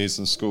my old days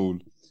in school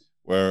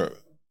where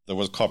there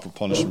was corporal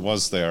punishment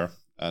was there.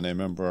 And I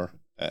remember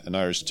an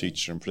Irish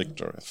teacher in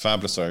particular, a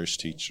fabulous Irish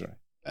teacher.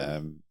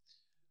 And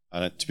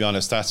to be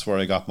honest, that's where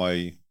I got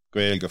my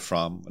Gaeilge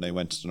from when I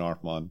went to the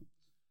Northmont.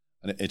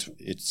 And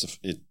it's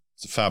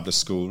a fabulous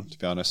school, to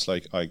be honest.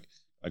 Like I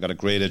got a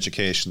great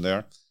education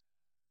there.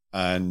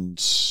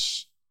 And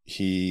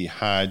he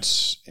had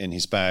in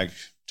his bag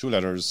 2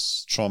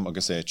 letters, Trum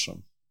agus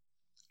Atrum.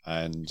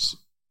 And,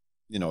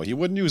 he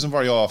wouldn't use them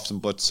very often,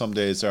 but some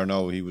days there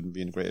now he wouldn't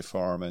be in great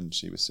form, and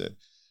he would say,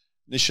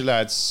 Nish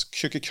lads,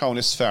 Cuca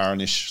Counis Far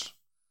Nish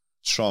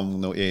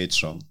Trum no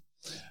Atrum.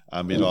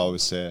 And we'd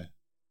always say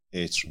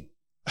Atrum.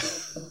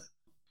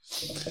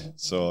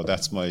 So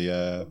that's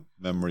my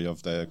memory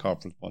of the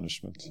corporal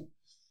punishment.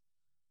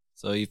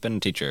 So you've been a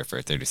teacher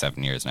for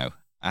 37 years now.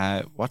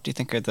 What do you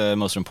think are the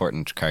most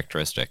important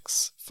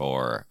characteristics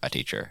for a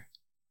teacher?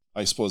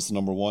 I suppose the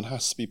number one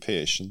has to be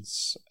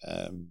patience.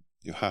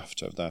 You have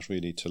to have that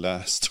really to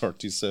last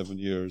 37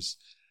 years.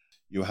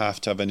 You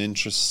have to have an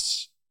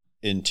interest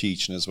in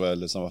teaching as well.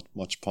 There's not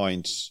much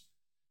point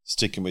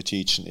sticking with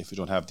teaching if you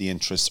don't have the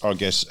interest or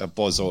get a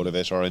buzz out of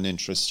it or an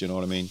interest, you know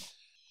what I mean?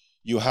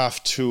 You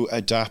have to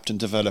adapt and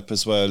develop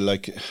as well.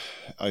 Like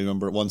I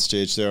remember at one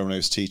stage there when I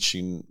was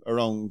teaching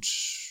around,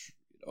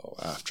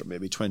 after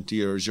maybe 20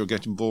 years, you're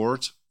getting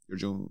bored. You're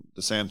doing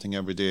the same thing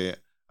every day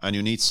and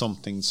you need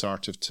something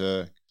sort of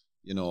to,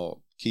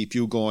 keep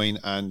you going.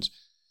 And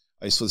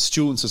I suppose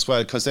students as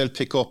well, because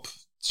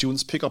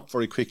students pick up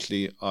very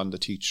quickly on the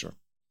teacher.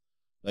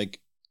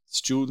 Like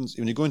students,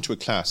 when you go into a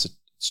class,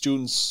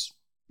 students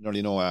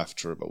nearly know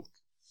after about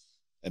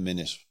a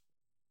minute,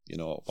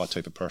 what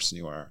type of person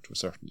you are to a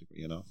certain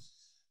degree,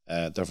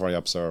 they're very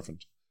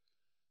observant.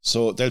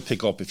 So they'll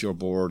pick up if you're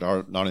bored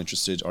or not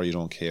interested or you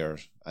don't care.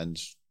 And,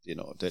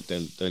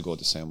 they'll go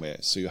the same way.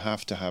 So you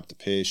have to have the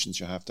patience,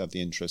 you have to have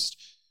the interest,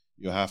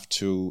 you have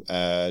to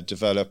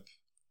develop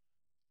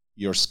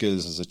your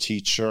skills as a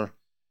teacher.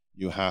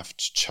 You have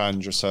to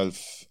challenge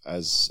yourself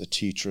as a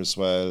teacher as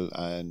well.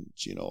 And,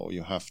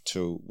 you have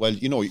to,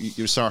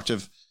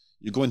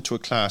 you go into a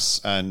class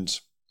and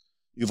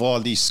you've all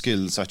these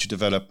skills that you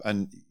develop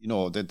and,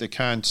 you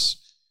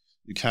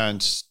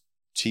can't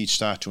teach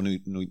that to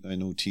a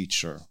new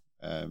teacher.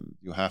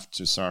 You have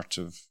to sort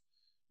of,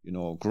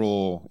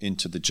 grow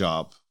into the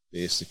job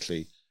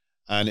basically.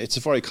 And it's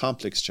a very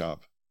complex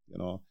job,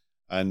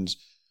 and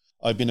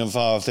I've been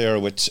involved there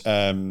with,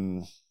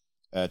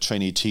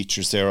 trainee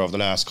teachers there over the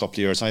last couple of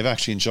years. I've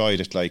actually enjoyed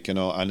it,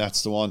 and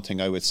that's the one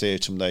thing I would say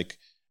to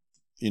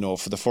them,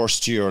 for the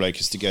first year,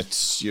 is to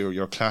get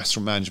your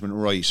classroom management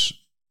right.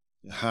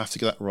 You have to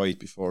get that right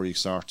before you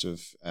sort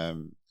of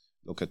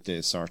look at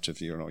the sort of,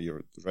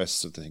 the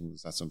rest of the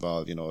things that's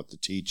involved, the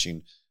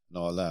teaching and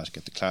all that,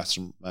 get the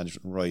classroom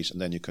management right,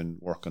 and then you can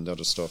work on the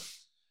other stuff.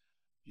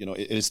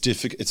 it's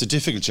difficult. It's a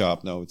difficult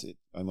job now.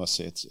 I must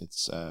say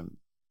it's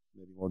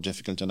maybe more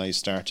difficult than I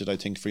started. I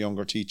think for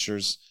younger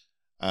teachers,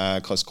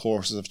 because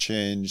courses have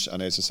changed,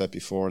 and as I said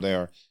before,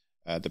 the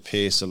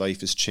pace of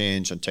life has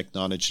changed and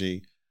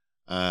technology.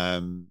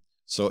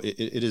 So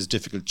it is a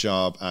difficult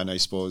job, and I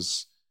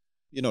suppose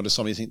there's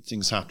so many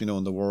things happening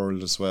in the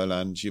world as well,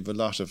 and you have a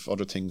lot of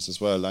other things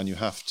as well, and you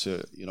have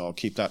to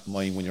keep that in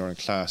mind when you're in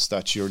class,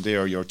 that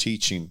you're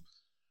teaching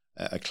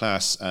a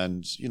class,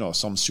 and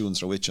some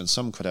students are with you and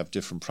some could have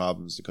different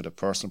problems. They could have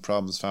personal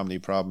problems, family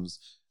problems,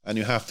 and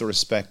you have to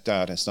respect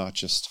that. It's not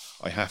just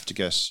I have to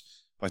get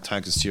my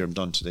Pythagoras theorem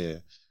done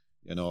today.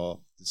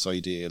 This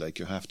idea, like,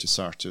 you have to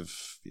sort of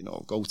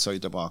go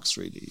outside the box,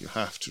 really. You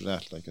have to do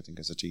that, like, I think,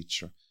 as a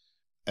teacher.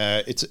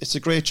 It's a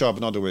great job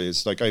in other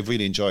ways. Like, I've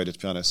really enjoyed it, to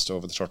be honest,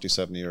 over the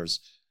 37 years.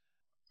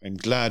 I'm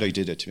glad I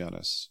did it, to be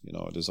honest.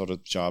 There's other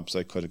jobs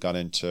I could have got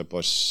into,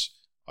 but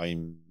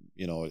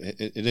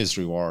it is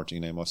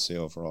rewarding, I must say,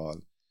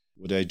 overall.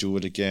 Would I do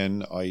it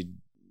again? I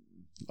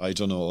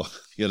don't know.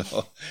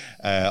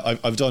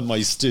 I've done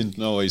my stint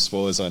now, I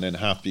suppose, and then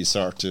happy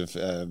sort of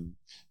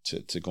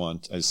to go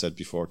on, as I said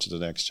before, to the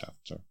next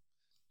chapter.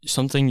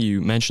 Something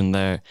you mentioned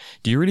there,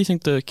 do you really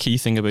think the key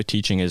thing about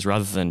teaching is,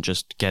 rather than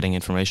just getting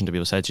information to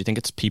people's heads, do you think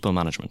it's people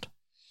management?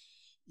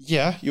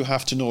 Yeah, you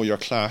have to know your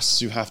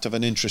class. You have to have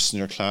an interest in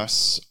your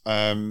class.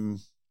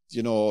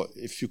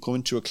 If you go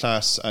into a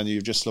class and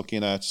you're just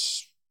looking at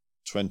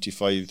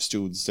 25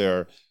 students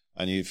there,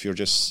 and if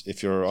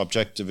your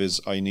objective is,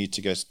 I need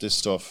to get this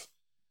stuff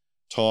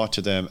taught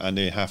to them, and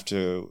they have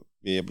to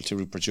be able to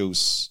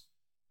reproduce,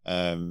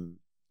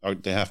 or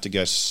they have to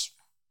get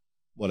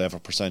whatever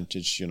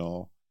percentage,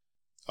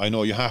 I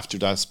know you have to,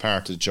 that's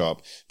part of the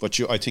job, but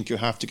I think you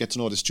have to get to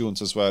know the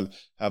students as well,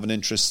 have an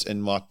interest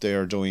in what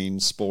they're doing,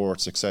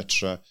 sports,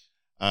 etc.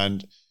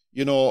 And,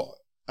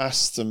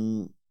 ask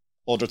them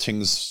other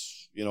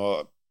things,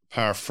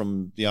 apart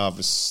from the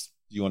obvious,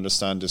 you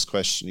understand this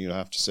question, you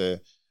have to say,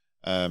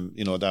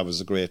 that was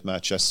a great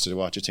match yesterday,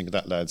 what do you think of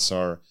that, lads?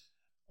 Or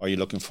are you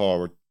looking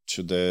forward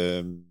to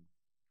the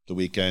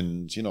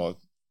weekend?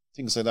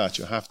 Things like that.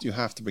 You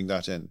have to bring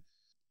that in,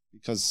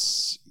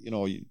 because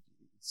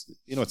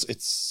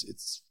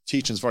it's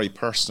teaching's very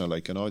personal.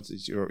 Like,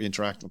 you're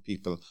interacting with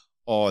people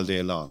all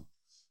day long.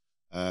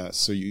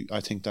 So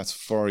I think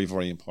that's very,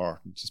 very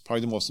important. It's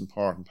probably the most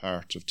important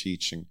part of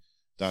teaching,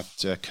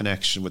 that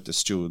connection with the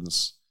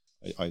students,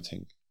 I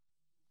think.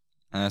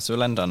 So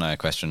we'll end on a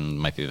question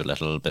might be a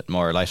little bit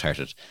more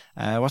lighthearted.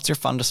 What's your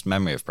fondest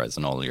memory of Pres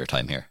in all your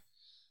time here?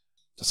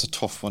 That's a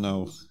tough one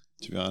now,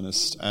 to be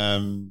honest.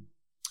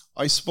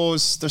 I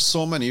suppose there's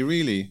so many,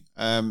 really.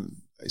 I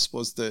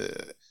suppose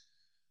the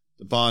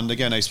bond,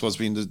 again, I suppose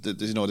being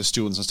the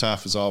students and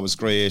staff is always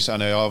great,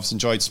 and I always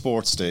enjoyed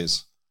sports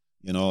days,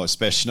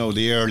 especially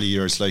the early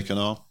years, I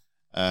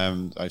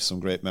have some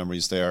great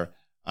memories there.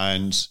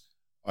 And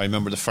I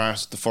remember the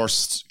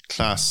first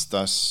class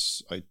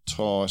that I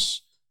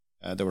taught,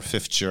 they were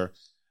fifth year,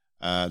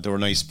 they were a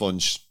nice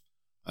bunch,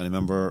 and I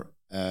remember,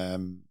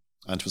 and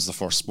it was the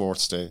first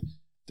sports day,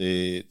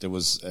 there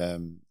was a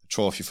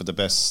trophy for the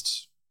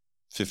best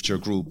fifth year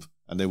group,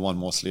 and they won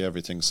mostly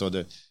everything, so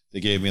they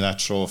gave me that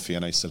trophy,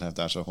 and I still have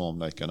that at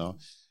home,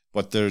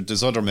 but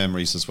there's other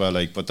memories as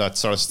well, but that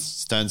sort of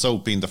stands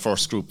out, being the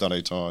first group that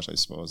I taught, I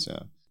suppose.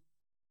 Yeah.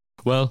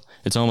 Well,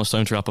 it's almost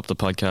time to wrap up the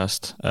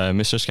podcast.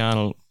 Mr.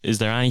 Scannell, is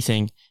there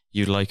anything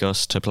you'd like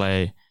us to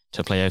play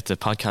out the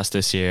podcast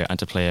this year and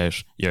to play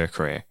out your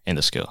career in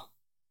the school?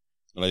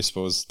 Well, I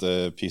suppose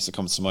the piece that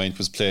comes to mind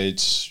was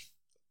played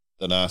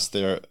the last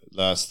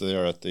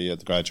there at the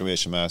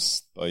graduation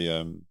mass by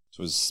it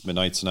was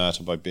Midnight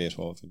Sonata by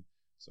Beethoven.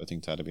 So I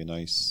think that'd be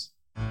nice.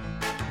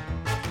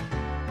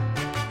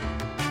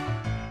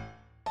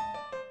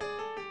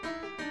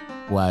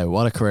 Wow,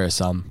 what a career,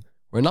 Sam.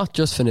 We're not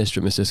just finished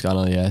with Mr.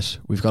 Scannell yet.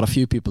 We've got a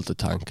few people to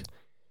thank.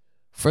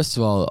 First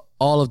of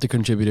all of the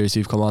contributors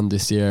who've come on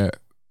this year,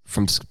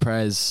 from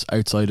Pres,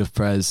 outside of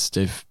Pres,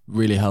 they've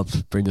really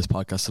helped bring this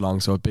podcast along,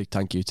 so a big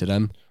thank you to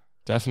them.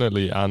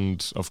 Definitely,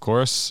 and of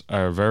course,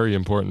 our very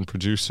important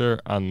producer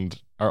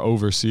and our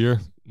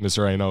overseer,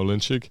 Mr. Aino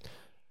Lynchig.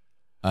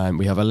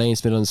 We have Elaine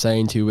Smith on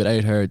sound, who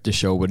without her, the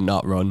show would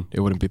not run. It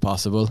wouldn't be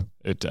possible.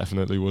 It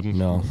definitely wouldn't.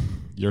 No.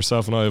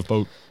 Yourself and I have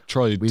both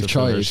tried to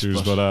fill our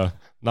shoes, but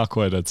not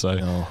quite, I'd say.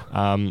 No.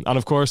 And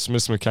of course,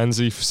 Miss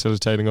Mackenzie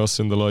facilitating us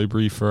in the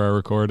library for our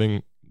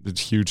recording. A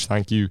huge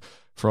thank you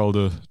for all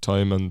the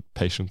time and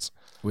patience.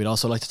 We'd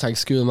also like to thank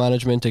school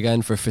management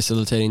again for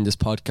facilitating this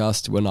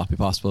podcast. It would not be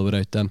possible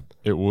without them.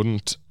 It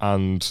wouldn't.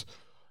 And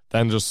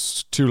then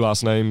just two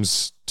last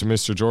names to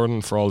Mr.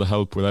 Jordan for all the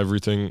help with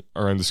everything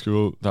around the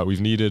school that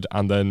we've needed,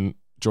 and then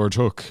George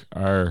Hook,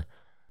 our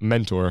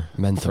mentor.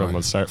 From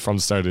the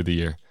start of the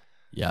year.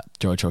 Yeah,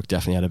 George Hook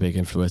definitely had a big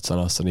influence on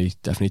us, and he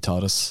definitely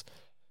taught us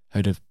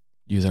how to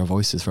use our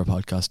voices for a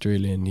podcast,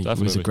 really, and he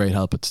was a great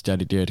help at the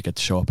start of the year to get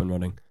the show up and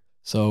running.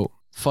 So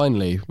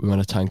finally, we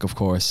want to thank, of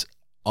course,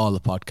 all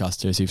the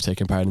podcasters who've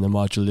taken part in the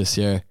module this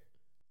year.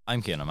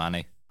 I'm Cian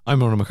O'Mahony.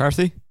 I'm Ronan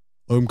McCarthy.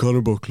 I'm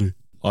Conor Buckley.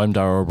 I'm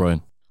Darragh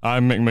O'Brien.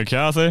 I'm Mick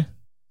McCarthy.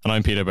 And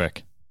I'm Peter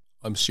Burke.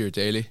 I'm Stuart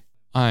Daly.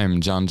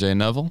 I'm John J.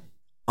 Neville.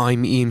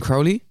 I'm Ian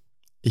Crowley.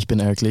 Ich bin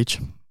Eric Leach.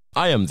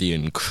 I am the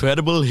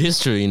incredible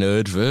history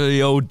nerd,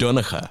 Virgil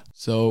O'Donoghue.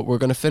 So we're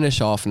going to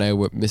finish off now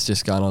with Mr.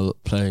 Scannell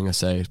playing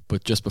us out.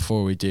 But just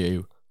before we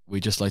do,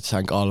 we'd just like to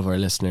thank all of our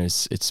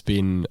listeners. It's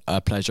been a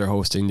pleasure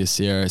hosting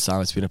this year.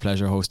 Sam, it's been a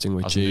pleasure hosting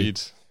with you.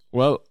 Indeed.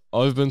 Well,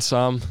 I've been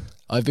Sam.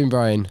 I've been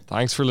Brian.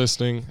 Thanks for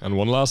listening. And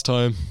one last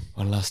time.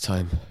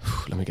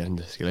 Let me get in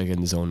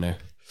the zone now.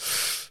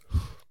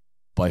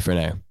 Bye for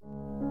now.